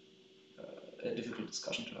 a difficult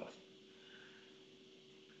discussion to have.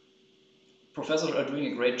 Professors are doing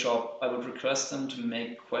a great job. I would request them to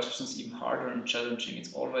make questions even harder and challenging.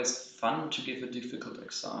 It's always fun to give a difficult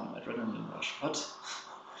exam. Adrenaline rush. What?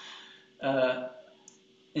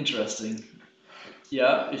 Interesting.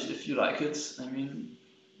 Yeah, if you like it. I mean,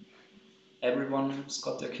 everyone's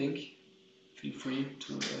got their kink. Feel free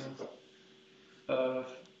to.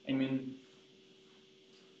 I mean,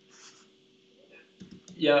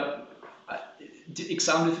 yeah. The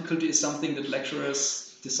exam difficulty is something that lecturers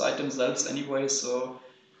decide themselves anyway, so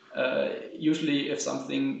usually if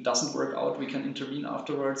something doesn't work out, we can intervene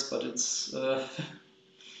afterwards, but it's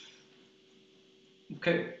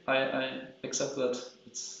okay, I accept that.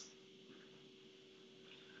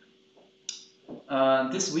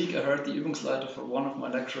 This week I heard the Übungsleiter for one of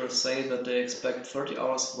my lecturers say that they expect 30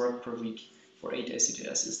 hours work per week for 8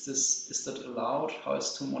 ACTS. Is that allowed? How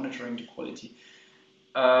is TUM monitoring the quality?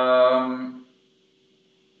 I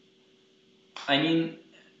mean,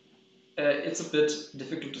 it's a bit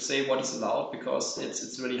difficult to say what is allowed, because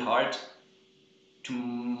it's really hard to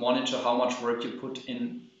monitor how much work you put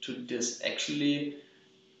into this actually.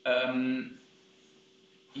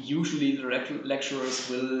 Usually the lecturers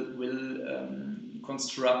will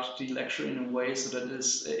construct the lecture in a way so that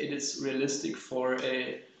it is realistic for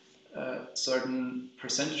a certain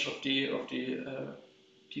percentage of the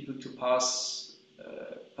people to pass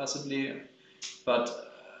passively. But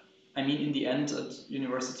I mean, in the end, at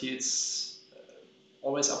university, it's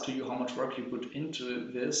always up to you how much work you put into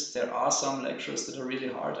this. There are some lectures that are really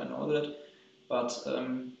hard, I know that, but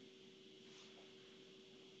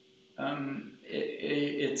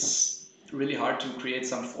it's really hard to create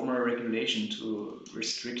some formal regulation to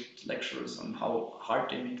restrict lecturers on how hard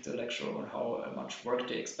they make the lecture or how much work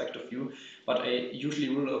they expect of you. But a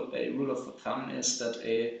rule of thumb is that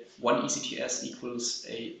one ECTS equals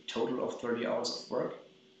a total of 30 hours of work.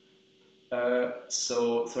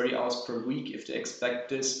 So 30 hours per week, if they expect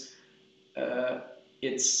this,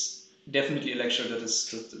 it's definitely a lecture that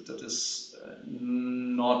is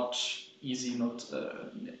not easy.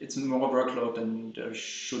 It's more workload than there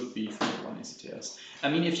should be for one ECTS. I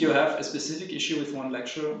mean, if you have a specific issue with one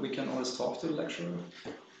lecture, we can always talk to the lecturer,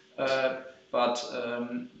 but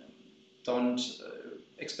don't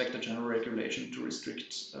expect a general regulation to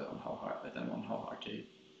restrict on how hard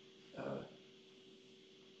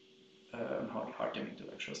they make the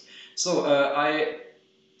lectures. So I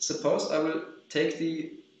suppose I will take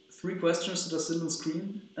the 3 questions that are still on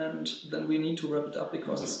screen, and then we need to wrap it up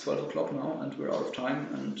because it's 12 o'clock now and we're out of time,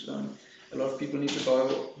 and a lot of people need to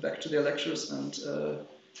go back to their lectures, and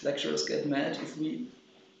lecturers get mad if we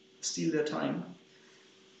steal their time.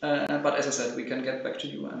 But as I said, we can get back to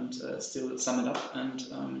you and still sum it up.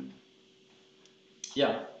 And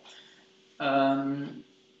yeah,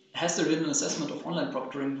 has there been an assessment of online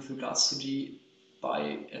proctoring with regards to the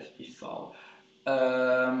by FIV?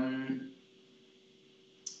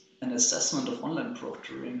 An assessment of online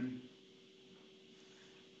proctoring.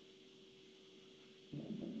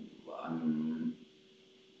 I'm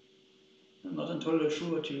not entirely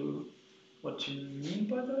sure what you mean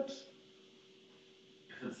by that.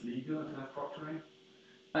 If it's legal to have proctoring?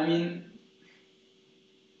 I mean,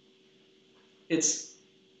 it's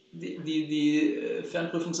the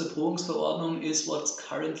Fernprüfungserprobungsverordnung is what's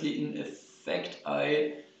currently in effect.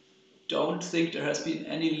 I don't think there has been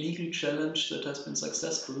any legal challenge that has been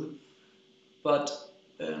successful, but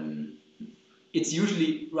it's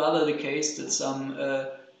usually rather the case that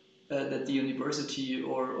that the university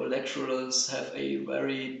or lecturers have a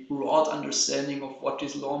very broad understanding of what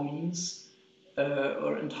this law means,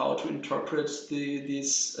 and how to interpret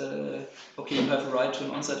these. Okay, you have a right to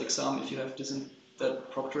an on-site exam if you have this and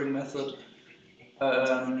that proctoring method,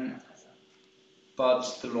 but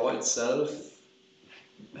the law itself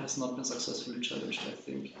has not been successfully challenged, I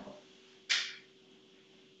think.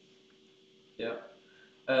 Yeah.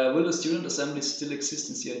 Will the student assembly still exist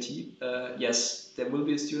in CIT? Yes, there will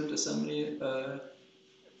be a student assembly.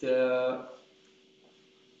 They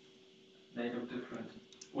look different.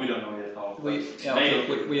 We don't know yet how.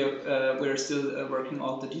 We're still working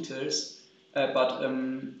out the details, but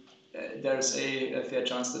there's a fair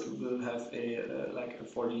chance that we will have like a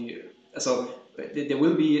 40. So there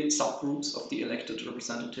will be subgroups of the elected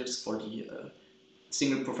representatives for the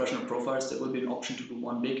single professional profiles. There will be an option to do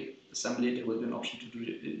one big assembly. There will be an option to do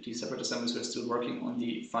the separate assemblies. We're still working on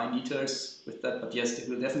the fine details with that, but yes, there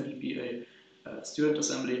will definitely be a student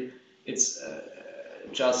assembly. It's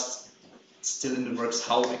just still in the works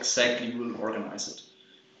how exactly we'll organize it.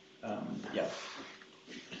 Yeah.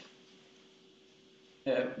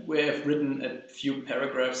 We have written a few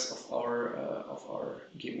paragraphs of our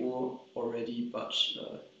GO already, but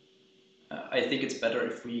I think it's better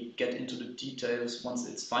if we get into the details once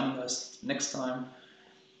it's finalized next time,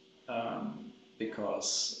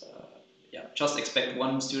 because yeah, just expect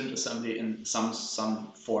one student assembly in some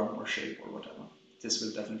form or shape or whatever. This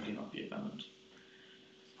will definitely not be abandoned.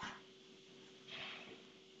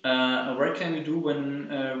 What can we do when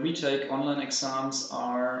retake online exams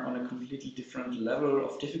are on a completely different level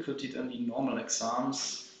of difficulty than the normal exam?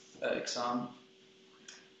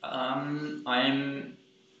 I'm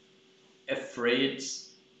afraid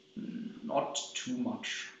not too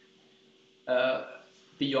much.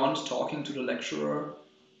 Beyond talking to the lecturer,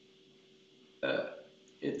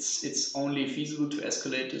 it's only feasible to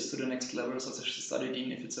escalate this to the next level, such as the study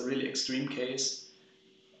dean, if it's a really extreme case.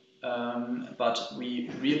 But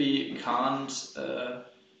we really can't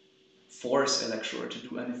force a lecturer to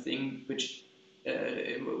do anything, which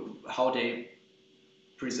how they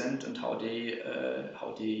present and how they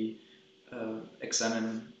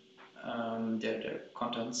examine their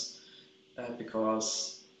contents,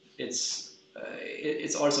 because it's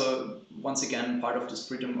also once again part of this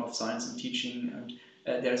freedom of science and teaching, and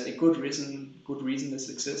there's a good reason this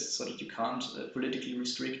exists, so that you can't politically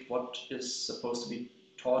restrict what is supposed to be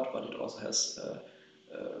taught, but it also has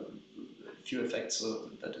few effects, so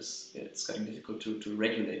that it's getting difficult to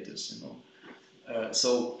regulate this, you know.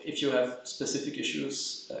 So if you have specific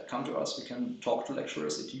issues, come to us. We can talk to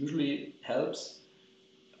lecturers. It usually helps,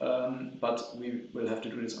 but we will have to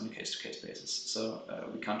do this on a case-to-case basis. So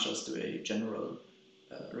we can't just do a general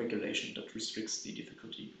regulation that restricts the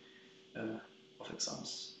difficulty of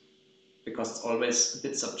exams, because it's always a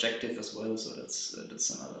bit subjective as well. So that's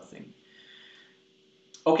another thing.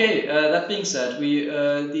 Okay, that being said, we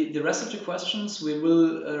the rest of the questions, we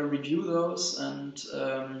will review those, and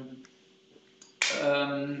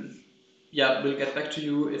yeah, we'll get back to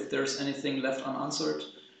you if there's anything left unanswered.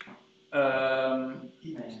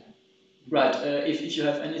 Right, if you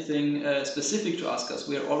have anything specific to ask us,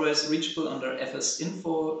 we are always reachable under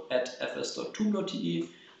fsinfo@fs.tum.de.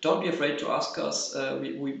 Don't be afraid to ask us.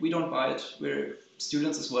 We don't bite. We're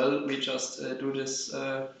students as well. We just do this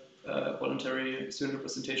voluntary student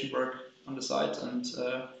representation work on the side, and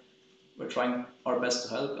we're trying our best to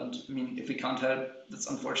help. And I mean, if we can't help, that's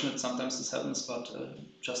unfortunate. Sometimes this happens, but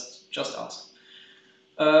just ask.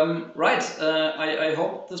 Right, I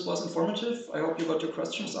hope this was informative. I hope you got your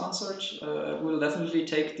questions answered. We'll definitely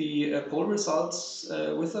take the poll results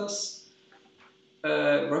with us.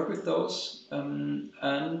 work with those,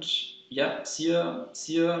 and yeah, see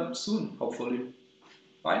you soon, hopefully.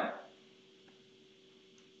 Bye.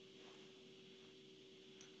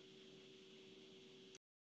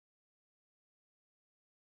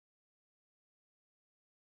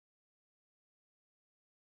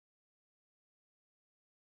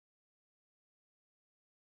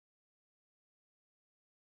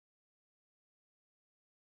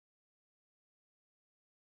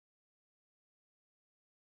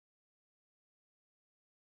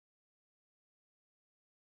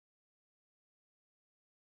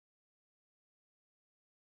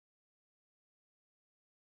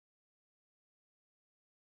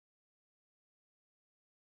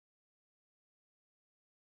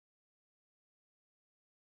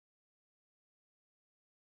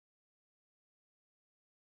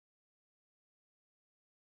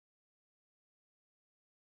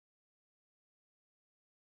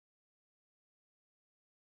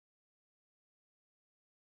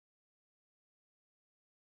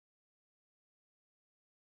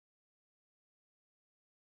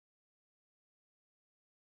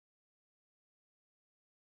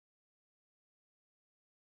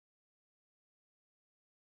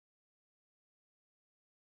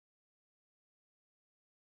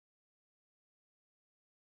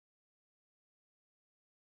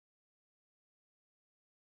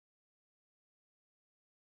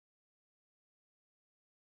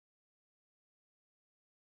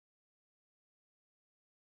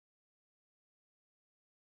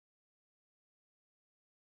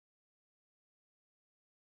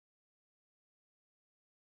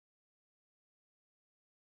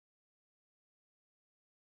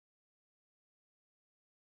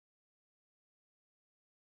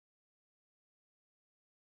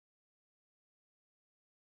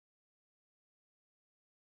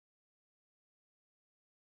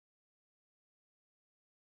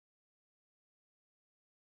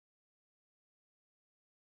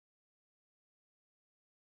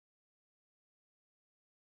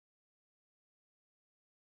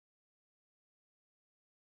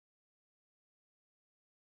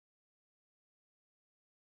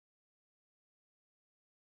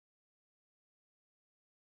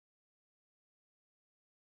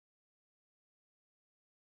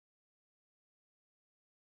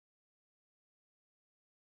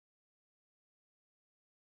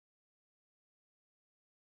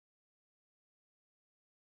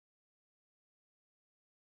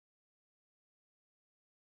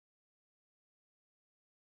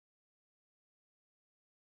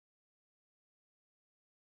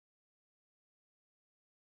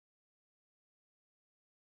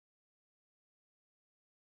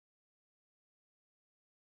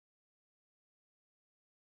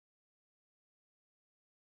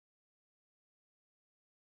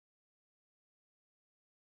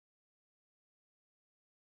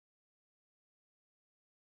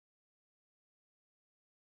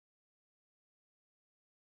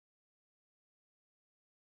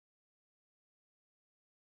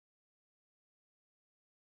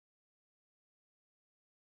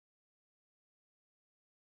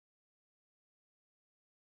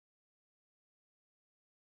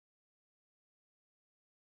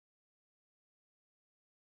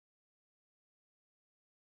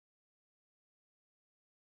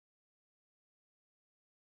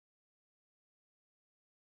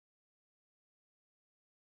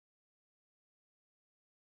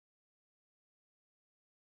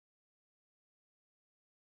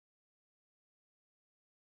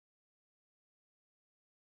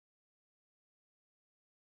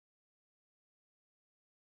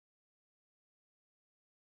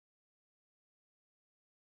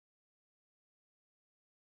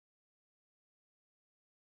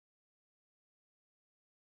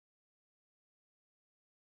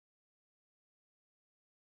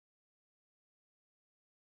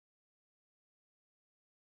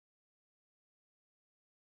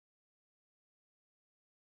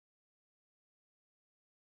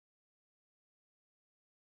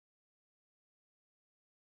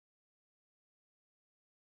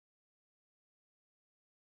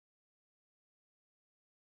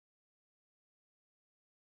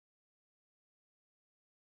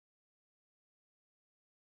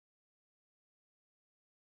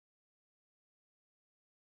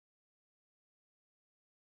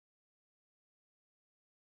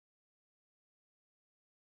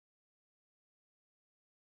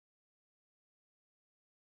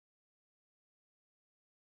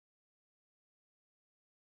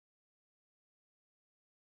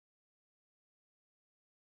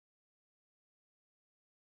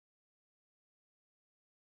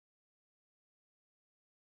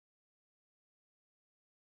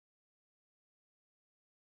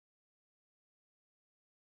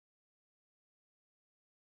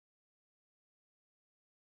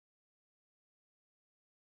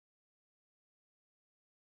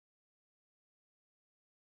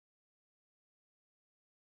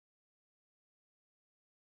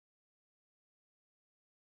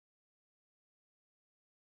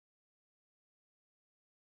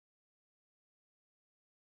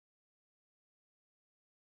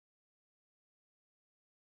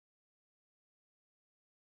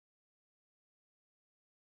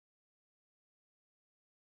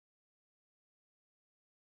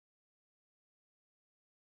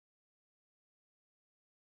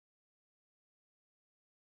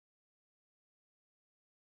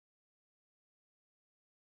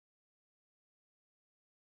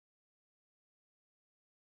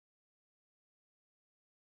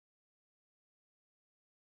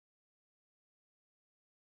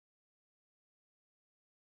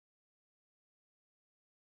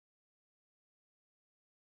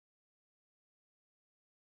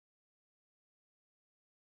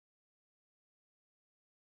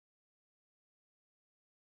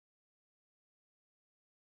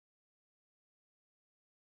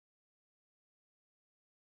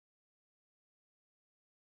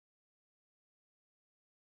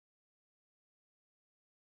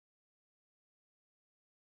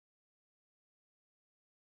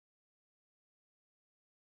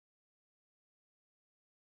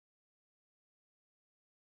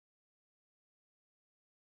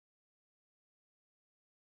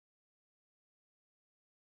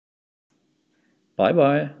 Bye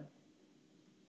bye.